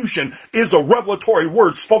persecution is a revelatory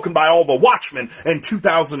word spoken by all the watchmen in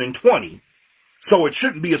 2020. So it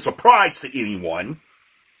shouldn't be a surprise to anyone,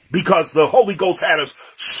 because the Holy Ghost had us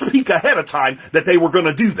speak ahead of time that they were going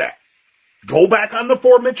to do that. Go back on the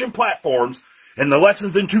aforementioned platforms and the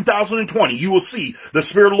lessons in 2020. You will see the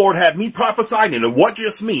Spirit of the Lord had me prophesying, and it wasn't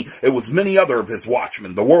just me. It was many other of his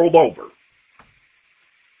watchmen the world over.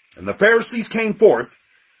 And the Pharisees came forth,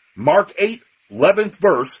 Mark 8, 11th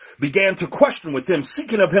verse, began to question with him,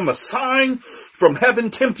 seeking of him a sign from heaven,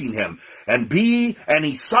 tempting him. And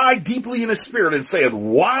he sighed deeply in his spirit and said,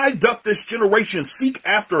 why doth this generation seek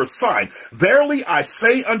after a sign? Verily I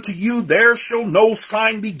say unto you, there shall no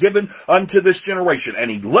sign be given unto this generation.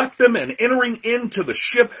 And he left them, and entering into the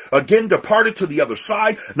ship again departed to the other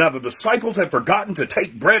side. Now the disciples had forgotten to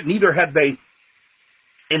take bread, neither had they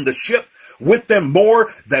in the ship with them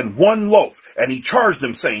more than one loaf. And he charged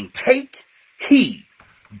them, saying, take heed,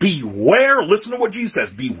 beware, listen to what Jesus says,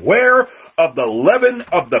 beware of the leaven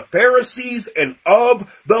of the Pharisees and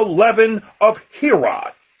of the leaven of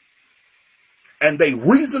Herod. And they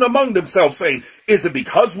reason among themselves, saying, is it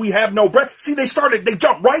because we have no bread? See, they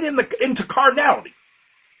jumped right into carnality.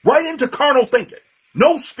 Right into carnal thinking.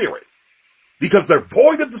 No spirit. Because they're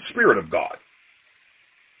void of the Spirit of God.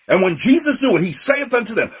 And when Jesus knew it, he saith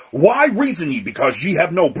unto them, why reason ye? Because ye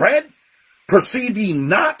have no bread? Perceive ye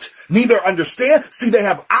not, neither understand? See, they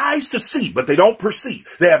have eyes to see, but they don't perceive.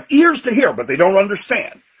 They have ears to hear, but they don't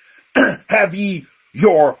understand. Have ye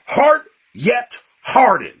your heart yet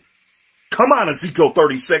hardened? Come on, Ezekiel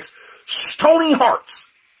 36. Stony hearts.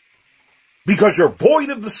 Because you're void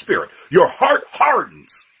of the Spirit. Your heart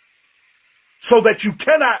hardens. So that you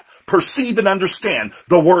cannot perceive and understand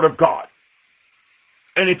the Word of God.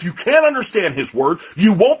 And if you can't understand His Word,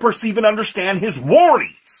 you won't perceive and understand His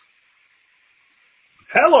warnings.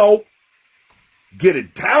 Hello. Get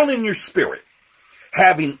it down in your spirit.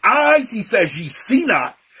 Having eyes, he says, ye see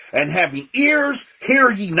not, and having ears,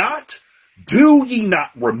 hear ye not. Do ye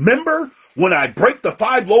not remember when I break the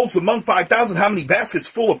 5 loaves among 5,000, how many baskets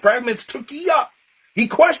full of fragments took ye up? He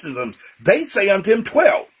questions them. They say unto him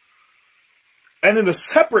 12. And in a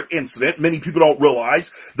separate incident, many people don't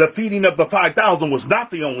realize, the feeding of the 5,000 was not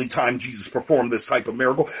the only time Jesus performed this type of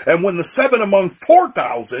miracle. And when the 7 among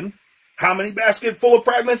 4,000, how many baskets full of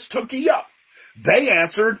fragments took ye up? They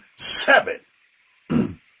answered 7.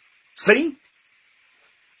 See?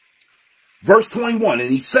 Verse 21, and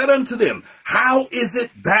he said unto them, how is it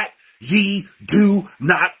that ye do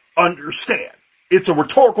not understand? It's a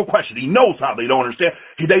rhetorical question. He knows how they don't understand.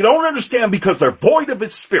 They don't understand because they're void of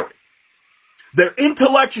His Spirit. They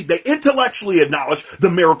intellectually acknowledge the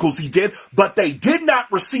miracles He did, but they did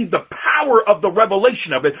not receive the power of the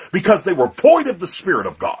revelation of it because they were void of the Spirit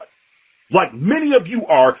of God. Like many of you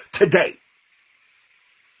are today.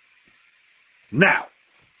 Now,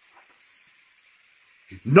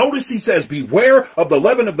 notice he says, beware of the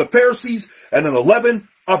leaven of the Pharisees and of the leaven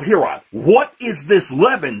of Herod. What is this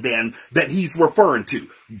leaven then that he's referring to?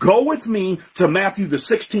 Go with me to Matthew the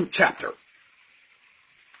 16th chapter.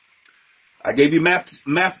 I gave you Matthew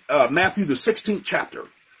the 16th chapter.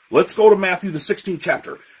 Let's go to Matthew the 16th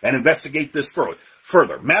chapter and investigate this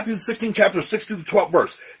further. Matthew the 16th chapter, 6 through the 12th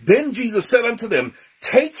verse. Then Jesus said unto them,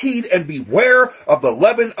 take heed and beware of the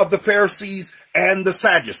leaven of the Pharisees and the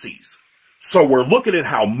Sadducees. So we're looking at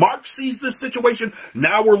how Mark sees this situation.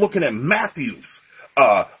 Now we're looking at Matthew's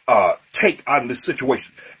take on this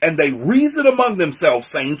situation. And they reason among themselves,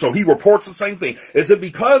 saying, so he reports the same thing. Is it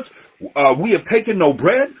because we have taken no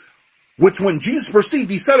bread? Which when Jesus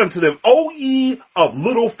perceived, he said unto them, O ye of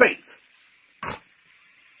little faith,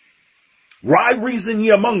 why reason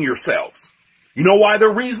ye among yourselves? You know why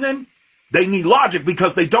they're reasoning? They need logic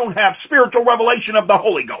because they don't have spiritual revelation of the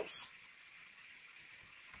Holy Ghost.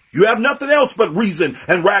 You have nothing else but reason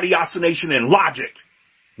and ratiocination and logic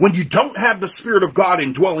when you don't have the Spirit of God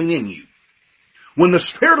indwelling in you. When the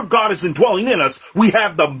Spirit of God is indwelling in us, we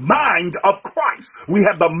have the mind of Christ. We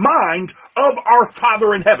have the mind of our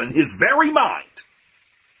Father in heaven, His very mind.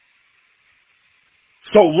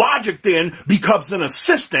 So logic then becomes an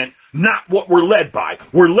assistant, not what we're led by.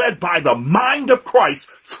 We're led by the mind of Christ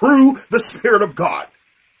through the Spirit of God.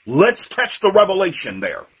 Let's catch the revelation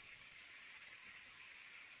there.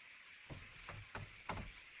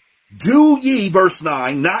 Do ye, verse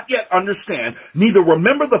 9, not yet understand, neither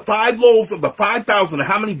remember the 5 loaves of the 5,000, and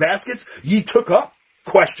how many baskets ye took up?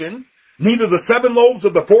 Question. Neither the 7 loaves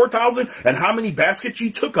of the 4,000, and how many baskets ye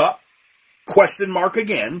took up? Question mark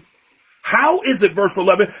again. How is it, verse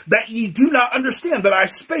 11, that ye do not understand that I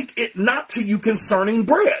spake it not to you concerning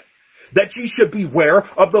bread, that ye should beware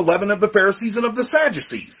of the leaven of the Pharisees and of the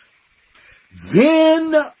Sadducees?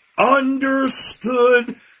 Then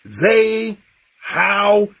understood they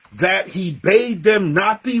how that he bade them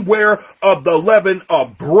not beware of the leaven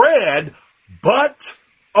of bread, but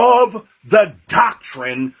of the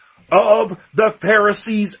doctrine of the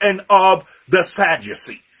Pharisees and of the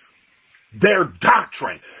Sadducees. Their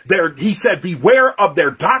doctrine. He said, beware of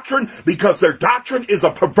their doctrine, because their doctrine is a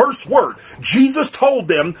perverse word. Jesus told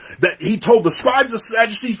them that he told the scribes, the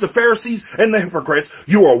Sadducees, the Pharisees, and the hypocrites,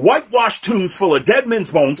 you are whitewashed tombs full of dead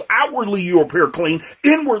men's bones. Outwardly you appear clean.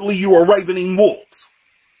 Inwardly you are ravening wolves.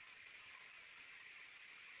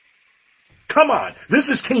 Come on, this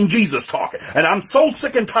is King Jesus talking, and I'm so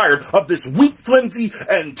sick and tired of this weak, flimsy,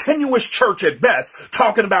 and tenuous church at best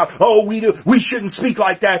talking about, oh, we shouldn't speak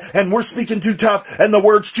like that, and we're speaking too tough, and the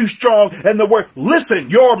word's too strong, and the word, listen,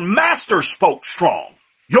 your master spoke strong.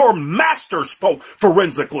 Your master spoke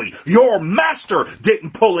forensically. Your master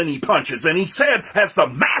didn't pull any punches. And he said, as the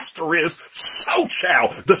master is, so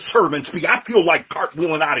shall the servants be. I feel like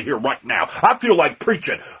cartwheeling out of here right now. I feel like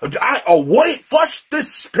preaching. Flush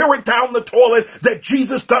this spirit down the toilet that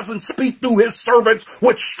Jesus doesn't speak through his servants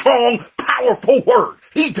with strong, powerful word.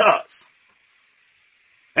 He does.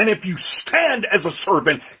 And if you stand as a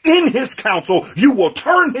servant in his counsel, you will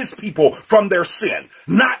turn his people from their sin,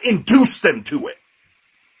 not induce them to it.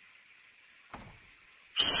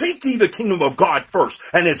 Seek ye the kingdom of God first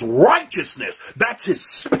and his righteousness. That's his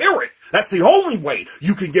spirit. That's the only way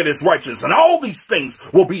you can get his righteousness. And all these things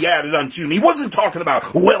will be added unto you. And he wasn't talking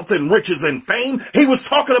about wealth and riches and fame. He was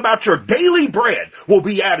talking about your daily bread will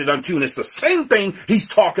be added unto you. And it's the same thing he's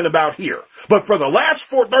talking about here. But for the last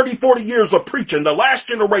 30, 40 years of preaching, the last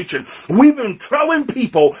generation, we've been telling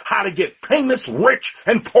people how to get famous, rich,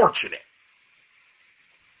 and fortunate.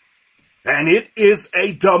 And it is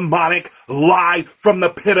a demonic lie from the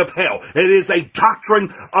pit of hell. It is a doctrine,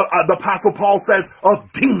 the Apostle Paul says,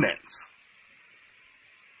 of demons.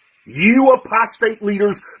 You apostate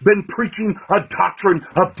leaders been preaching a doctrine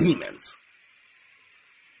of demons.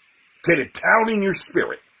 Get it down in your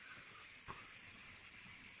spirit.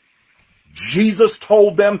 Jesus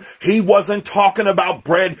told them he wasn't talking about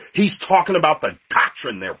bread. He's talking about the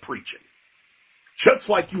doctrine they're preaching. Just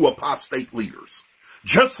like you apostate leaders.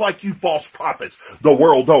 Just like you false prophets the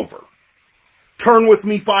world over. Turn with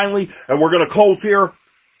me finally, and we're going to close here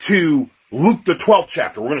to Luke the 12th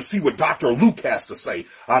chapter. We're going to see what Dr. Luke has to say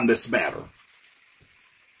on this matter.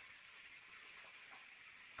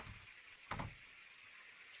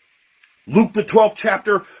 Luke the 12th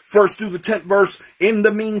chapter, 1st through the 10th verse. In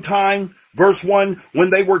the meantime, verse 1, when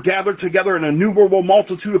they were gathered together an innumerable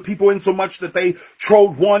multitude of people, insomuch that they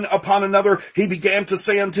trode one upon another, he began to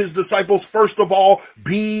say unto his disciples, first of all,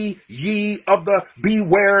 beware ye of the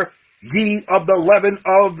leaven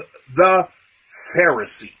of the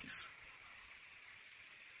Pharisees.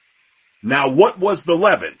 Now, what was the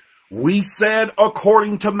leaven? We said,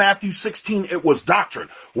 according to Matthew 16, it was doctrine.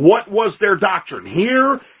 What was their doctrine?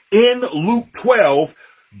 Here in Luke 12,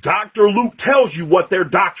 Dr. Luke tells you what their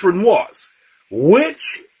doctrine was,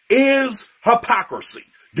 which is hypocrisy.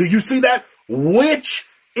 Do you see that? Which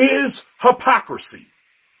is hypocrisy.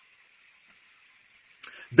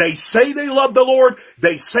 They say they love the Lord.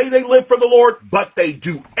 They say they live for the Lord, but they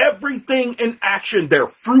do everything in action. Their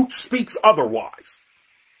fruit speaks otherwise.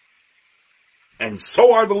 And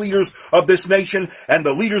so are the leaders of this nation and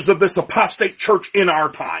the leaders of this apostate church in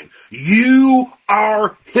our time. You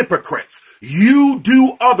are hypocrites. You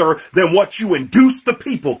do other than what you induce the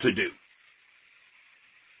people to do.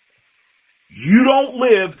 You don't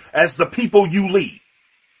live as the people you lead.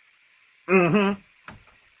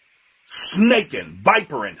 Snaking,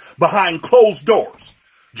 vipering behind closed doors.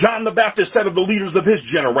 John the Baptist said of the leaders of his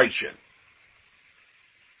generation,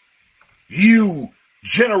 you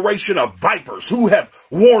generation of vipers who have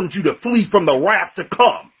warned you to flee from the wrath to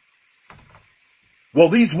come. Well,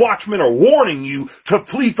 these watchmen are warning you to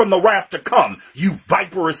flee from the wrath to come. You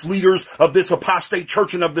viperous leaders of this apostate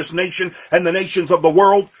church and of this nation and the nations of the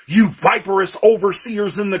world. You viperous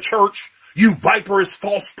overseers in the church. You viperous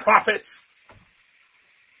false prophets.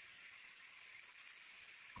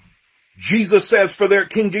 King Jesus says, for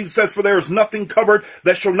there is nothing covered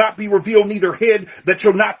that shall not be revealed, neither hid that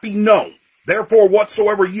shall not be known. Therefore,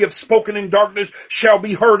 whatsoever ye have spoken in darkness shall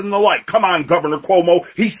be heard in the light. Come on, Governor Cuomo.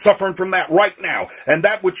 He's suffering from that right now. And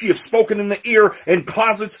that which ye have spoken in the ear in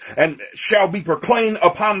closets and shall be proclaimed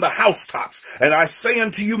upon the housetops. And I say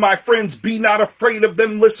unto you, my friends, be not afraid of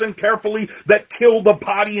them. Listen carefully, that kill the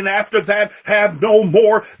body, and after that have no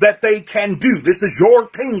more that they can do. This is your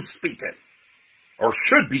king speaking. Or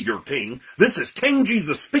should be your king. This is King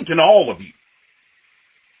Jesus speaking to all of you.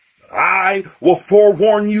 I will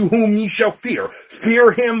forewarn you whom ye shall fear.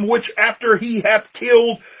 Fear him which after he hath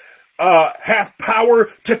killed, hath power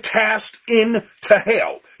to cast into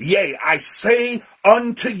hell. Yea, I say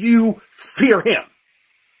unto you, fear him.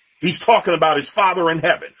 He's talking about his Father in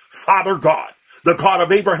heaven, Father God, the God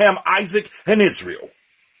of Abraham, Isaac, and Israel.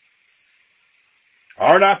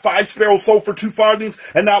 Are not 5 sparrows sold for 2 farthings,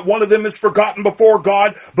 and not one of them is forgotten before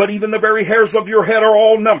God? But even the very hairs of your head are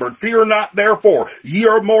all numbered. Fear not, therefore. Ye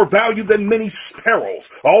are more valued than many sparrows.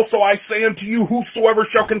 Also I say unto you, whosoever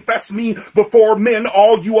shall confess me before men,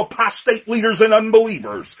 all you apostate leaders and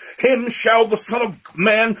unbelievers, him shall the Son of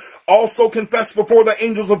Man also confess before the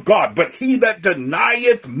angels of God. But he that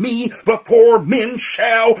denieth me before men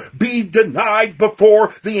shall be denied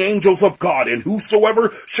before the angels of God. And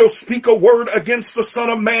whosoever shall speak a word against the Son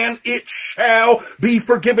of Man, it shall be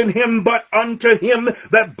forgiven him. But unto him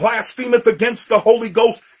that blasphemeth against the Holy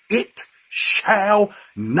Ghost, it shall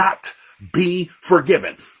not be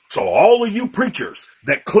forgiven. So all of you preachers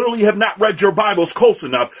that clearly have not read your Bibles close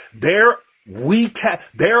enough, there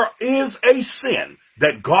is a sin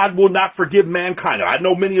that God will not forgive mankind. I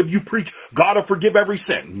know many of you preach God will forgive every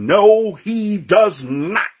sin. No, he does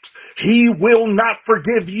not. He will not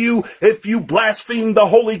forgive you if you blaspheme the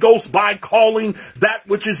Holy Ghost by calling that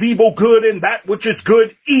which is evil good and that which is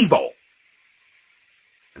good evil.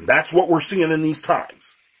 And that's what we're seeing in these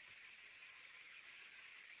times.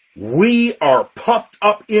 We are puffed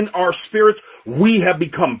up in our spirits. We have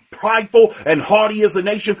become prideful and haughty as a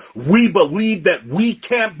nation. We believe that we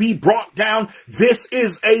can't be brought down. This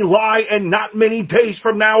is a lie, and not many days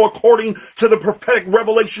from now, according to the prophetic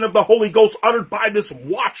revelation of the Holy Ghost uttered by this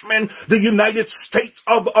watchman, the United States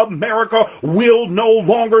of America will no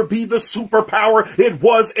longer be the superpower it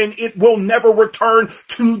was, and it will never return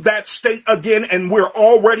to that state again. And we're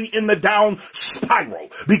already in the down spiral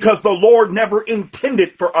because the Lord never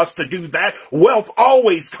intended for us to do that. Wealth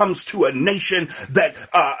always comes to a nation that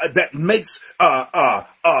makes that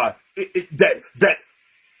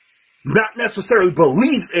not necessarily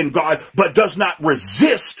believes in God, but does not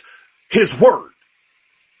resist his word.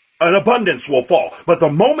 An abundance will fall. But the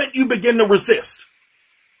moment you begin to resist,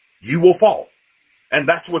 you will fall. And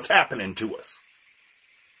that's what's happening to us.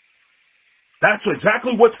 That's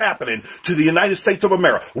exactly what's happening to the United States of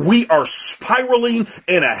America. We are spiraling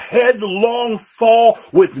in a headlong fall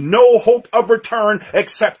with no hope of return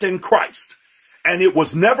except in Christ. And it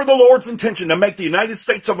was never the Lord's intention to make the United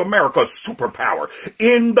States of America a superpower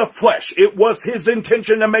in the flesh. It was his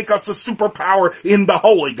intention to make us a superpower in the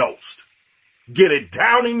Holy Ghost. Get it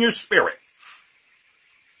down in your spirit.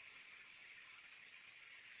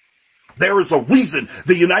 There is a reason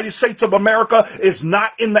the United States of America is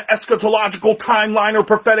not in the eschatological timeline or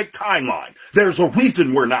prophetic timeline. There's a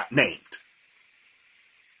reason we're not named.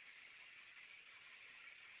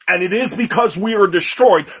 And it is because we are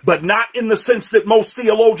destroyed, but not in the sense that most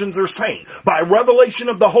theologians are saying. By revelation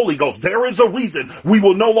of the Holy Ghost, there is a reason we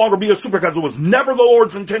will no longer be a super, because it was never the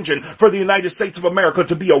Lord's intention for the United States of America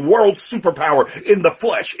to be a world superpower in the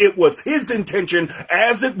flesh. It was his intention,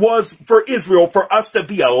 as it was for Israel, for us to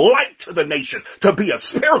be a light to the nation, to be a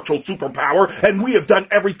spiritual superpower, and we have done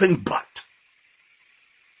everything but.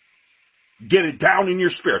 Get it down in your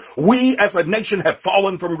spirit. We as a nation have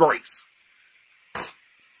fallen from grace.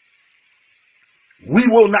 We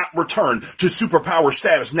will not return to superpower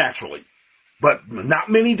status naturally, but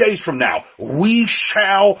not many days from now, we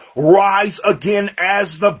shall rise again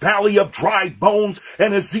as the valley of dry bones.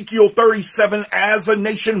 And Ezekiel 37, as a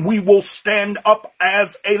nation, we will stand up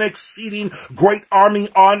as an exceeding great army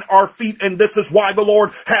on our feet. And this is why the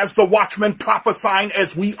Lord has the watchman prophesying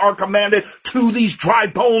as we are commanded to these dry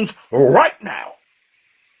bones right now.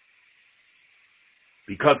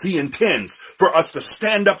 Because he intends for us to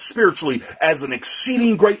stand up spiritually as an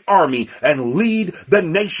exceeding great army and lead the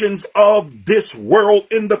nations of this world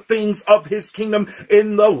in the things of his kingdom,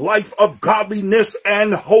 in the life of godliness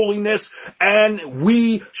and holiness. And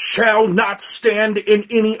we shall not stand in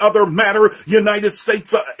any other manner, United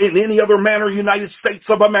States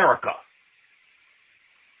of America.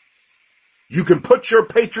 You can put your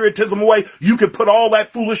patriotism away. You can put all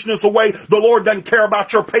that foolishness away. The Lord doesn't care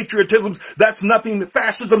about your patriotisms. That's nothing.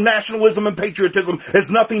 Fascism, nationalism, and patriotism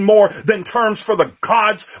is nothing more than terms for the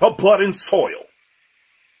gods of blood and soil.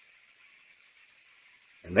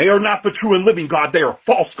 And they are not the true and living God. They are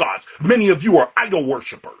false gods. Many of you are idol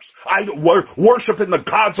worshipers. Worshiping the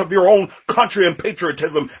gods of your own country and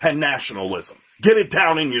patriotism and nationalism. Get it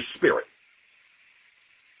down in your spirit.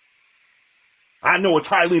 I know it's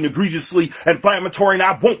highly and egregiously inflammatory, and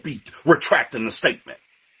I won't be retracting the statement.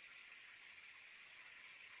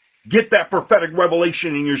 Get that prophetic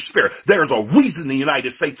revelation in your spirit. There's a reason the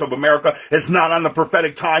United States of America is not on the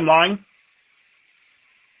prophetic timeline.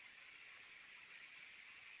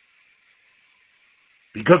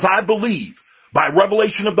 Because I believe, by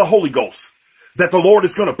revelation of the Holy Ghost, that the Lord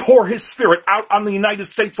is going to pour his spirit out on the United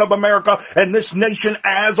States of America, and this nation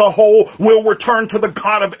as a whole will return to the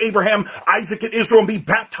God of Abraham, Isaac, and Israel and be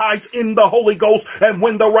baptized in the Holy Ghost. And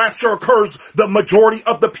when the rapture occurs, the majority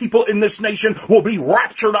of the people in this nation will be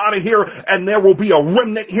raptured out of here, and there will be a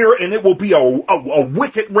remnant here, and it will be a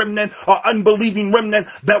wicked remnant, an unbelieving remnant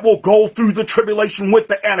that will go through the tribulation with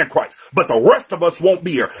the Antichrist. But the rest of us won't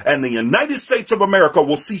be here, and the United States of America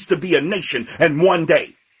will cease to be a nation in one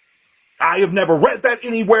day. I have never read that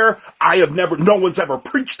anywhere. No one's ever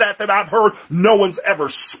preached that I've heard. No one's ever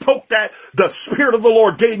spoke that. The Spirit of the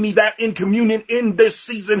Lord gave me that in communion in this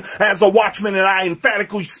season as a watchman, and I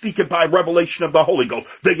emphatically speak it by revelation of the Holy Ghost.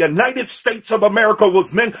 The United States of America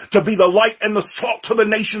was meant to be the light and the salt to the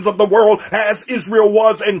nations of the world, as Israel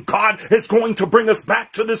was, and God is going to bring us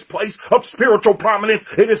back to this place of spiritual prominence.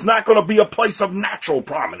 It is not going to be a place of natural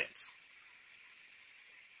prominence.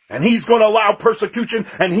 And he's going to allow persecution,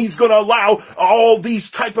 and he's going to allow all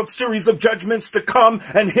these type of series of judgments to come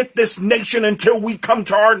and hit this nation until we come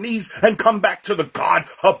to our knees and come back to the God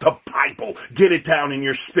of the Bible. Get it down in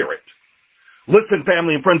your spirit. Listen,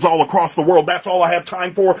 family and friends all across the world, that's all I have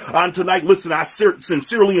time for on tonight. Listen, I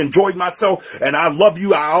sincerely enjoyed myself, and I love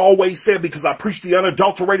you. I always said, because I preach the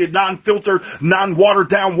unadulterated, non-filtered, non-watered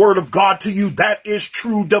down word of God to you. That is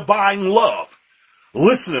true divine love.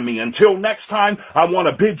 Listen to me. Until next time, I want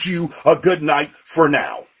to bid you a good night for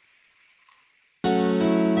now.